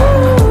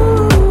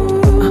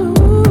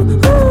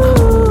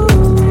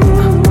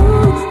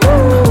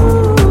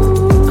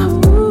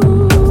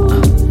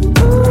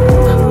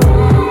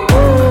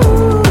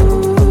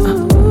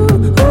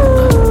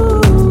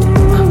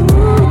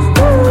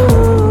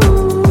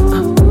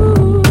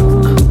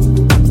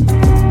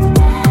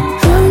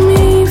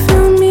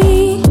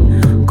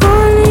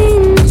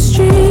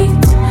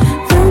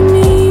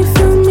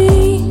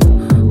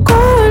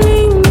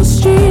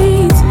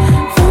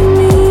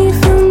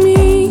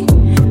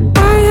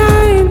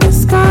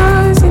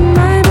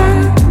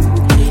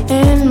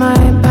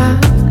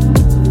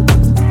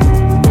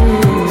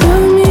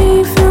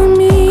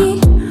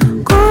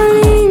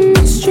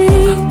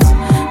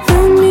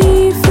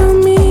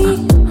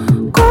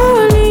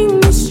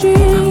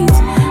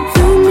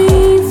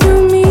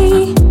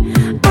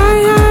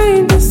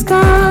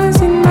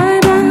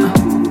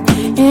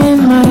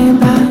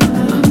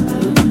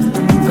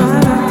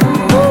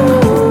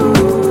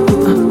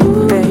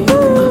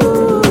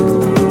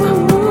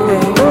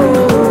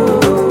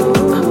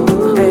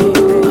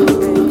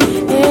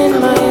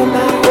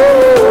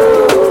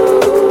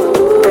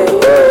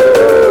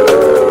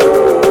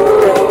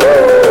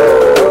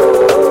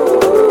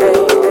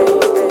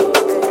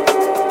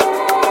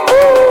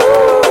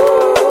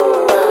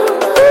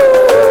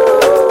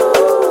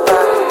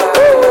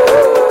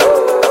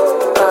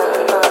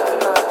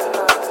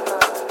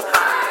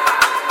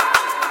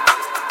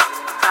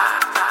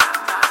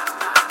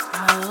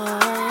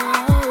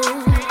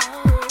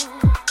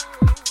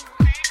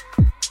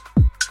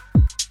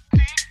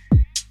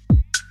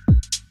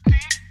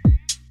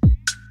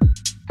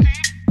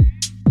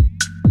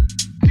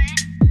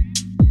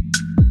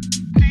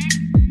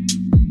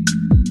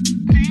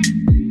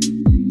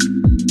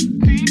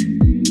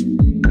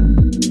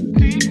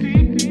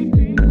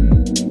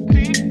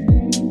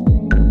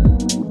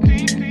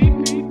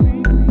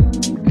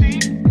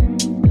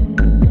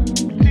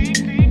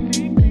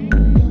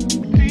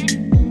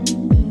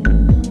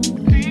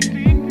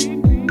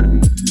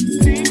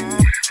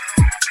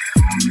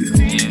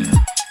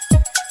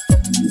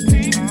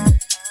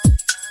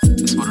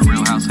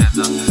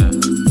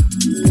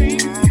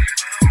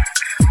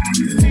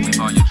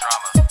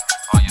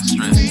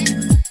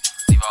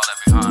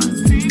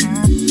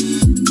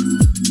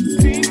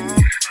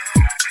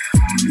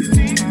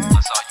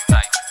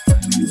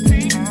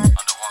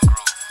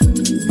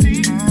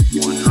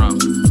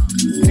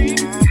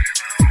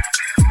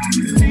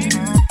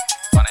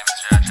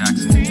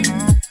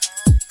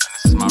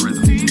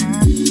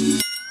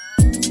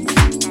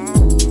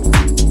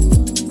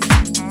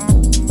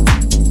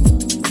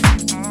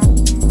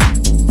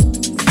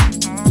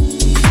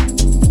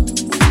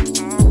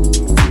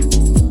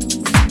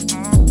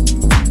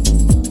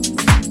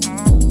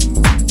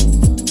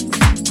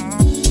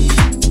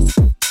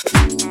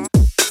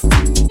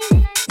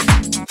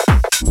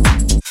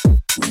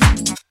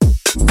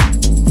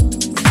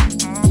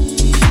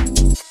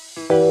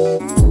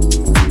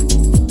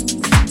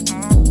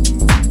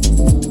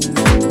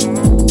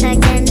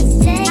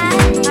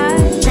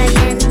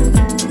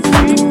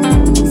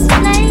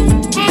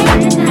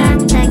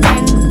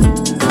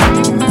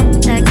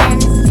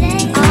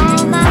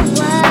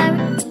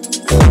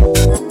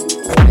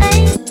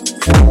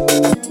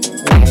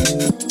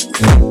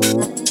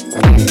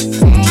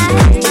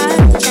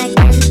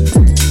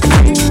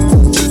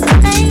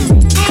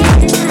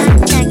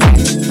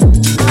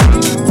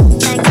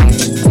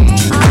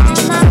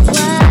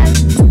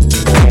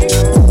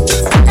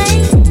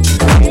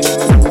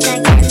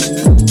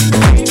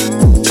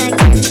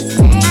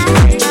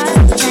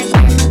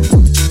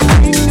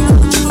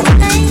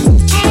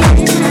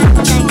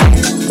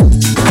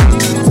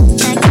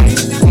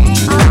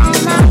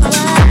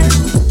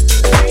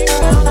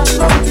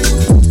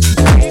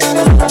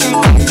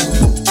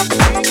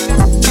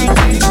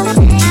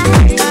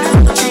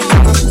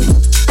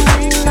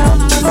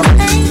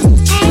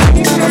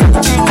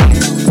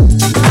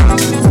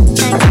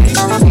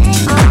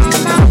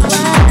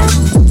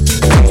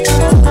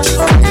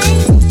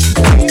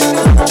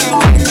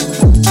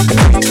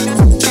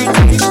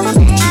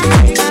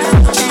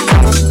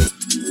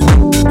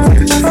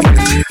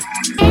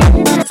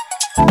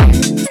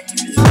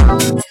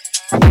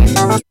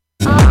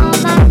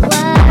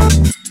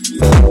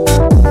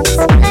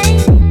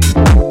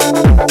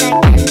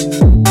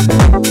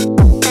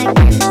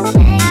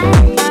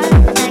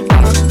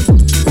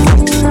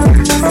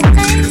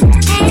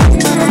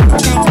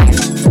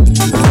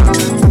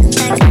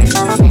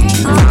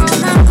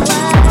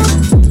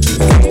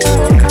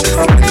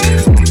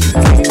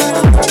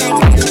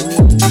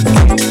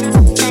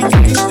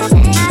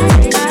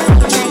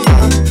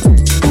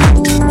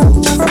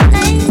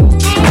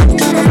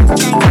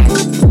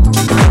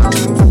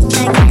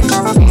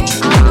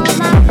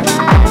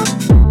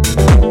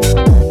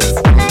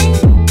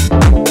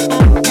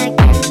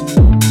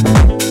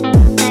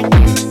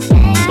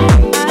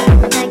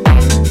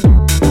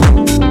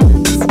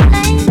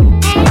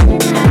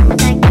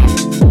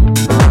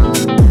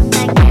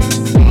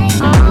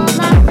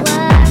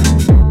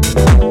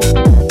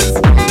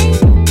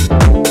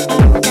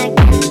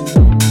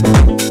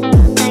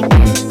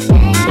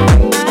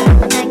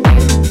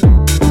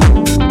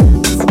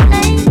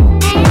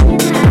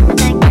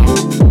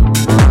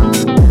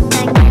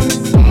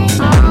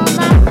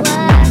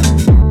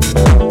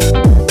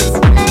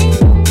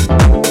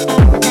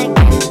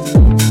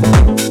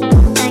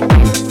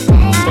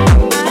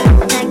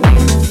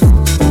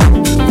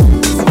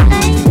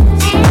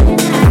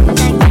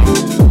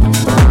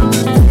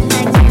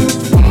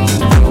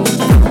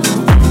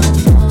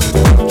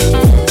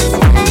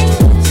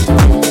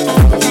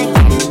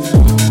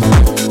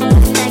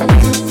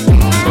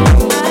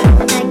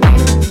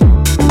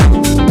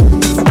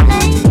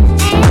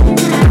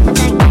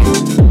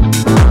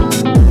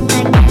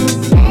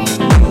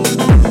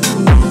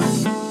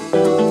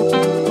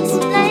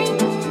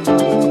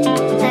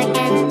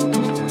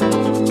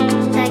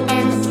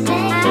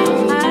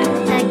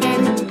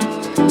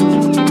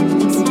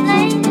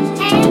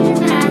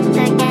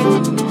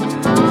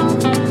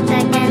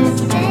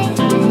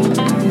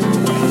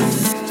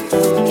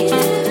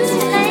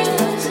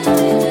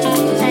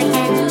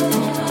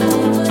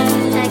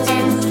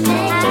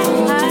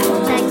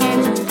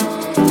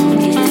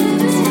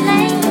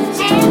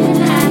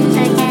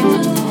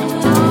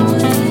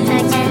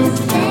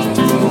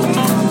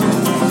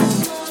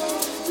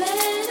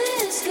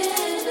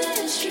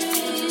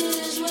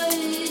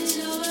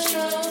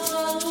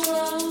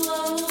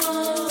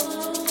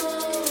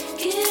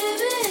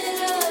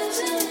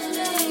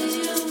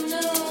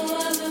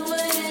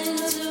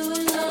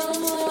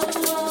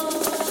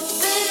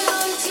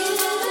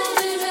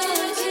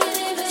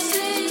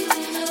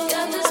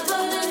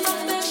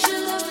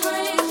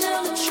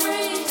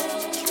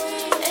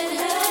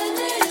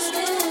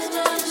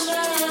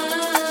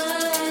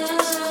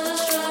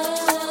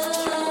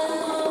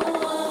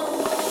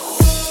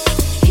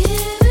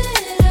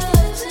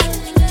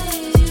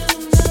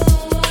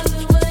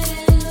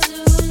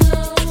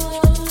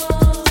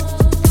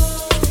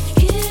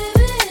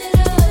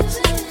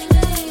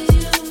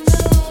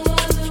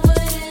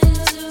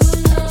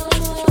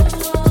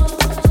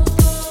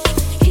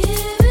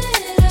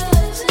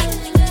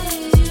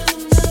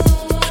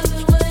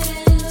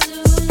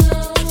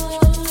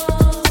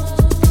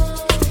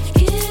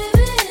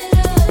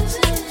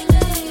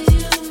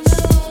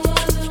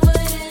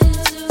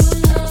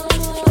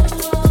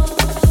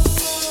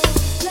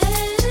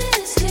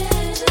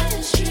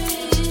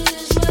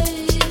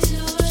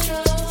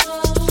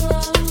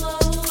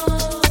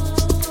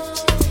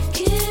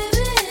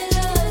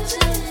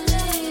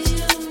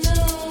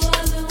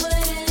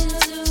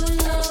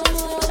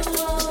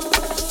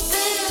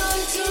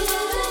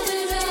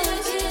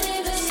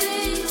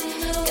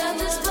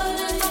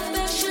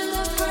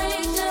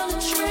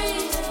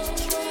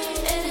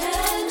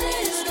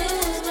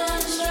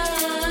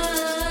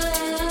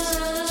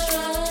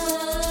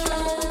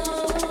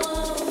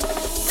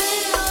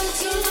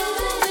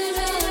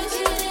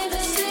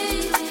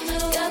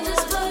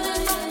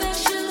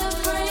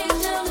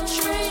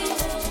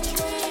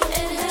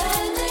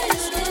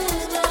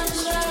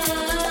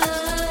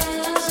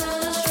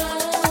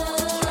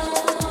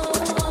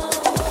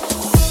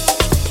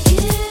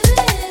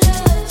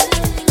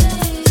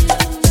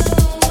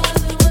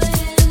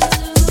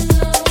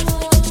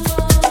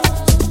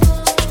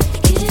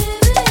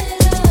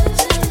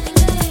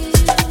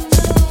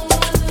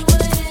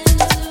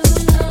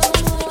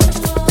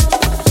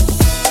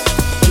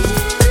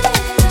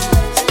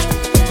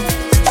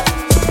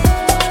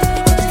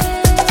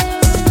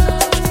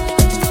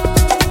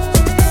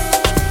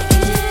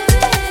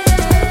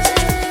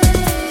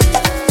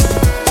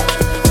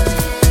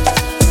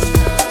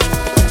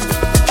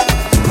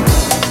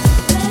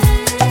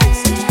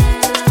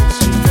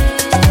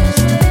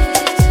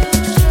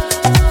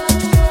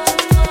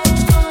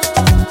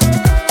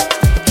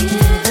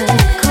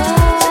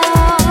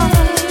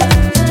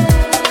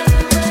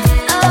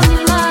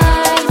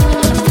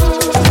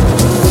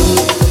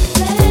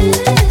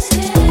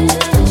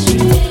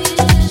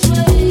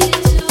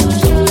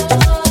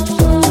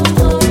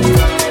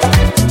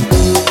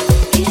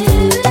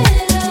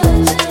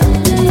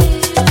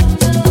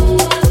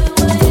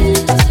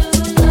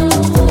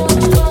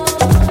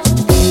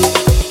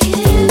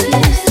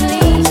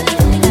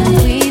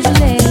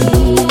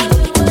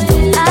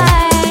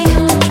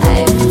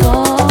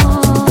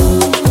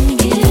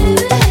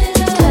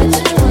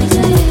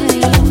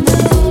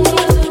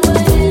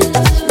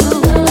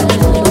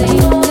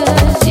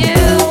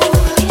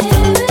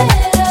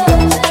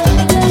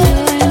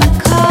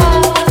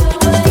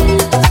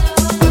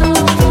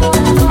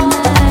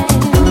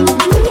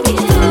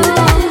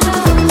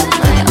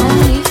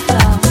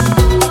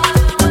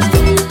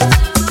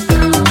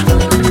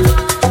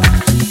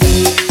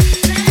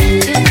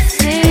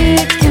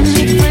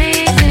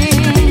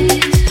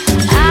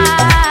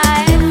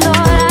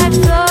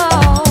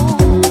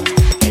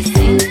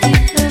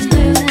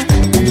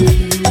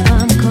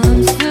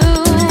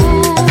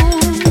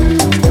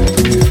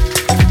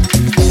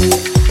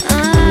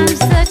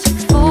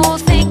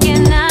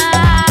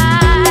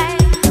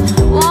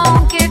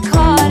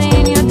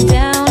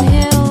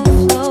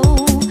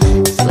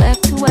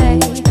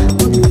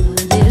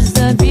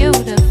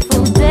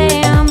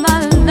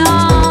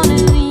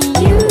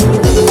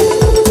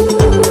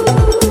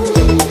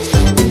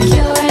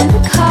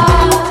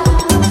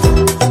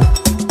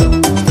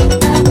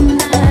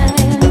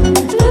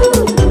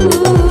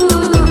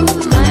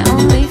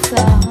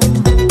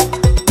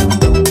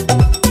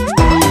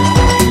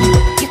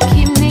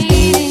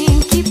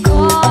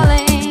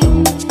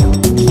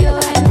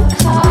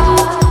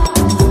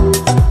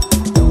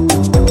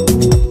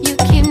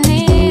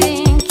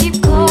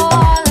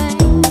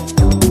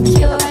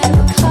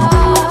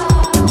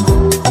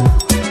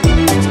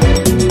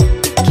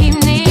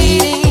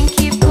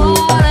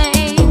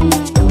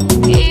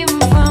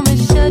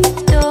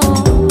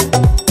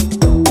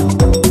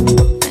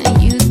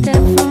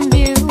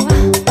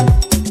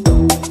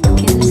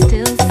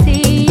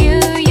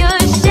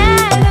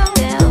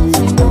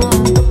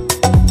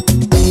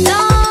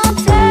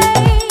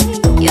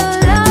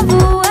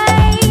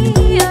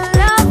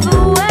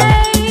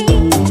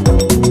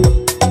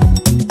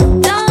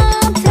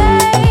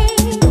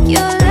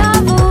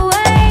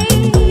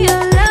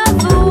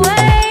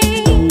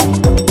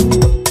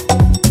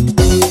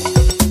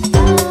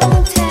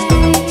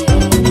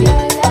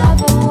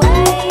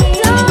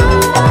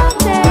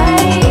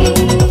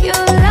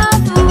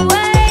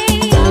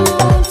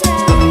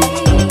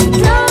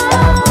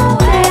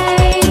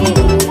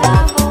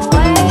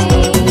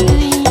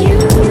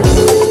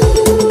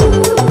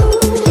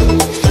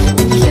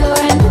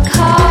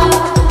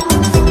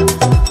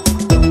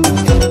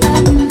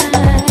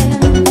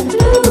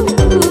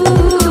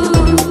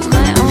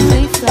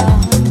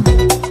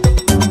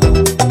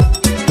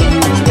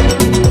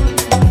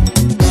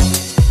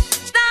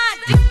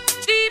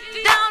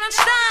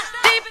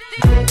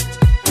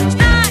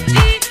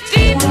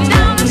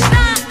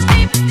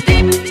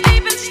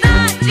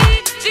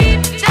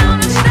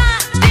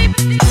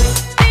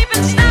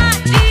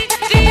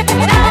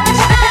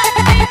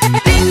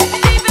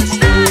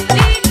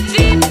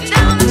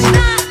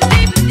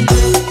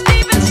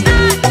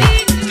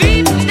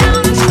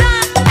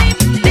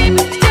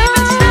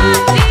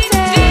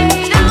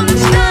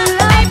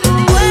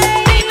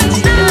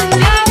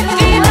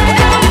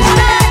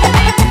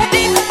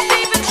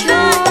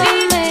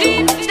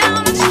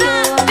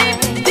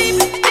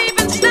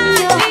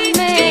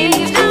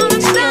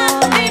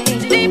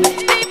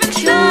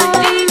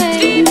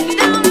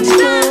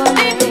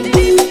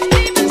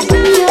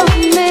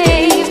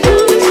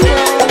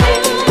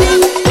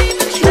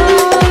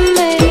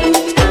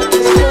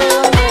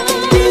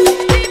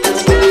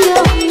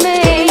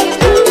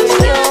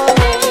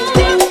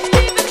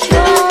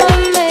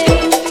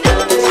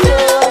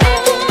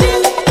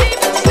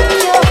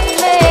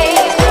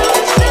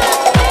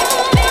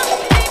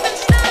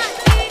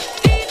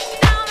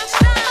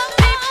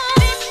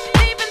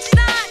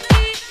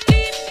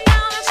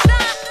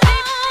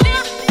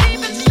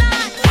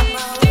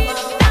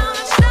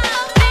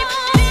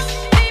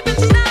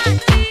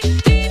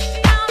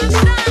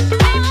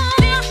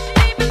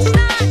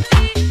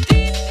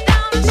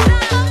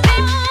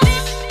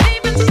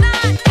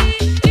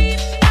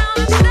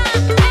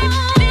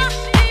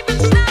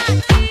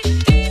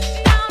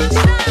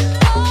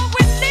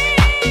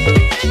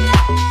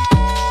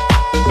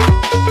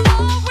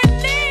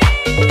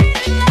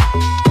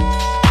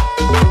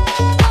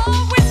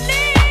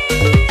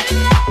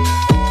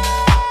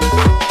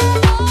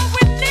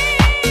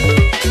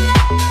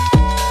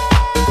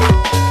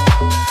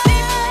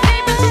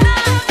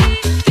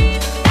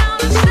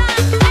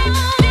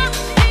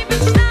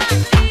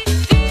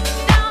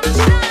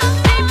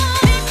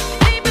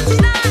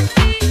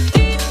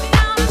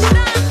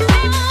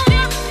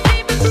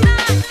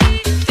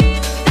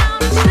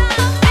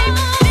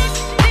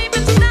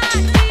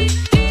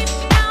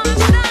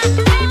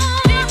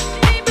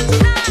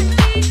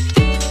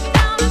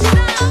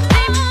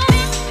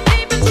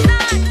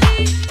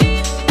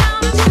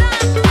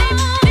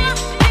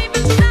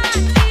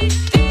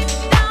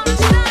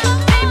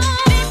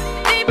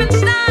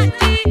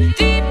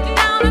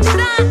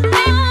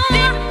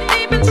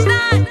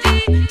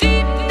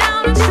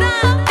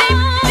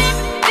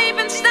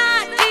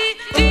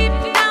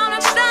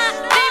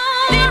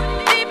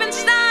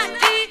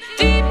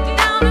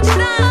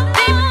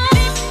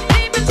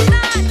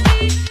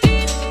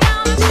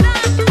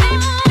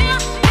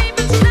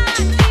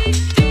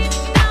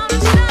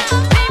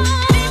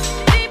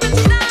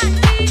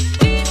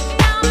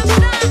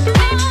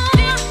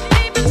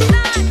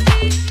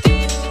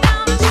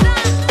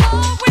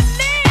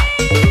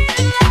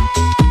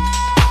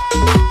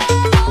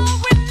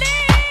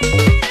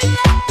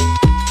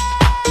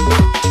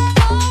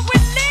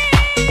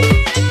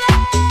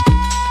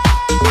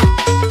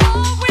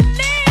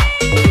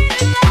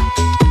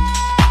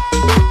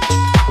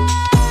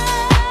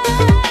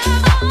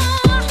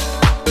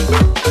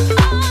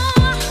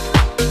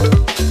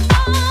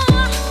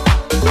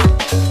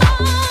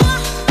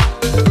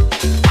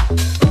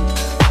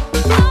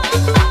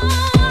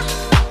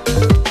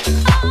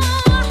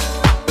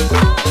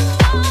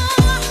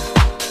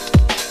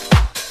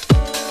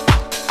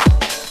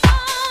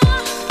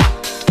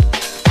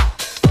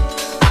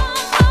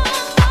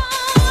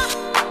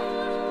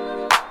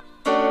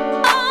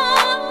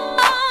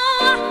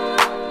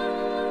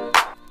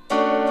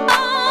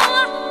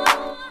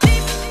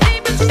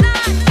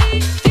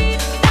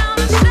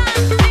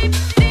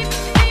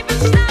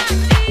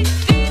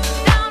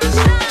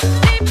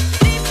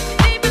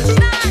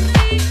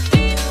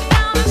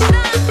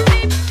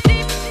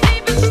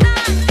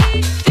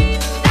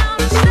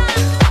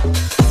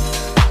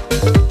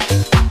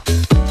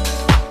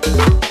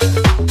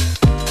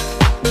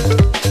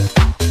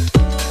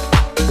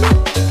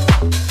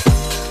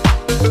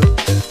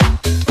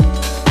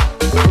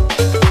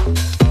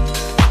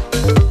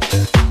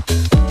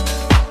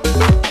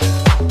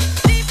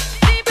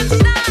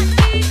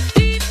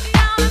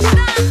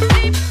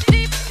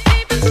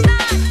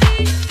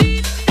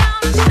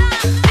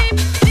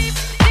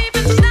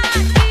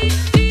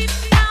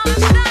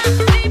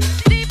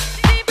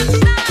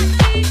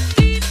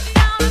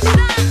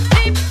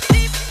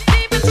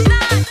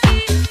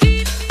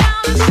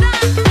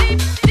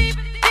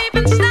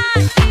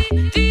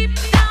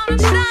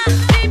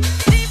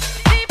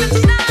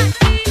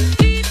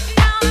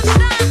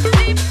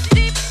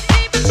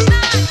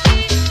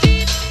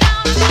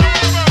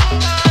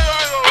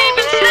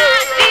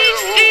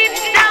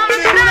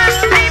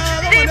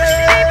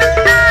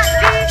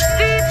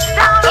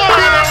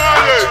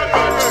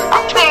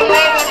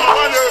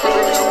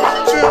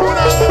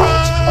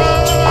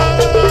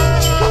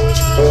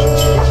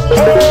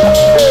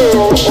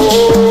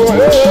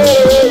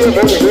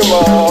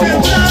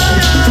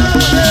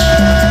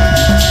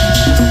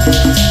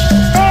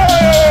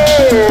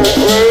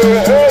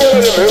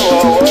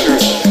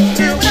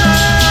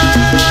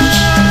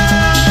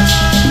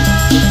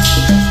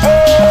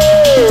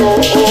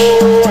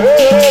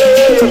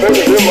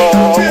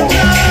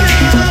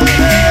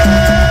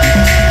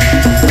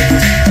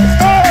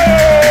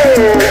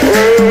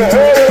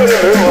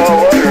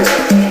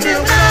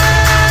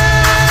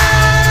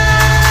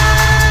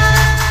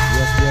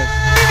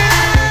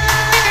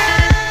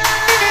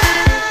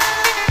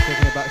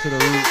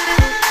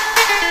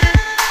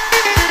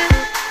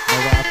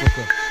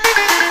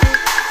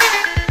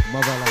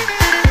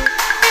 Motherland.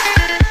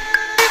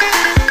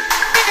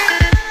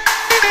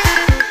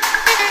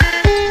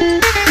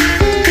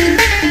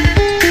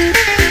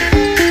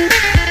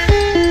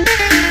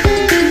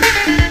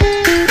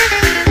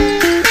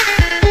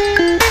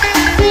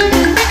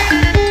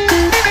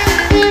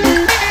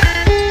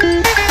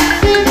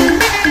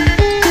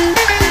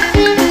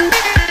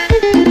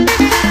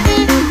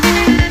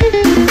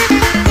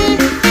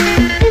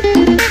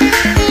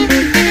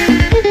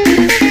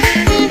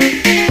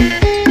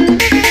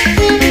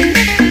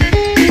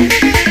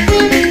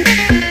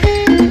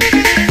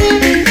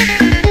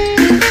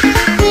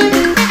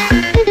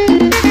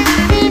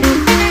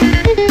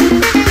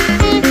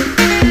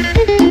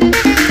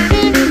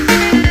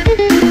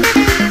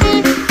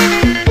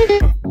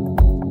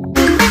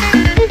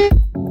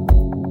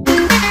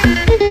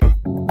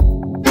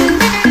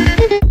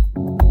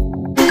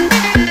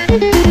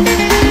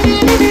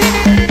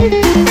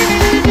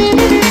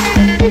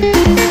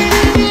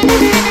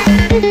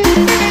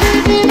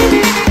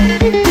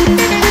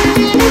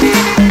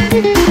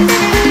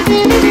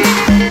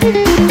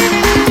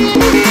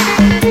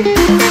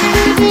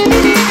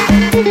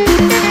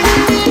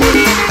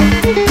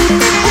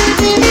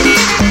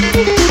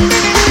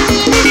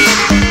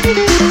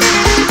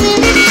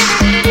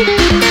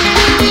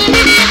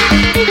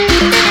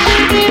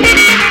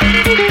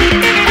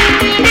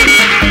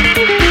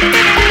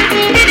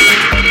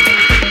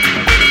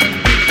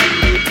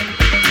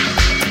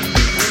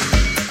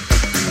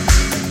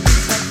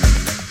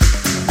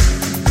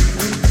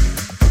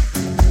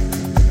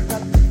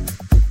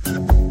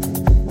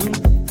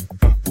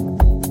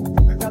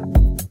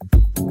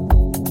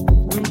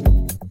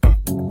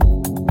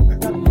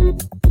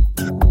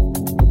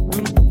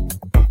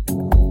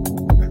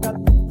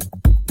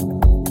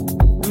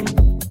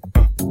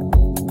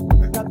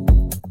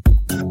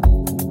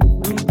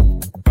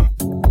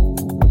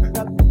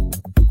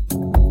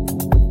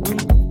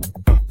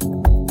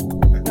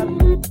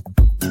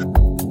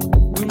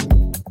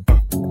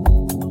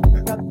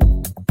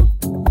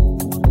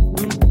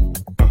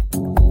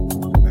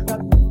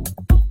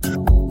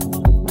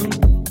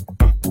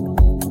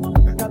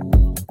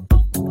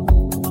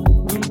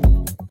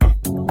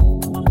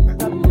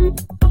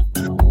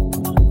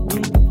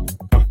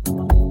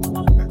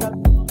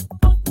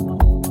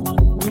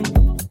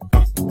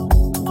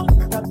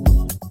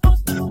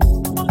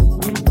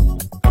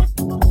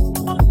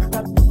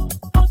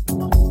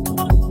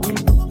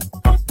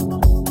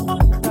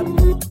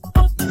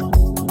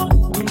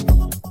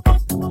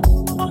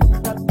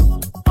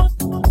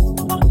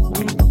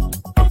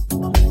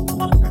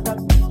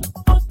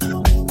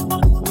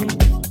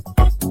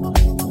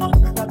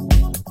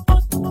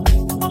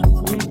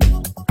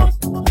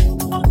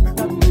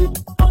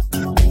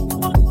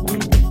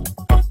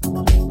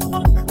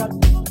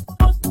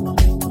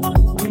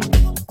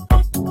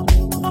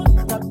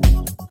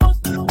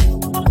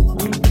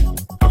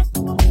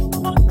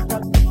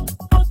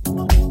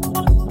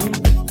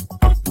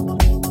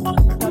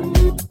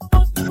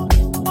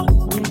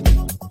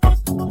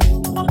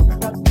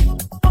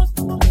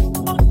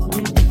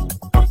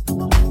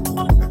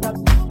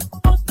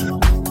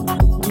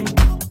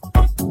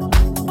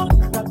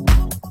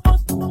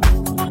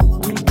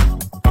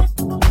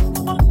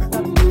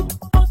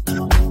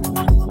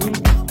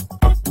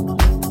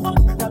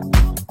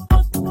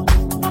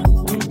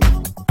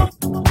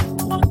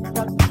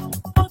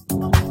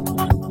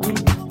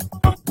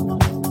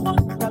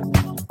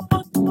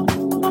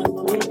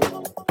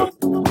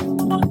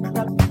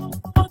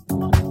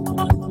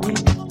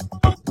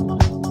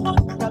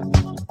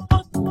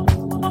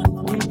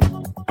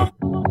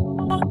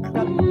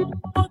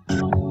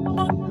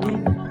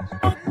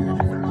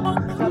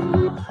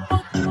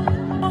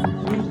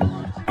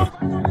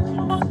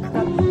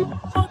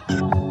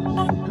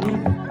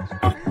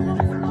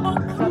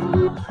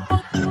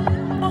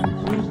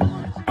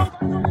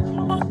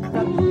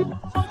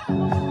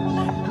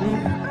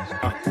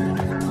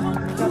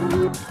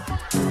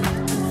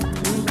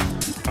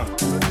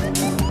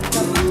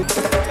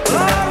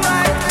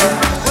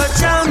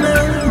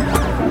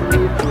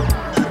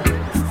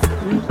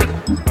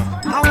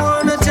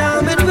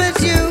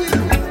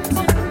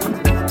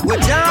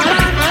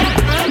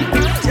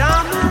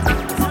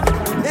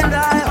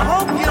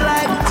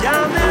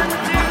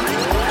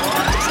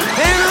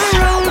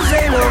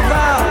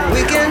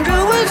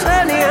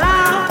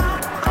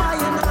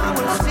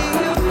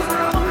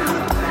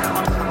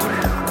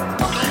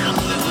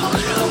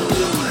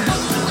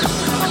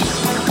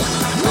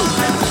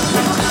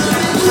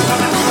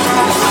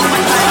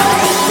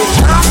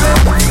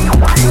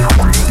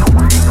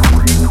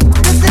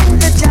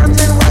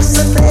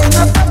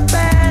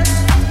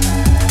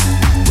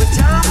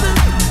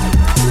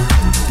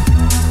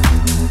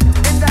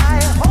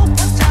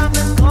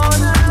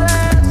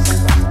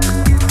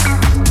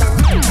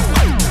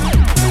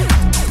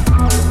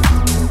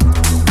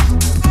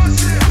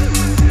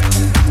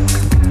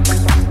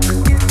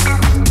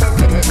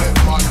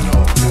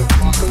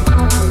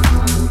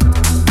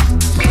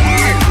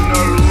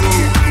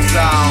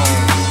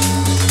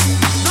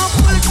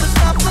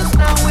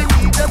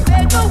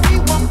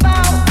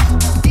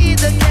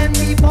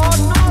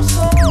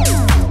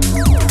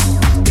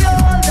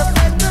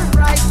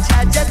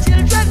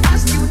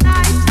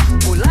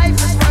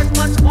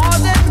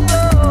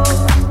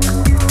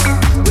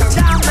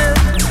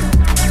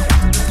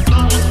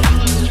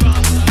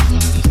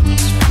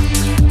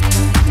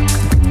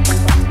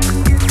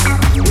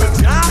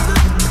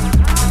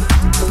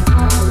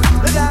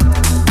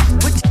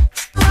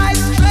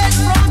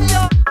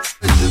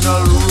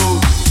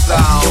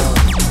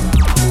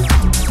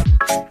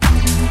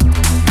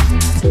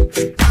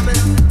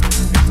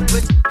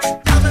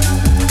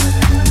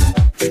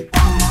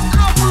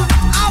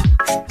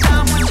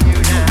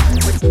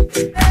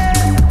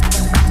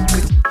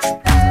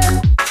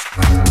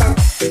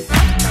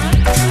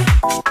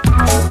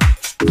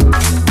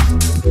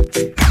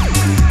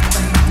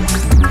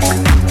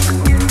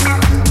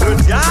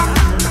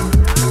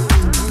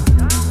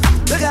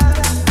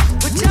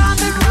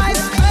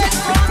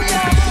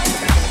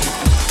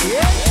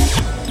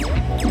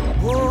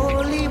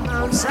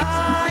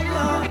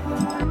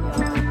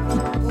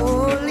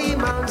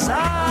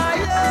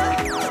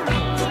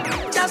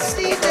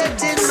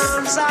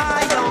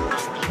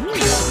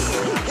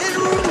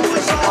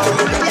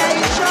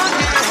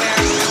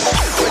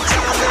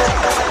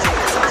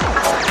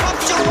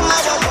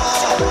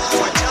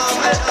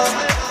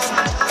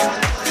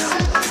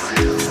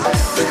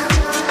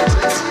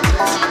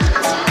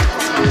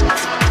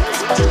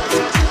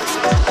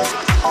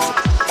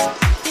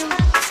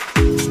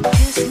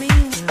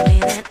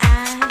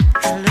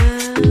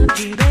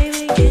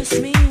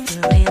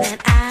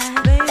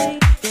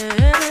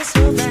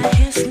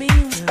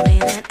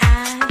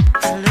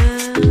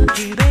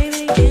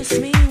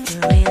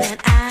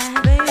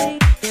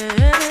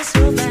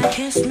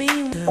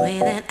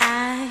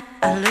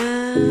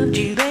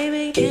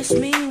 baby, kiss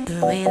me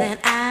the way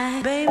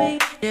that baby,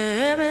 you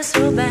hurt me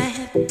so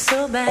bad,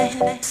 so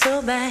bad,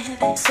 so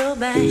bad, so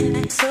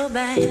bad, so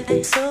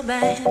bad, so bad, so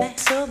bad,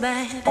 so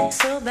bad,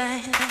 so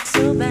bad,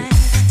 so bad,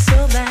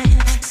 so bad,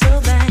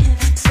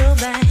 so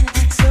bad,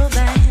 so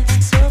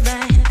bad, so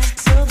bad,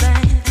 so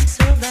bad,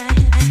 so bad.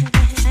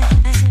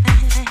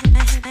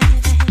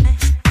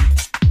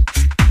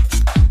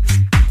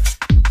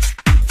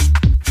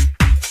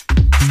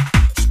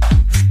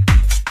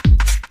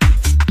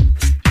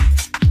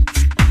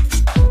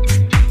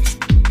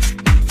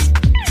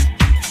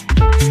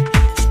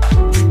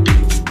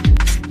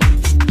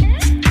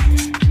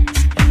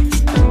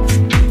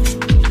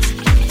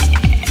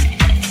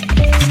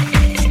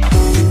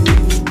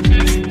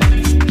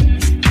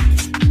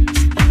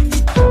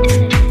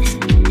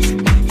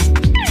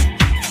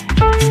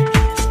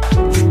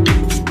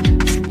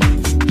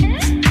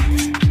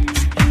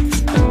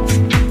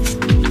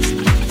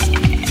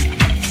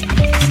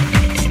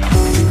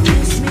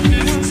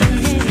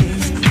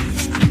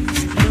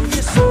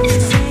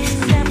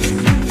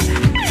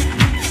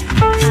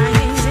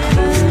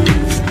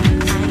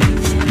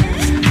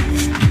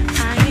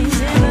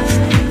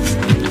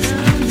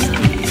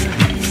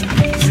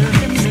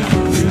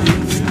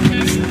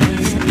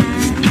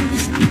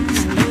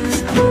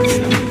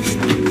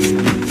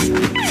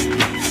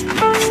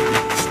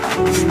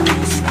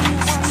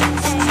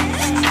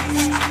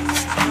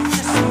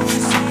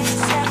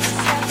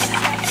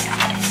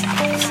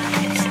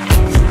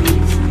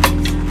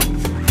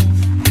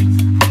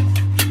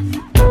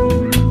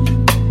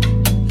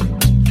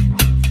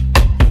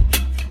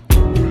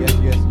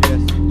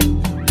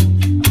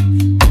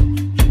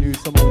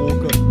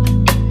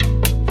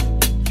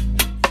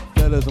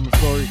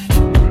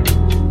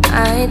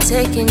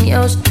 Taking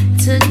yours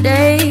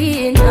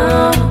today,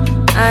 no.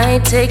 I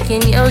ain't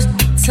taking yours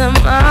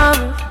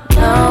tomorrow,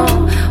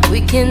 no.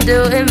 We can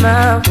do it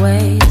my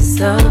way,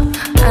 so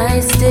I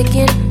ain't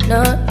sticking,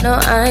 no,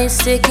 I ain't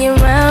sticking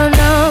around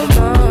no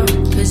more.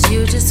 Cause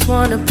you just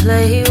wanna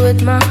play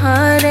with my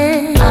heart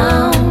and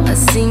I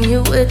seen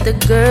you with the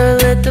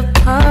girl at the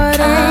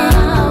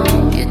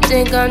party. You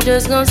think I'm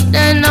just gonna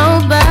stand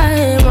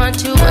nobody?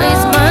 Want you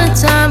waste my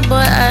time,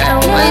 but I am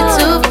way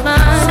too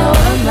fine. So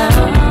I'm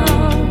out.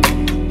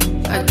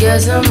 I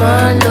guess I'm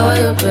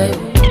unloyal, baby.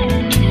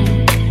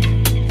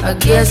 I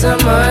guess I'm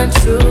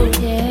untrue.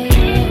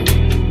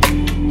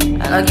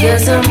 I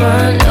guess I'm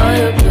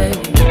unloyal, baby.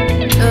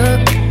 Look,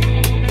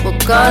 we'll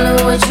call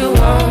it what you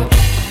want.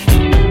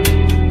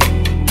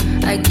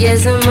 I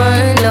guess I'm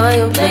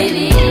unloyal,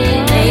 baby.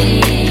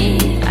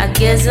 I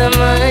guess I'm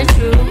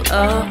untrue.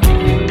 Oh,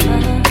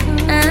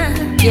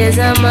 I guess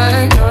I'm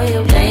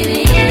unloyal,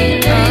 baby.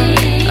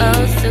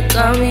 Oh, so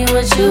call me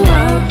what you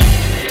want.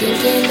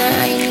 Thinking that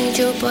I need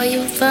you, boy,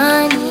 you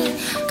funny.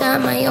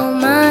 Got my own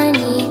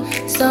money,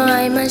 so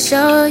I'ma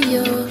show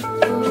you.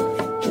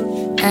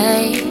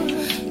 Hey,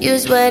 you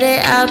swear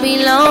that I'll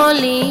be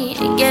lonely.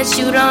 I guess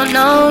you don't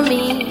know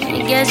me.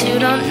 I guess you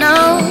don't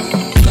know.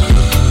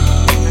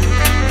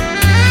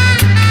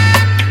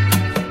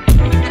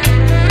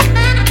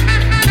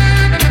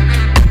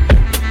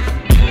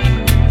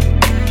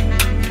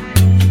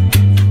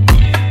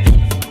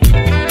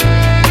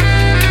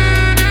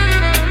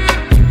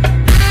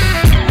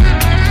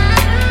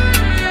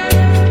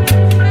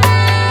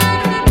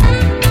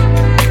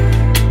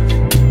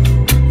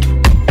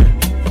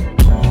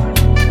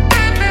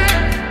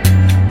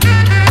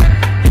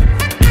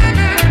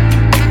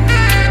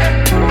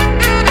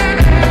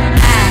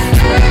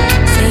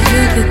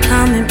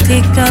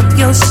 Pick up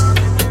your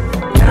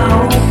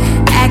no.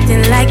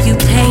 Acting like you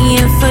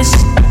paying for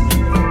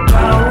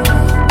no.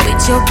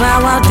 With your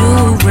bow I'll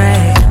do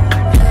rag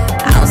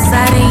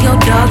outside in your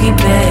doggy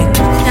bag.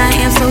 I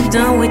am so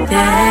done with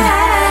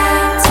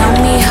that. Tell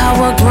me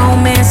how a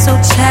grown man so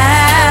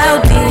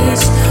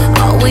childish,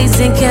 always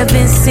in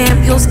Kevin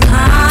Samuels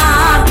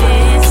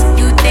comments.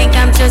 You think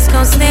I'm just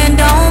gonna stand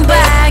on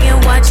by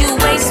and watch you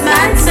waste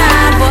my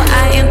time? But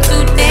I am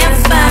too damn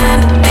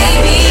fine,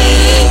 baby.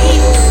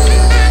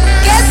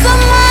 Guess I'm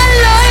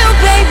unloyal,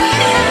 baby.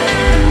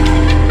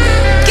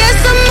 Guess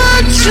I'm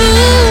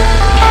untrue.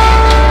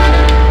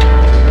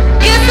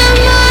 Guess I'm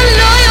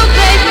unloyal,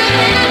 baby.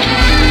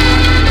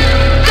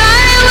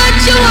 Got it what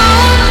you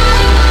want.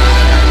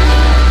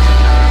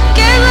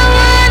 Guess I'm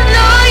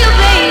unloyal,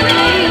 baby.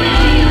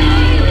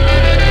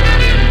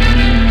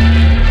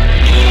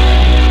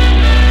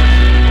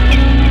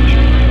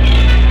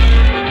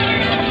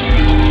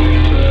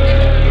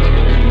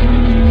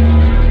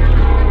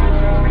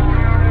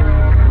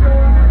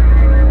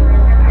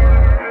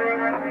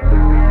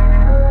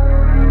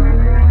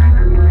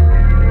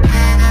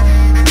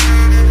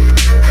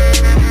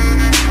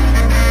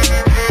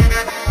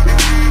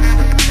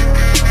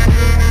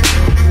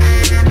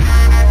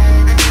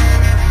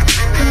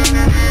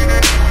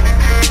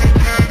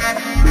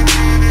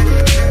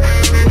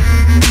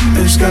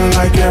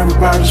 Like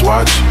everybody's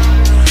watching.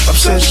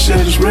 Obsession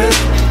shit is real.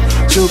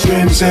 2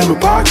 pennies in my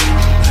pocket.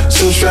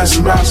 Still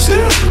stressing about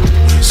still.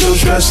 Still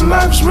stressing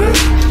life is real.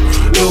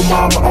 Little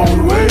mama on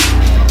the way.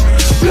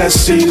 Blessed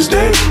to see this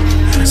day.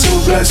 So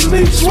blessed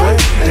lead this way,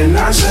 and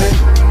I say,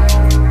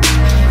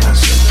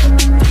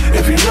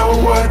 if you know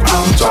what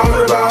I'm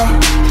talking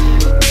about,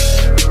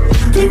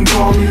 then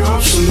call me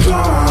up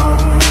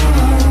sometime.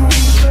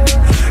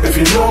 If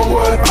you know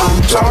what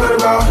I'm talking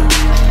about,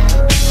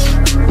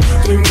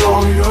 then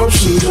call me up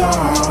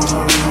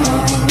sometime.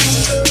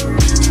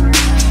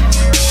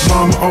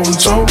 Mama on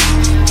tone,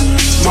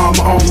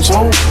 mama on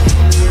tone.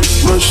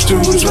 Rush to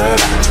his red,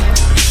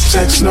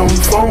 text on the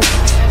phone.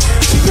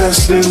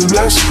 Blessed is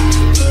blessed,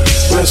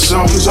 blessed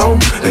on his own.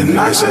 And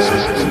I say,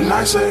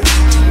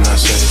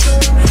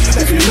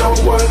 if you know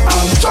what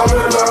I'm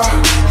talking about,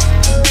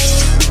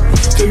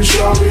 then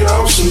show me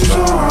out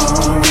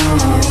sometime.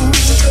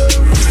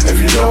 If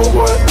you know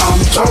what I'm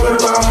talking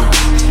about,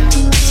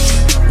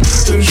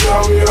 then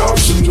show me out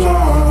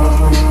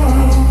sometime.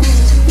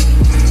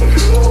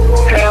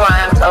 Hey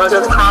Lance, I was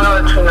just calling to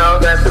let you know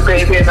that the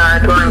baby and I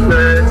are doing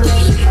good.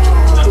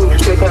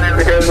 She's kicking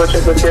every day, which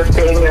is a good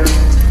thing, and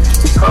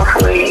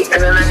hopefully in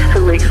the next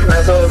 2 weeks when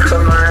I go for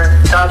my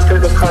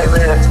doctor's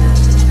appointment,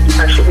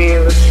 I should be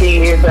able to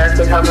see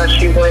exactly how much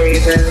she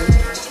weighs and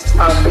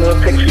see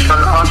what pictures from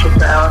the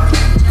ultrasound.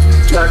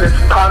 So I just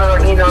called her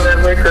and let you know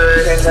that we're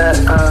good and that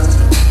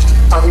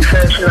I'll be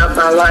finishing up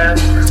my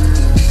last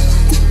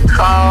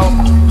fall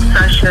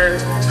session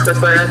for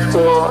grad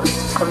school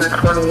on the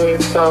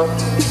 28th, so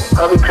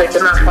I'll be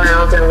taking my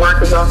finals and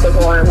work is also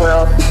going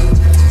well.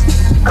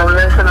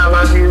 Listen, I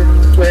love you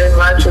very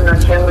much and I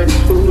can't wait to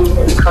see you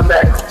when you come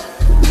back.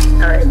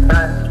 Alright,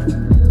 bye.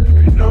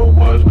 You know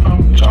what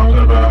I'm talking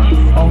about.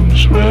 On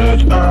this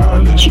red eye,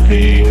 let's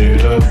speed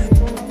it up.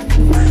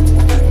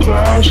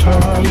 Clouds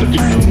high, let's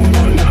know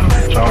what I'm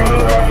talking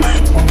about.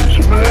 On this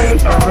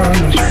red eye,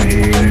 let's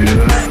speed it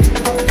up.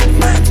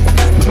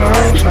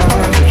 Clouds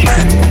high, let's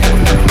speed it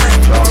up.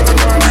 Talking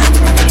about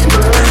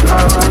red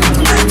eye, let's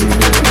speed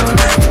it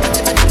up.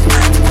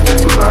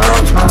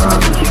 Clouds high,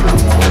 let's know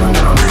what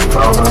I'm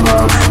talking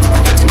about.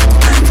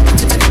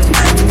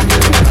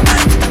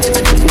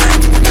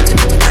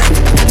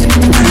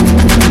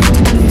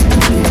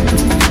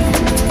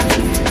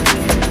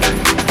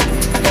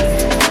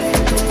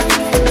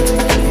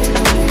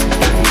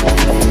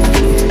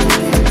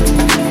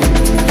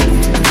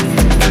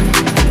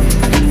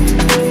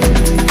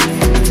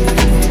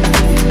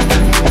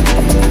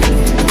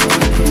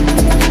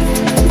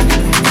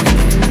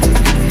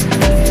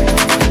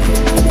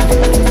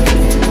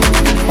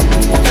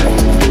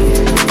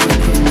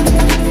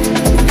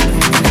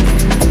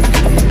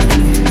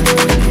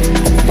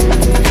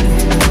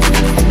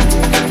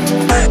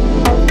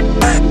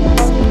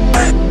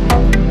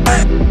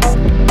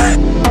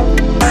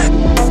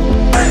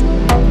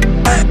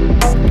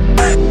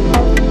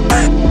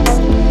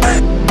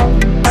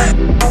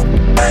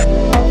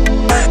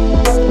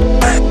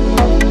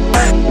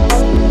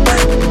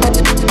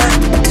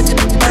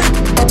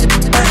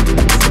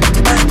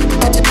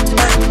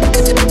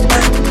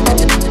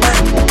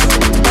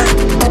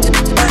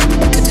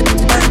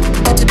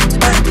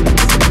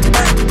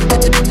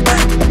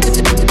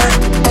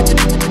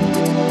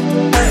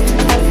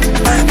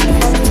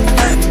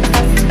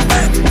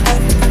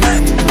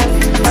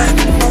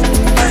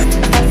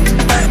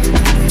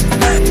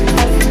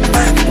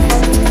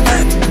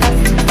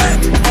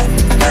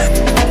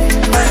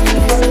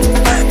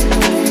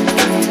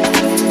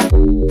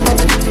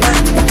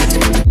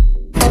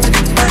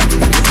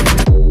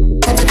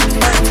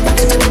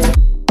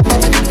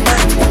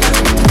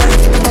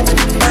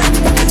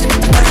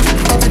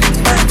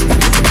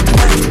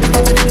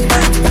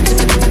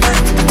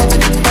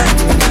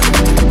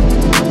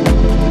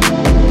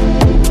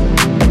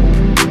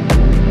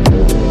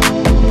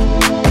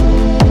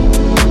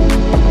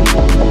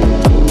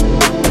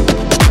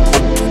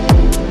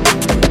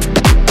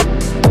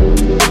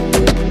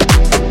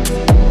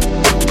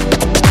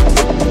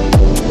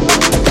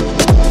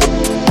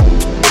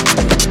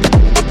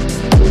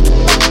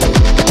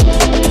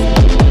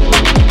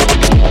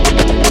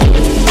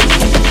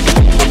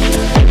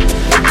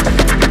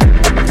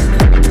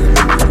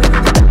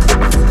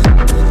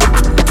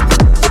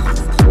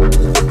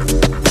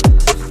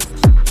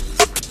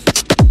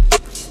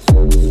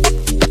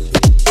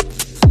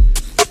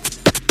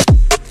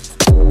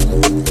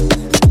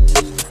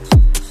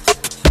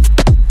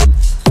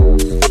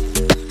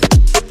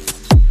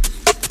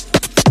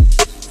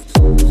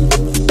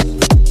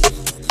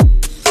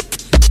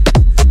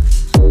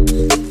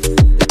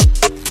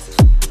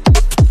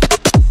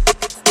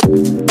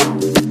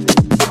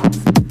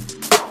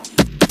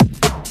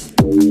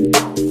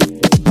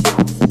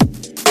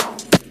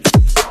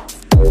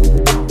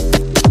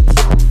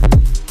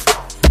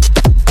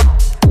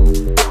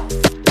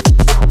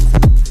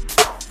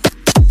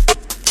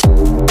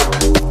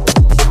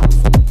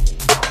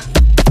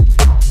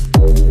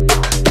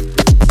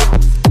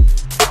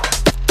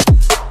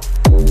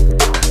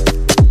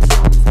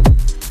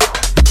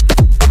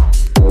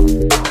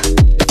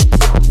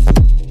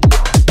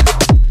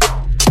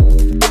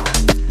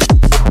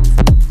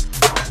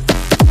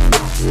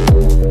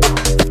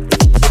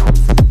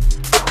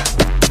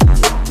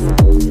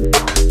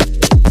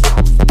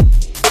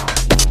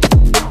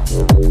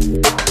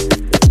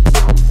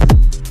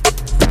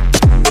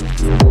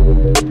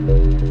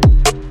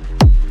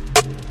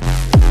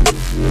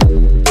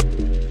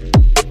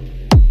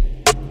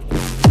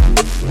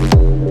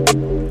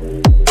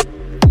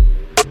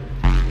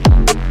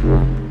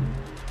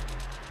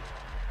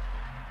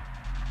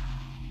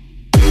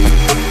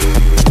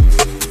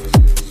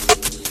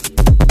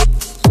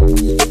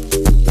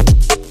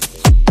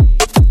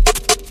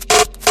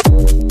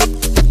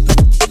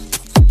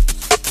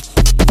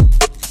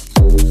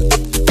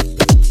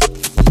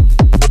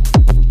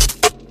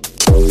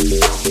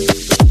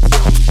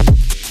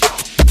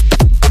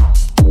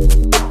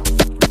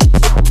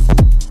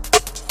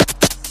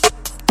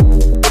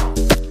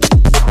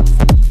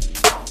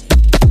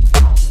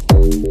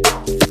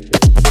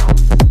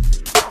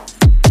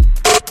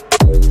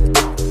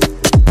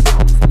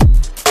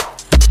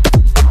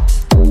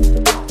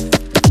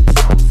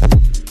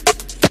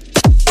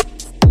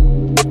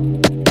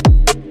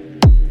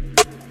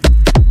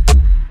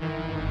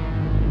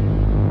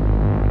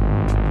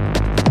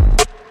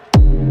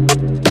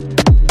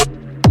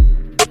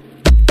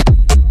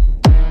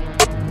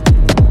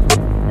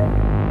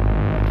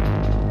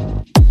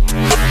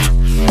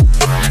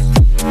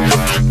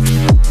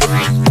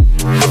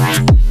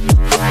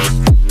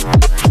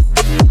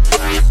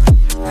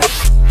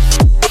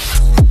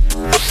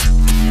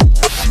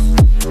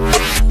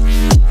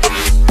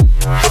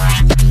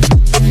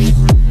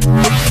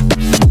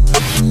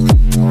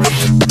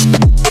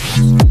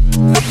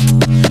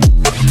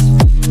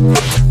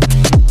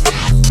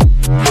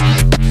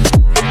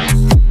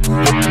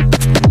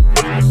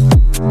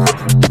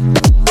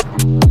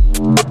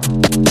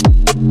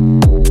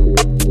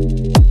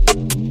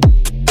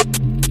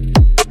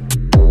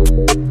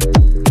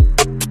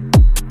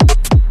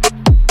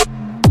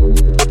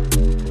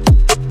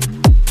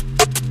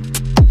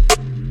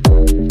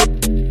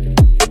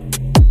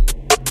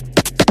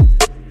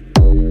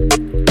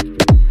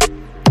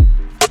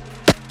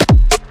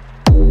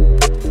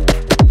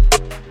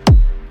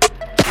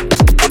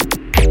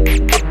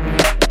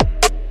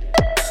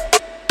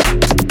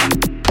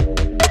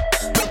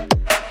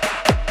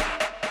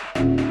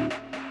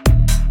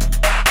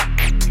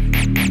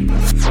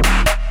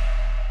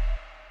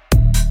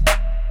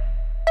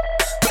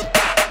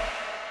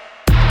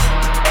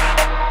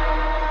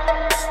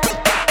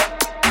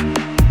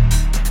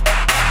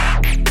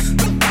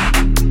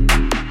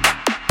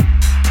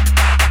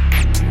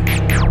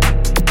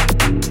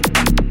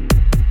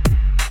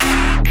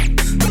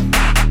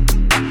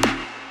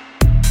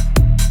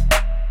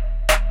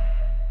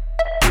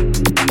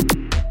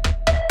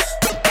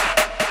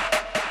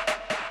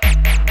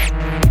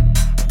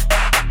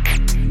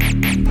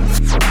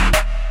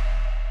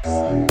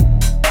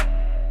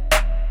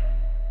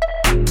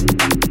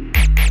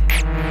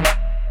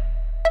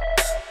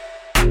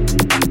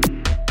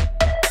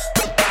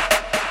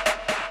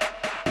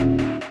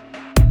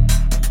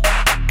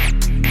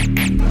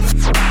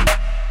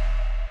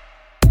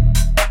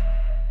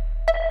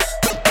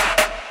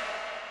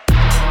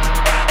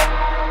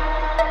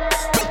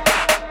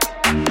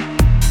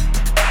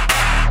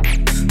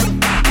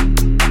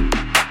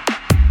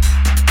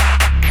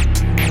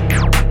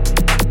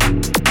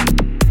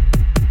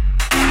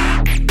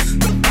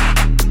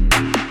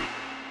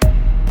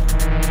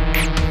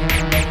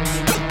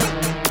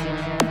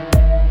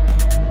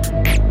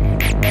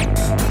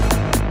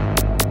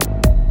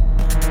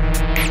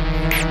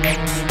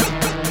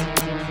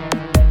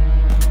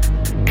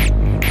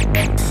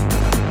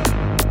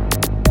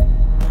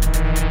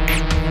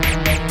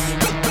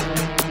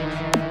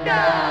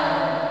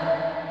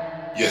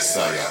 Yes,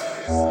 I am.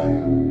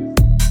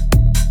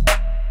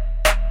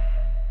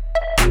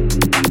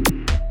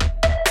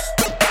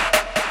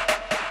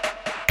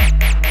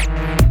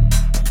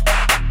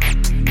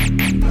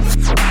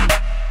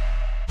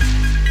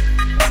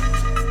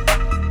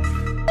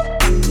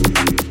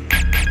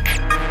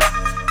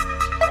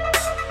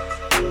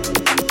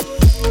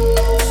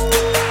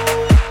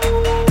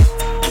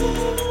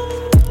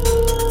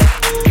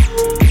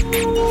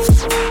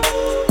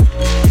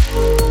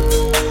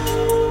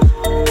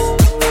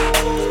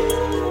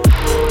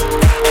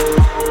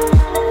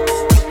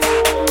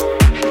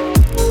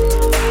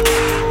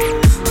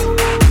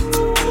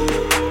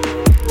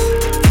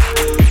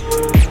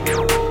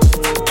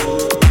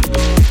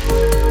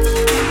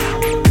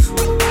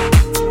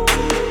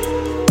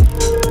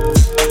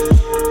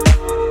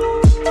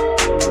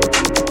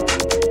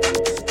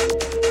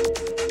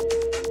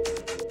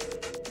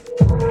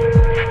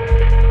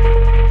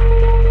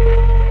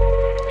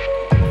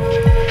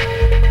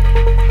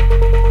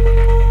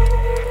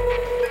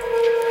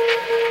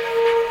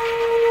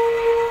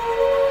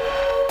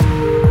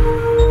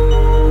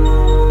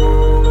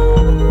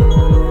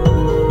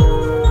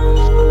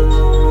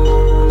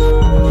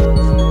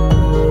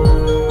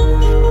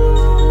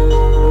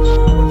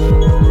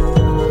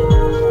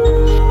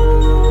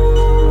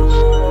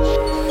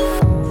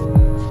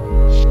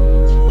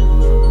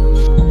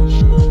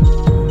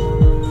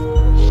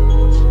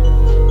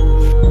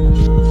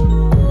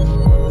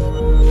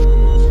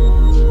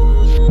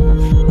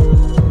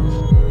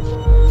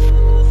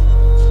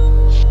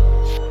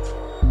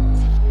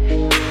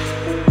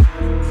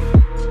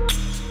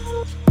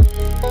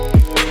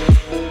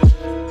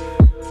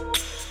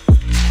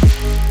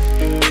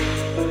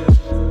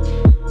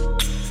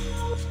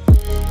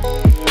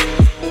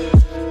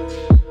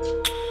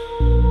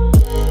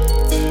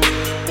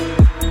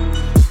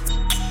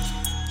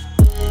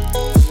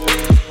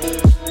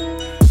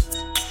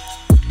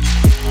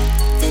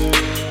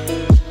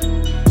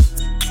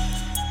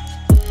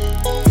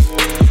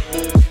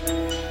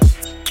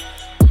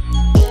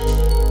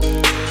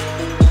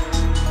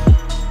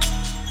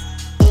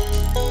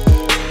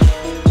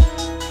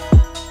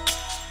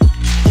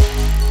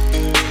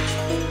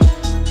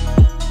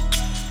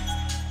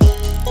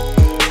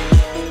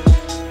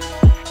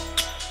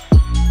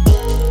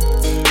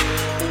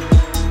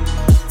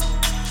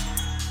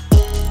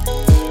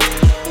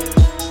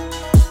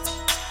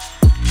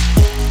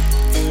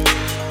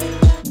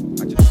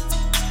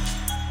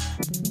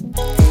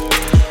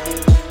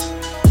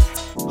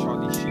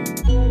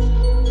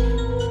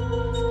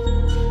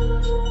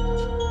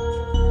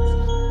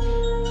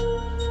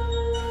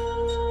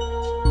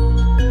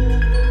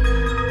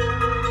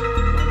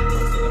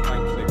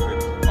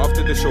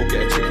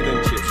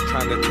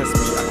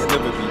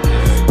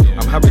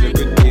 having a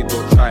good day,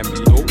 don't try me.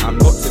 No, I'm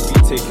not to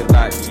be taken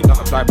lightly. Not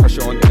apply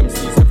pressure on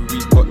MCs every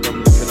week, got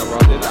them looking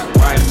around. They're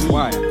like,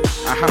 why?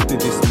 I have to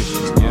dismiss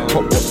you.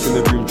 Hot box in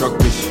the room, drug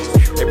missions.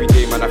 Every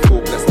day, man, I feel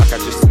blessed like I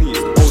just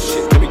sneezed. Oh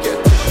shit, let me get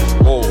a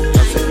tissue. Oh,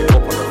 I'm taking up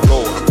on the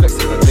floor. I'm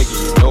flexing a nigga,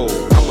 you know.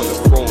 I'm on the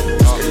throne.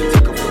 Can you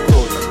take off the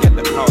clothes? I get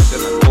the power,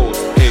 then I goes.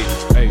 Hey,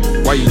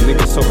 why you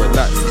niggas so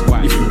relaxed?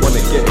 If you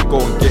wanna get it,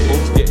 go and get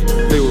it.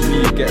 Play with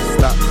me, you get a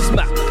slap.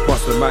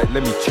 Pass the mic,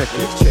 let me check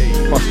it.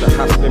 Pass the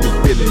hash, let me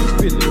bill it.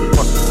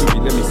 Pass the sugi,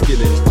 let me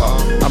skill it.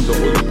 I'm the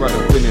only brother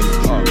winning.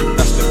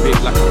 That's the bait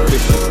like I'm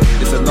fishing.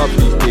 It's a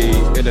lovely day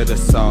in the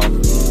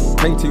south.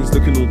 Paintings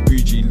looking all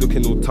bougie,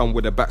 looking all tongue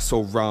with a back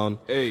so round.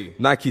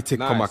 Nike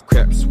tick on my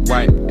crepes,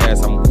 white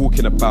airs, I'm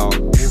walking about.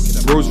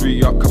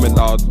 Rosary up, coming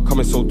loud,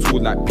 coming so tall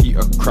like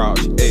Peter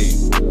Crouch.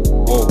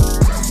 Whoa.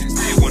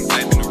 A1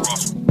 vibe in the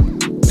Ross.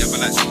 Never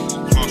like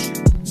school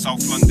classroom.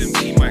 South London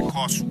be my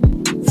castle.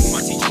 For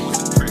my teacher was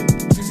a prick.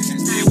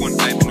 A1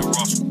 vibe in the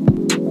Ross.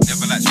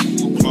 Never like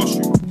school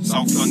classroom.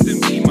 South London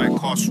be my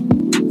castle.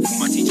 For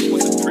my teacher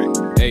was a prick.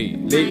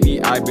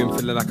 Lately I've been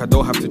feeling like I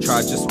don't have to try,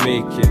 I just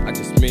make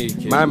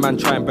it. My man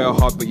trying bare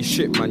hard, but you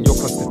shit, man, you're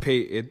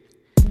constipated.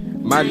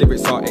 My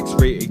lyrics are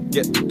X-rated,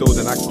 get the dough,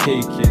 then I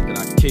cake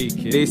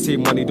it. They say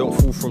money don't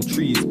fall from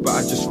trees, but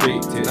I just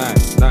rate it.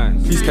 Nice.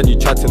 Please can you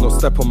chat and not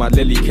step on my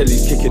lily?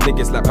 Kelly's kicking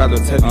niggas like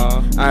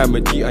Balotelli. I am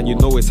a G and you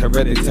know it's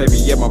hereditary.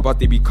 Yeah, my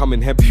body be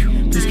coming heavy.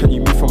 Please can you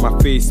move from my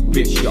face,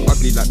 bitch? You're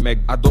ugly like Meg.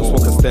 I don't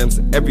smoke a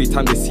stems. Every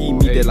time they see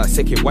me, they're like,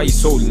 Seke, why you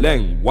so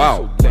leng?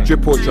 Wow.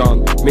 Drip or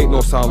drown, make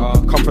no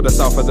sound. Come for the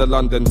south of the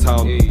London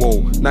town. Whoa,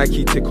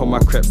 Nike tick on my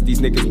crepes. These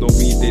niggas know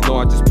me, they know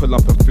I just pull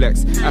up and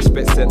flex.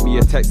 Aspect sent me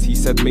a text, he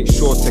said make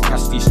sure to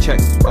cash these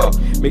checks.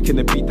 Making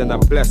a beat, then I'm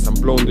blessed. I'm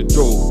blowing the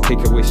jaw,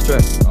 take away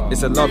stress.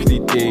 It's a lovely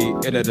day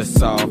in the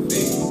south.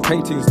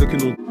 Paintings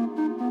looking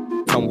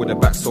all tongue with a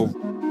back so.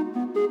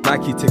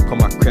 Nike tick on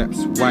my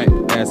crepes, white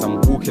airs,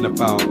 I'm walking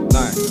about.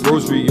 Nice.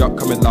 Rosary up,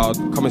 coming loud,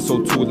 coming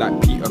so tall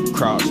like Peter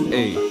Crouch.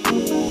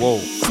 Whoa.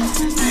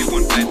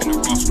 A1 vibe in the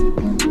Ross.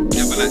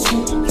 Never like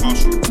school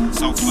classroom.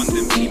 South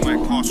London be my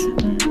castle.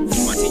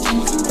 For my teacher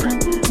was a prick.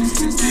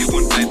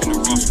 A1 vibe in the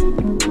Ross.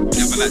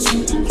 Never like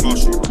school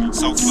classroom.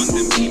 South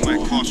London be my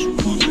castle.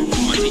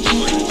 For my teacher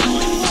was a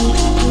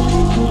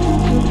prick.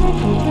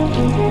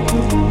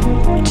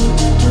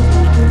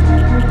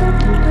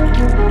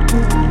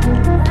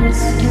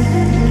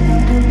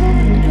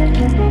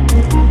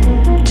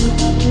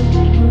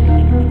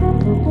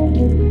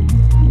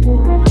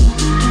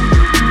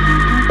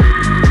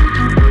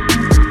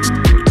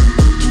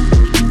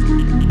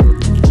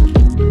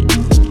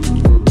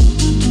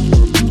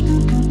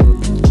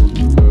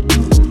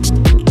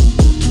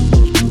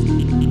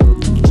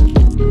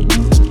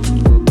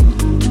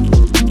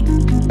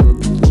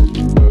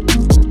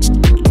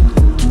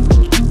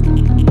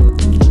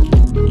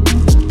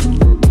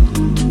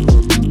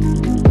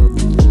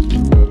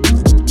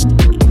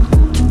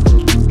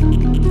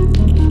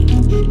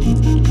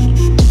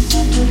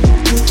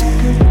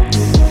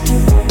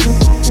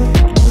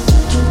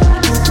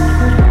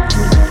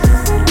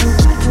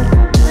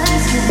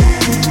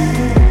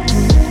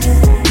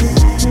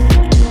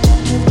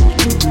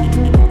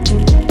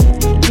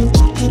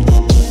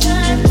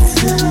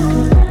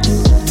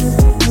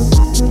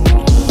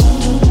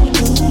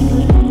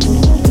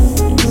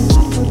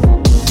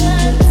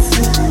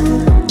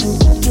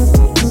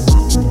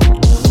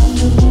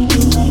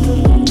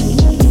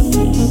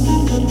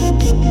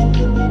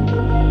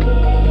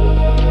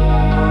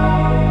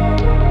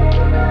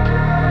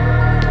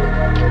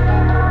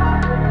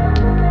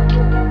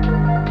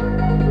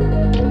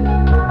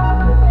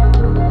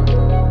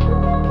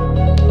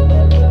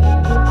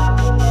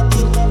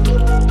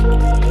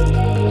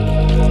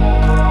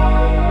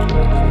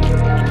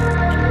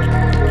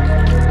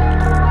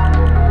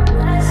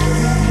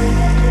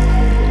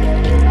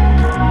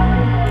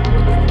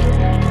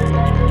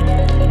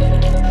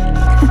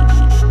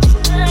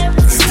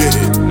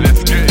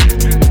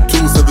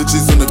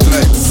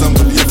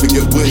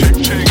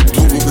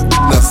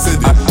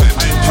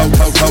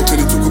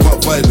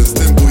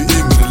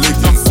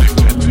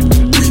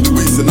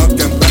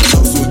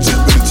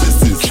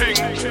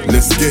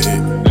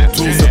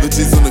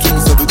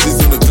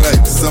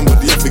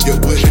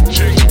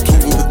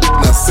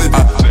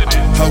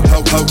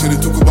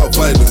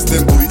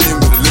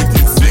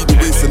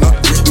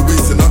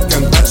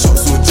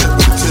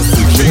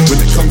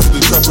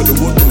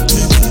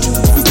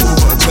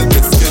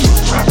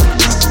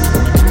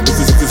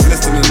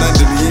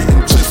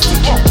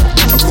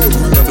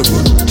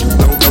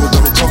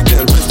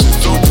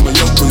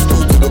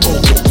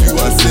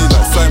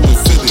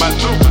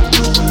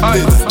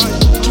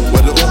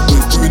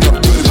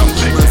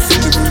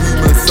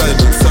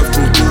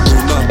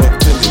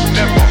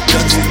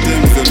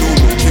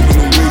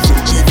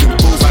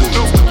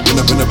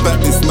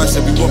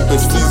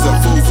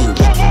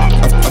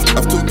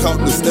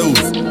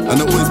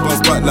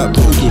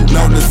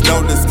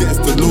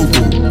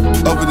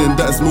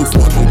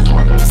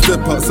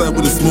 Step outside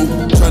with a smoke,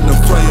 trying to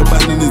fry a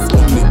man in his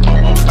omelet.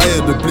 I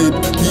had the blade,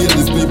 he had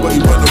his blade, but he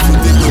ran off, he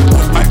didn't know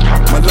what.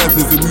 My life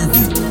is a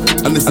movie,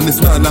 and it's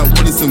nothing like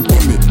Wallace and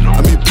Gromit.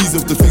 I make peas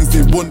of the things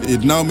they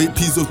wanted, now I make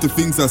peas of the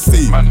things I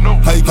say.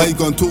 How you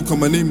gonna talk on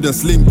my name,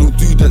 that's lame, don't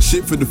do that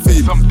shit for the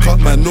fame. Cut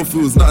man off,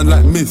 it was nothing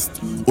like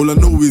mist. All I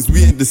know is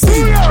we ain't the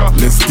same.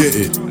 Let's get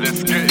it.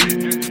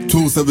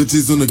 12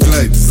 savages on the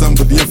glide,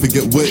 somebody have to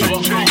get wetted.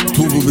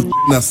 12 of a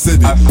and I said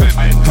it.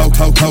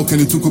 How can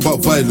you talk about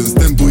violence?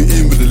 Then boy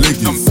aim with the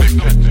leggings.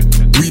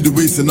 Read the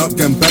waist and up,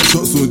 gang back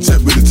shots on check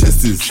where the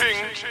chest is.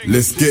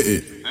 Let's get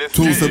it.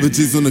 12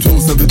 savages on the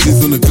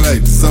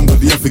glide,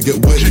 somebody have to get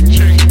wetted.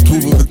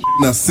 12 of a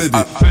and I said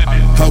it.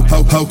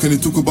 How can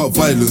you talk about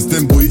violence?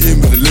 Then boy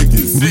aim with the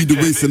leggings. Read the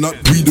waist and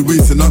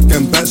up,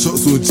 gang back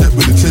shots on check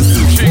where the chest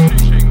is.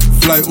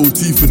 Fly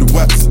OT for the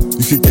wax,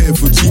 you should get it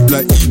for cheap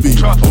like eBay.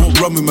 I won't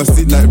run with my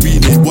stick like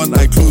Renee, one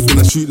eye closed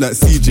when I shoot like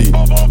CJ.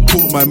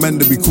 Caught my man,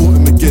 then we caught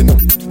him again,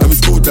 and we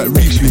scored that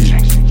replay.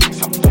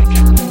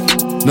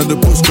 Now the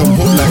bush come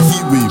hot like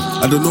heat wave.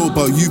 I don't know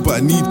about you, but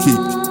I need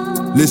cake.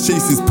 Let's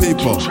chase this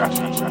paper.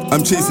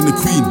 I'm chasing the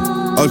queen,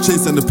 I'll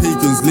chase on the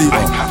pagans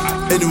later.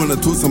 Anyone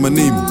that talks on my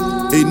name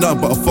ain't nothing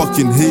but a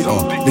fucking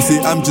hater. They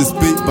say I'm just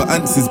bait, but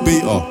Ants is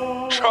beta.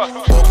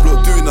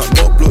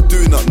 Up block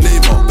doing up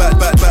Neymar. Back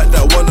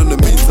that one on the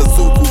mains. The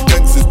so-called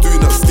gangsters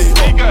doing up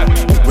skater.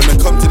 When I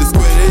come to the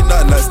square, they ain't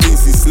nothing like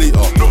Stacey Slater.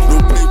 No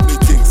play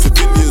king,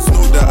 civilians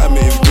know that I'm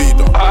an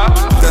invader.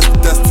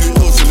 That's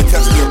 2 L's in the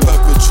catch me a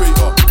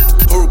perpetrator.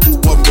 Horrible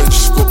one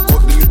bench, got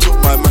then he took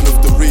my man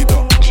off the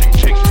radar.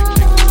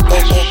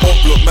 Up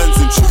block, man's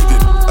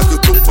intruding. I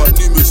could talk about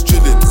numerous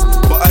drillings,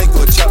 but I ain't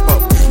got a chat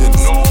about buildings.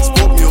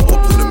 Spot me up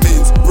on the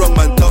mains, run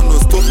man down on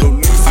stop, no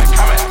losing.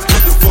 Who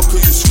the fuck are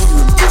you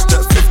screwing? Push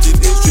that 15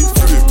 straight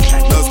through him.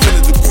 Now it's kind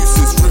of the goose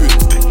is ruined.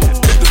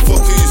 Who the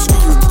fuck are you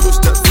screwing? Push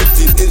that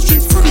 15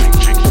 straight through him.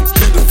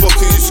 Who the fuck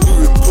are you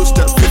screwing? Push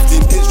that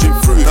 15 straight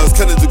through him. Now it's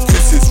kind of the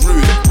goose is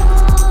ruined.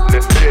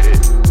 Let's get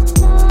it.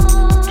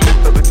 2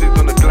 17s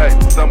on the glide.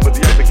 Somebody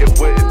have to get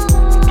wetted.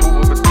 2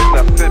 of a thing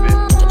that said it.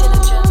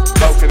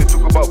 How can you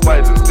talk about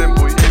violence? Then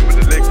boy aim with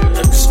the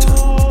leggings.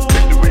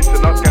 Take the waist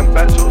and up, can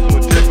back shots or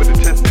jet with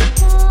the chest.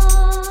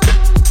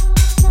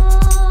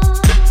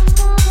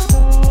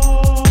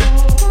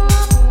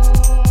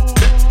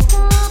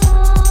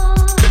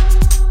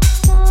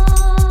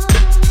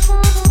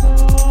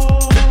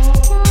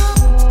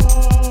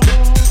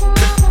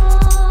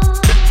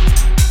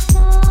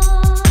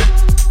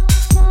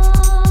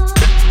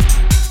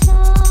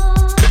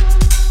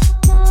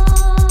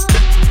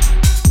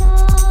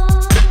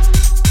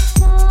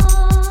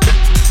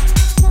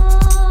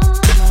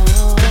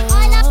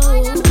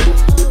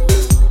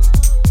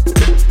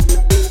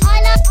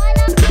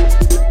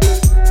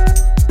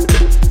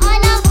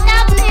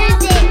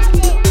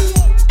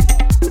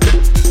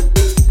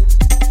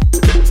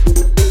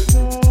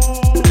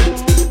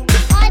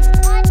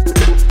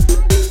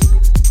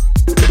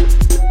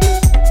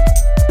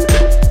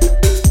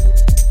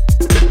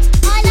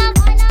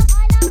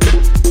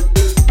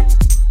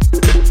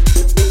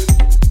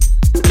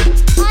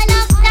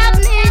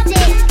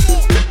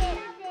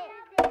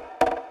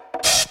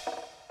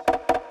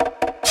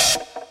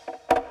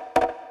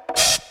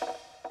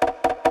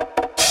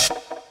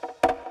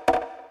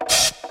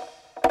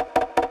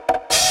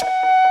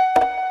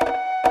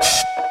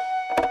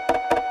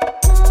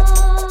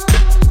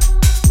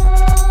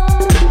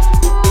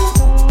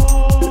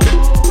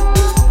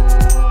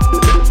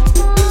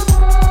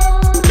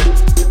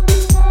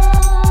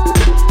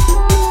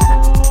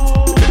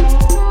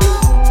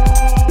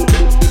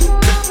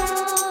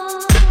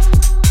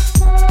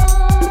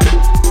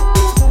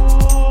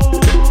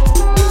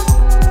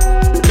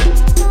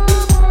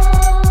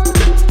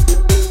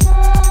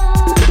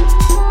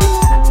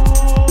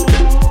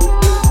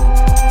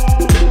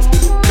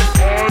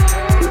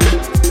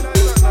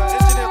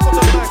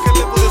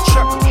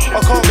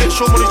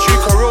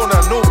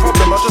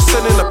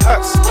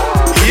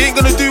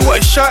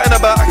 shouting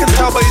about, I can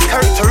tell by his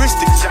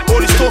characteristics.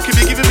 All this talk, if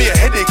you're giving me a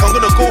headache, I'm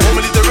gonna go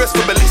home and leave the rest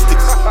for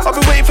ballistics. I've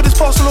been waiting for this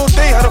parcel all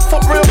day, had a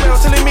fuck rail mail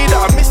telling me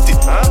that I missed it.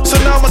 So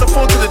now I'm on the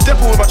phone to the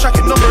depot with my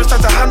tracking number, it's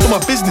time to handle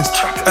my business.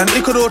 And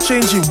it could all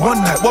change in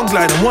one night, one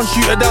glide and one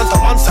shooter down to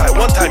on site.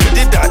 One time you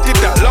did that, I did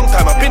that, long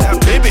time I've been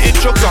having limited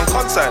drugs on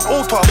consigne.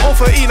 All talk, all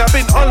 13, I've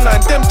been online,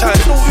 them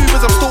times, no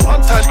Ubers, I'm still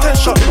on time. 10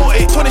 shot, no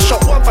 8, 20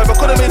 shot, 1 5, I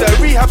could've made a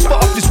rehab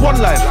spot off this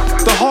one line.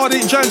 The hard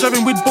ain't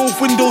driving with both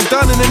windows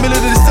down in the middle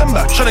of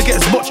December, trying to get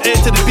as much air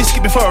to the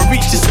biscuit before I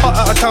reach this spot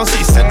out of town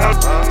city centre.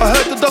 I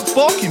heard the dogs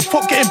barking,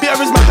 fuck getting bitter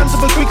as my hands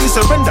up and quickly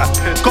surrender.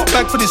 Got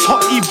back for this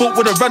hot E-boat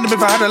with a random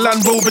if I had a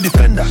Land Rover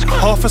Defender.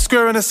 Half a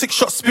square and a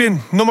 6-shot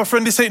spin, no my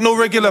friend this ain't no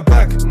regular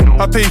bag.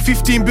 I pay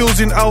 15 bills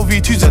in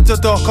LV, 2 Z's the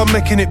dark, I'm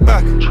making it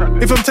back.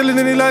 If I'm telling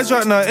any lies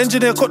right now,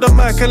 engineer cut the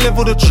mic and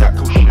level the track.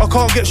 I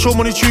can't get show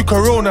money through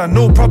Corona,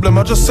 no problem,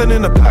 I just send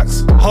in the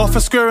packs. Half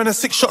a square and a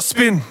 6-shot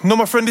spin, no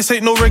my friend this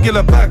ain't no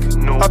regular bag.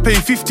 bag. I pay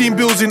 15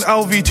 bills in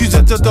LV, 2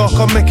 Z's a dark,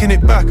 I'm making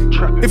it back.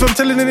 If I'm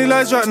telling any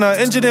lies right now,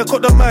 engineer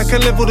cut the mic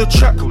and level the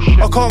track.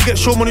 I can't get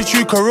show money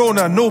through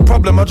Corona, no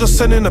problem, I just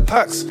send in the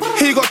packs.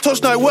 Here you got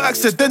touched now, what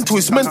accidental,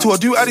 it's mental. I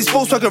do Addis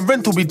Volkswagen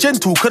rental, be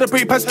gentle. Could have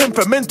brake pads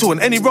temperamental,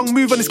 and any wrong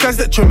move on this guy's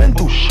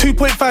detrimental.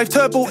 2.5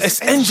 turbo,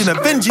 S engine,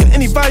 avenging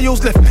any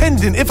bios left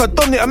pending. If I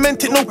done it, I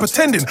meant it, no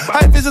pretending.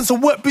 High vis and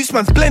some work boots,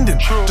 man's blending.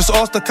 Just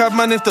ask the cab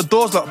man if the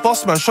door's like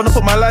boss man. Trying to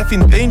put my life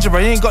in danger,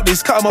 I ain't got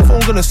this cut on my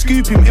phone, gonna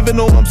scoop him. Even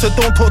though mum said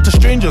don't talk to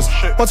strangers.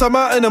 Once I'm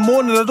out in the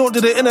morning, I don't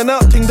do the in and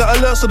out thing that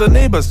alerts to the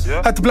neighbours.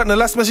 Had to blank the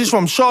last message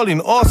from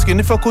Charlene, asking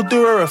if I could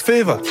do her a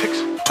favour.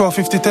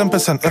 1250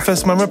 10%,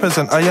 FS man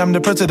represent. I am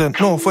the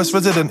president, Northwest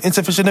resident.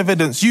 Insufficient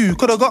evidence. You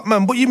could have got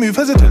man, but you move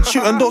hesitant.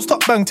 Shoot and don't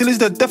stop bang till he's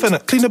dead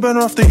definite. Clean the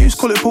burner after use,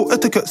 call it poor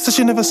etiquette. Says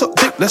she never sucked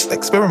dick. Let's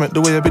experiment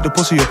the way I beat the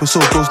pussy up with so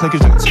gross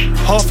negligence.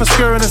 Half a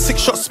square and a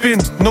 6-shot spin.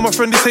 No, my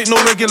friend, this ain't no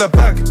regular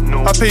bag.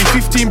 I pay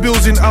 15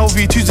 bills in LV,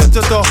 2 Z's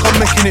a dark, I'm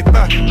making it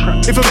back.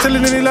 If I'm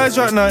telling any lies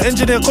right now,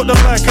 engineer cut the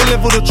mic and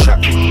level the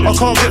track. I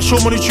can't get show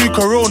money through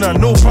Corona,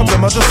 no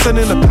problem, I just send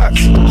in the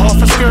packs.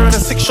 Half a square and a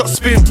 6-shot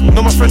spin.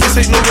 No, my friend, this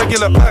ain't no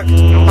regular bag.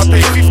 I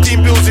pay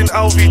 15 bills in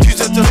LV, 2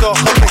 Z's a dark,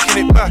 I'm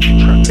making it back.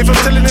 If I'm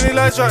telling any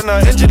lies right now,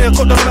 engineer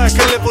cut the mic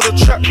and level the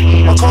track.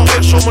 I can't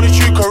get show money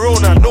through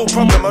Corona, no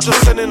problem, I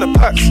just send in the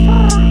packs.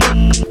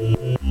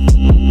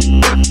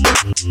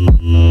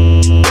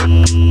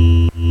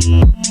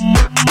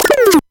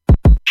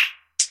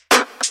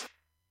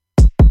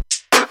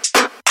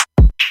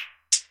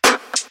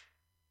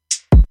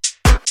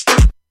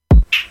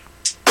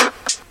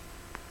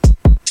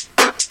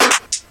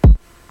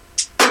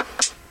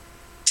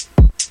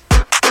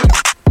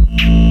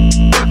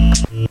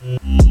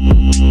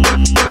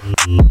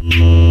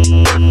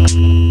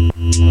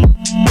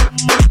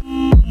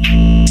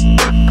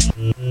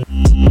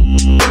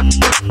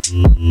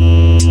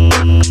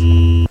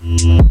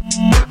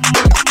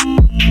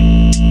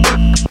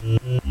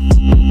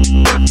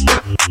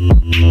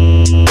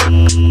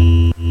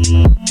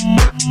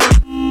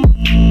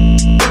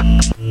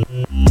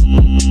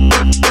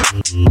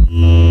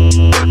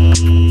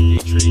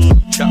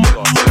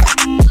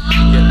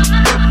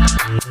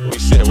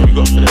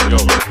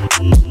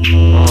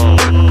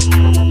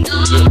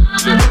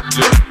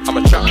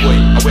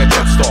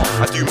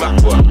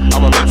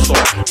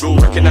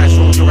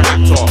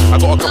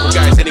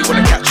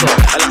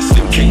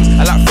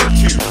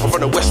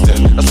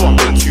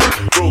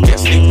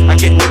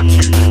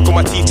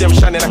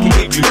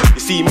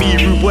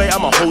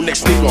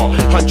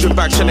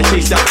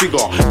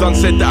 Done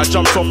said that I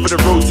jumped off for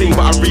the road thing,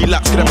 but I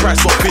relapsed cause the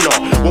price got thinner.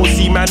 Won't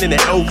see man in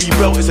an LV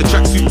belt, it's a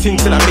tracksuit ting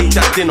till I make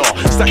that dinner.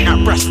 Stack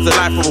at brass is the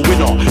life of a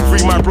winner.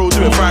 Free my bro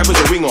doing 5 as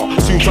a winger.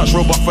 Soon touch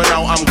robot for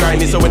now, I'm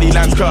grinding, so when he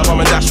lands curve,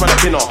 I'm a dash man a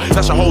pinner.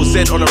 That's a whole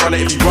Z on a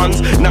runner if he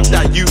runs. Nap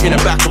that you in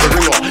the back of a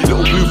ringer.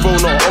 Little blue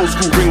phone or old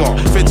school ringer.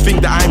 Feds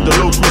think that I'm the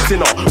local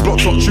sinner.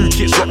 Block top true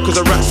kits rock cause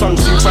a rap song,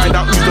 soon find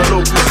out who's the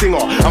local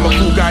singer. I'm a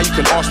cool guy, you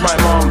can ask my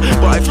mom,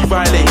 but if you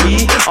violate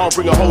me, I'll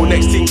bring a whole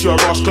next thing to your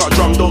Ross Clark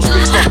drum. Don't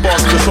spit stuff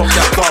bars cause off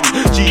that thumb.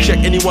 G-check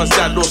anyone's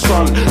dad or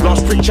son.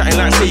 Last prick chatting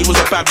like say he was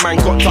a bad man,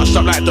 got touched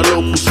up like the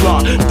local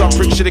slut. Dumb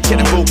prick should've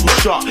kept the vocal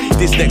shut.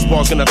 This next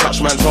bar's gonna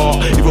touch man's heart.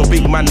 If you're a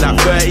big man like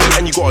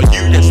 30 and you got a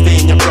U, then stay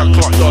in your blood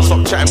clot. Y'all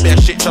stop chatting bare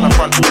shit, tryna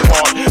front all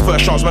hard.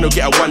 First chance man will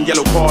get a 1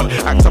 yellow card.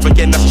 Act up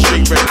again, that's a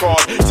straight red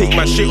card. Take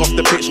man shit off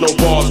the pitch, no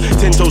bars.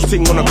 10 toes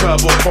ting on a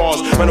curve or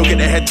cars. Man will get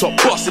the head top,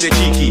 busted the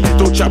cheeky.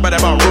 Don't chat bad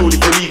about road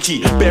if you're leaky.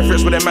 Bare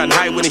threats with a man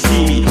high when they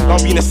see me.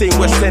 I'll be in the same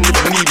West End if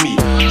you need me.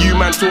 You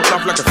man talk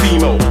love like a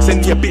female.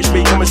 Send your bitch,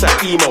 make comments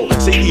like emo.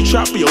 Say you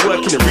trap but you're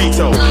working in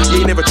retail.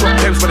 You ain't never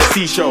dropped pens for the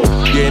C-show.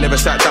 You ain't never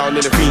sat down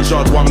in the fiend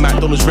yard. One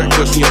McDonald's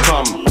breakfast in your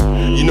tum.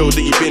 You know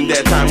that you've been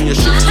there time in your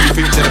shit, so you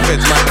think that the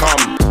feds might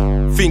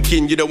come.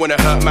 Thinking you don't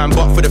wanna hurt man,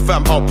 but for the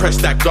fam I'll press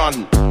that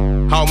gun.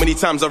 How many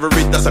times I've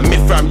read that's a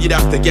myth fam, you'd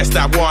have to guess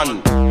that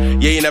one.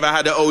 You ain't never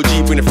had an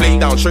OG bring the flake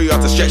down, show you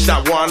how to stretch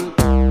that one.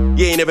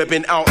 You ain't never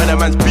been out and a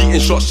man's beating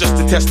shots just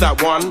to test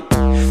that one.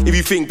 If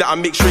you think that I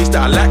mix race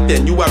that I lack,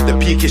 then you have the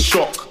peakest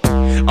shock.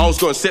 I was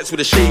going sets with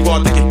a shaver,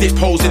 they can dip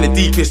holes in the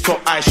deepest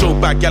top. I show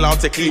bad gal out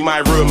to clean my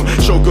room,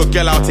 show good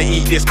gal out to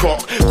eat this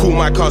cock. Cool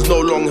my cars no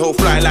long, he'll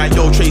fly like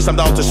yo Trace, I'm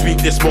down to sweep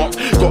this mop.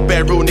 Got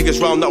bare real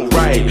niggas round that'll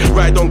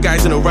ride on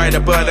guys in a rider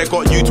bird. I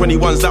got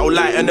U21s that'll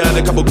light and earn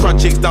a couple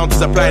crud chicks down to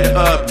supply the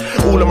herb.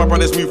 All of my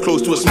brothers move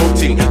close to a smoke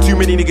ting. Too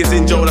many niggas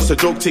in jail, that's a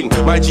joke ting.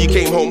 My G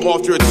came home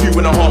after a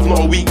 2.5,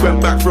 not a week,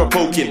 went back for a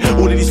poking.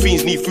 All of these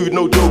fiends need food,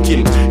 no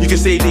joking. You can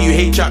say that you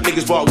hate trap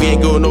niggas, but we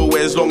ain't going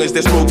nowhere as long as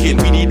they're smoking.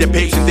 We need the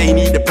patience, they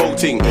need the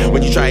poking.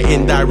 When you try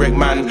indirect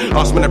man,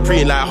 ask man a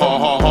preen like ha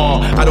ha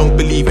ha. I don't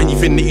believe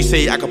anything that you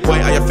say, I can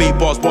point at your fake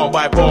bars bar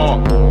by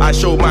bar. I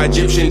showed my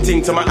Egyptian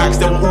ting to my acts,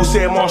 they will all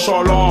say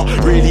mashallah.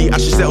 Really, I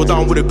should settle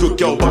down with a good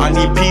girl, but I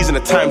need peas and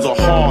the times are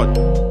hard.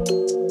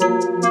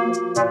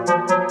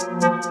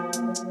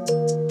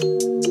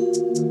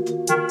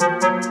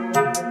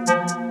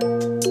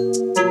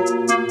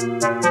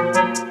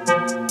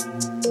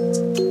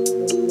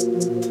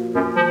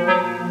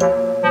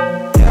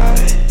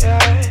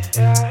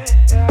 Yeah.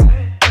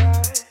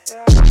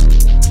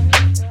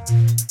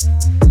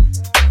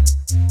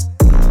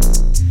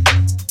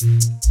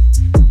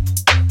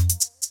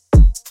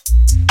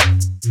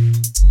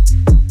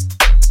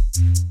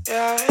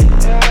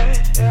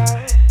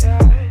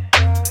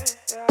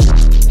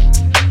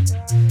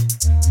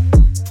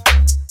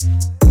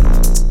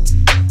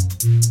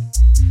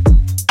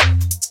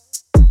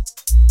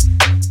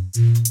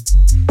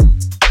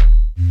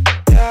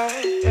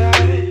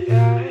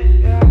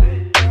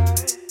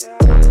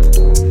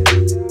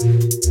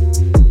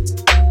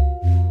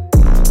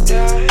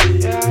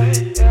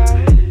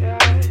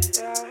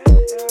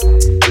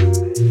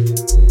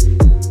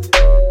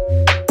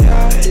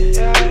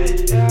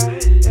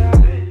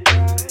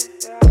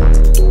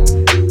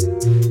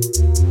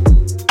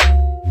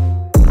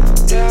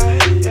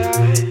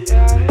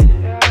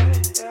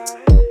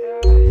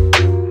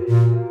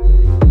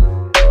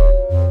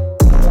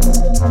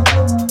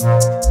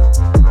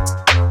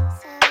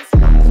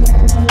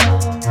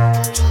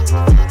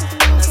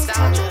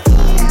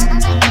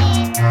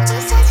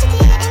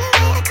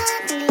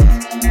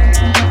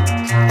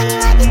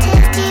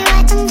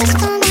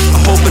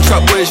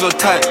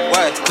 tight.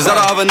 Cause I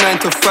don't have a 9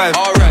 to 5.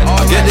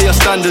 I get that your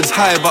standards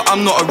high, but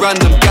I'm not a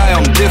random guy,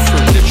 I'm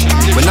different.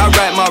 When I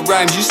write my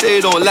rhymes, you say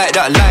you don't like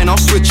that line, I'll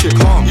switch it.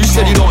 You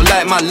said you don't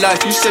like my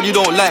life, you said you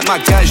don't like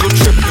my guys, you're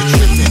tripping.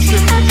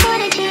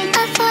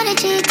 I thought of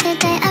you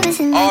today, I was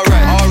in my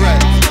alright.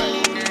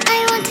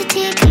 I wanted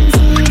to come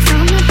see you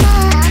from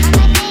afar.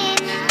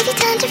 If you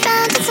turned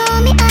around and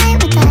saw me, I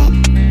would die.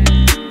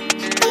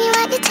 When you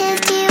wipe your tears,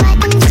 do you wipe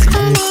them just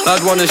for me?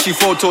 Bad one and she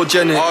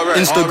photogenic.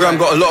 Instagram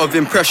got a lot of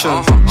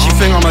impressions. She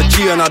think I'm a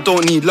G and I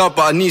don't need love,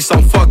 but I need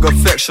some fuck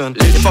affection.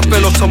 If I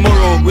fell off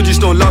tomorrow, would you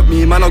still love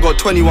me? Man, I got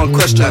 21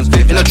 questions.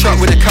 In a trap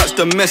with the cat's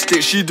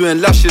domestic, she doing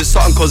lashes,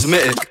 something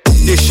cosmetic.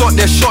 They shot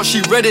their shot, she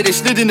read it, they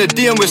slid in the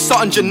DM with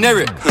something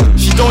generic.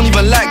 She don't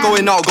even like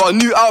going out, got a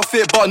new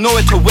outfit but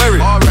nowhere to wear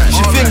it.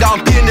 She think that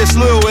I'm being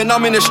disloyal when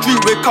I'm in the street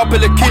with a couple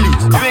of killies.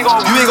 You ain't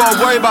gotta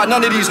worry about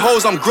none of these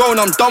hoes, I'm grown,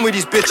 I'm done with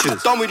these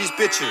bitches. Done with these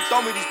bitches.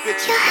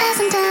 Your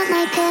hands under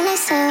my pillow,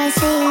 so I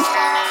sleep.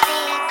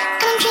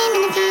 And I'm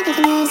dreaming of you,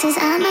 leaving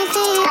roses at my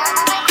feet.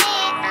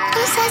 I'm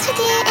obsessed with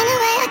you in a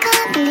way I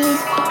can't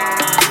believe.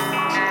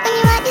 When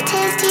you wipe your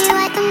tears, do you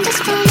wipe them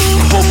just for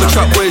me? Hope the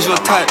trap boys your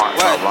type,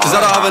 cause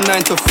I don't have a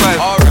 9 to 5.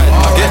 I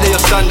get that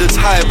your standards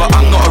high, but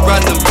I'm not a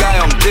random guy,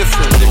 I'm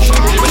different.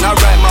 When I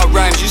write my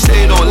rhymes, you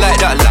say you don't like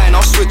that line,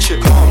 I'll switch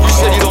it. You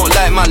said you don't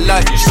like my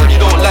life, you said you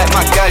don't like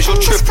my guys, you're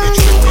tripping.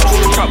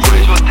 Trap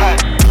boys your type,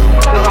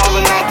 cause I don't have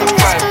a 9 to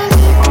 5.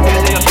 I get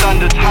that your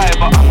standards high,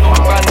 but I'm not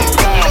a random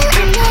guy, I'm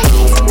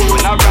different.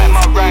 When I write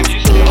my rhymes,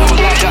 you say you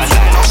don't like that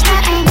line, I'll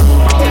switch it.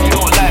 You said you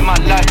don't like my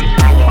life.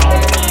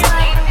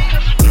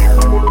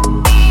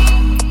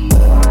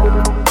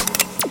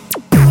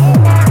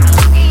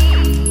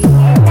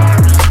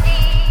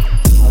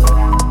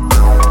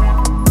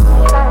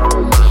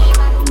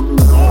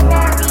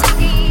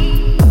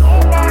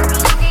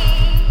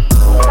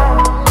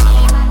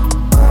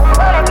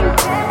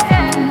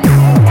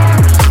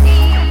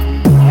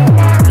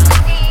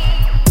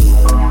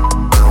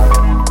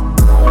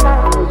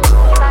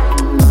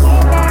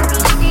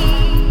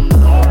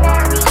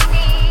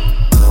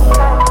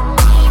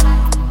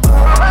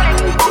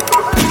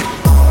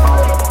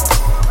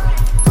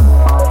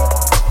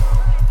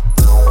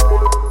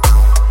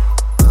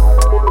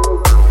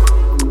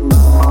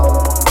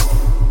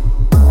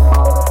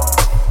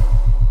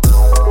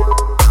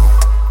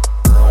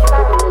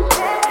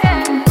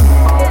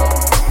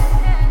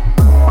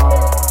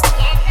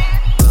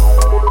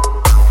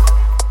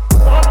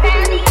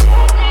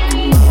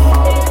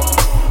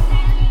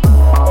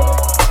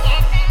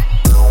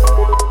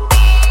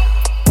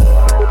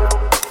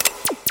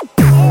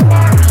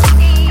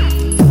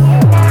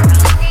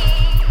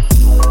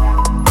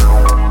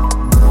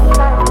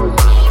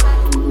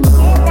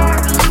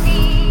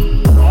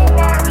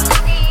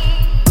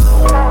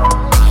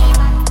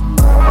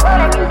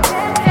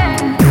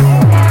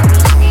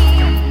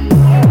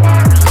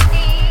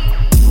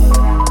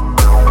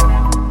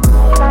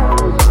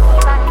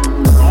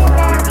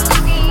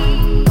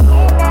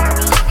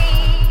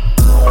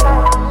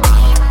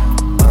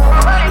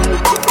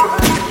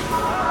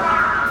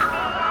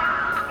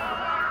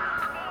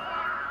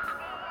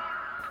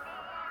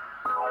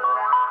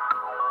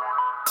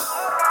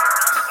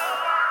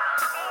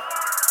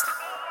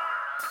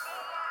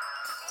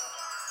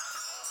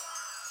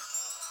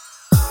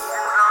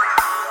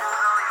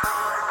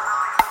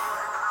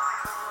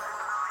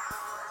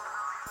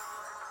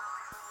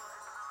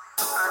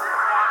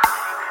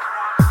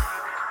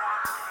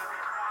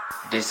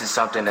 This is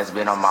something that's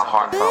been on my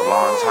heart for a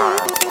long time.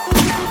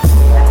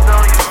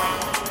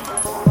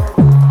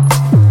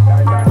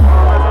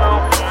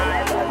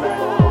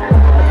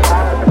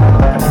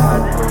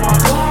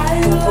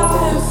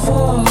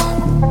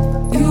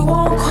 You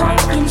won't cut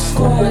them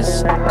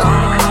scores. Come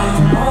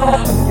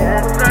on,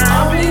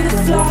 I'll be the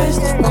flies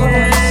to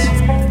cause.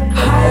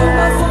 High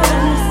above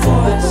all the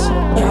force.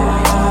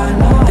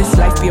 Yeah, this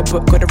life be a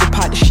book, gotta rip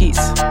out the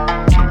sheets.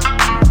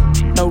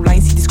 No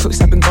lines, see these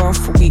crooks, I've been going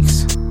for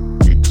weeks.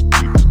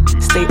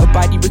 State of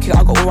body wicked,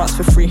 I got all rights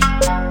for free.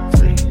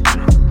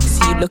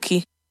 See you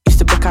lucky, used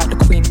to book out the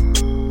queen.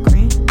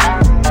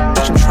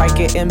 Watch him try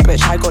get in,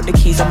 bitch, I got the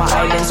keys on my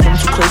island. Swim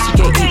too close, you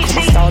get eat. Call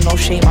my style, no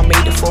shame, I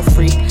made it for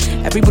free.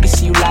 Everybody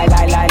see you lie.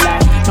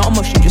 Not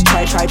emotion, just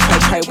try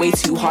way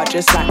too hard,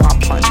 just like my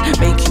punch.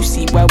 Make you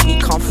see where we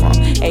come from.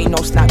 Ain't no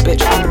snack,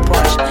 bitch, I'm the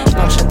brunch.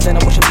 Lunch and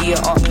dinner, watch him eat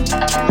it up.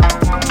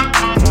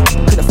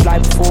 Couldn't fly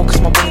before, cause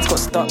my brains got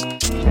stuck.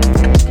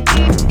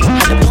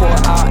 Had to pour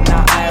it out,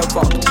 now I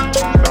erupt.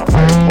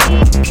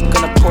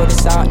 Gonna pour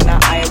this out, now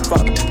I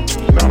erupt.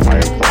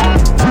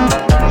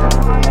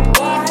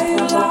 why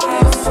you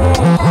lie for?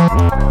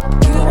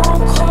 You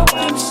won't cut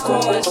them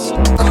scores.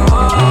 Come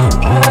on,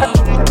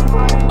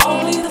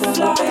 only the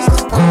flies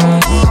to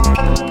cause.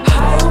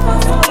 High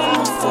above all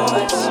the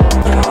force.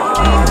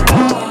 Why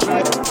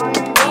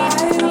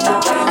you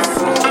lie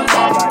for?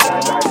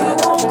 You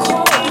won't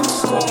cut them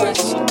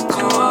scores.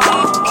 Come on,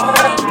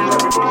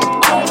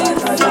 only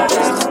the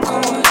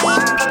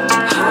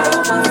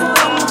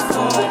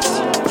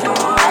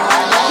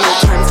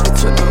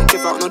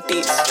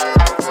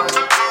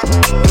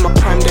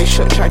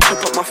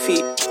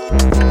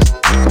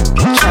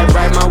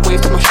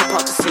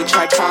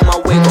out my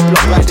way, got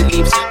blocked by the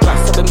leaves.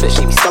 Backstabbing bitch,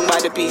 she be stung by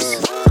the bees.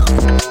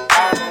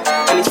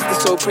 And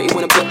it's so pretty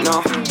when I book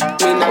now.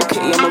 Me little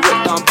kitty, I'ma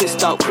rip down,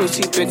 pissed out, clothes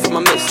too big for my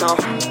mitts now.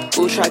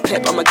 All try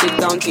clip, I'ma dig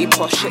down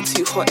deeper. Shit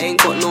too hot, ain't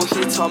got no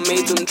heater.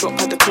 Made them drop,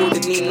 had to call the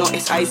knee knot.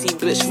 It's icy,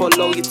 bitch,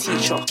 follow your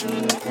teacher.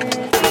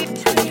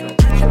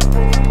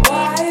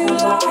 Why you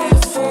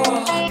lying for?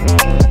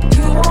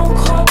 You won't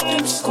cop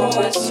them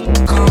scores.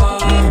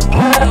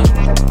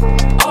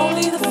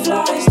 Only the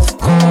flies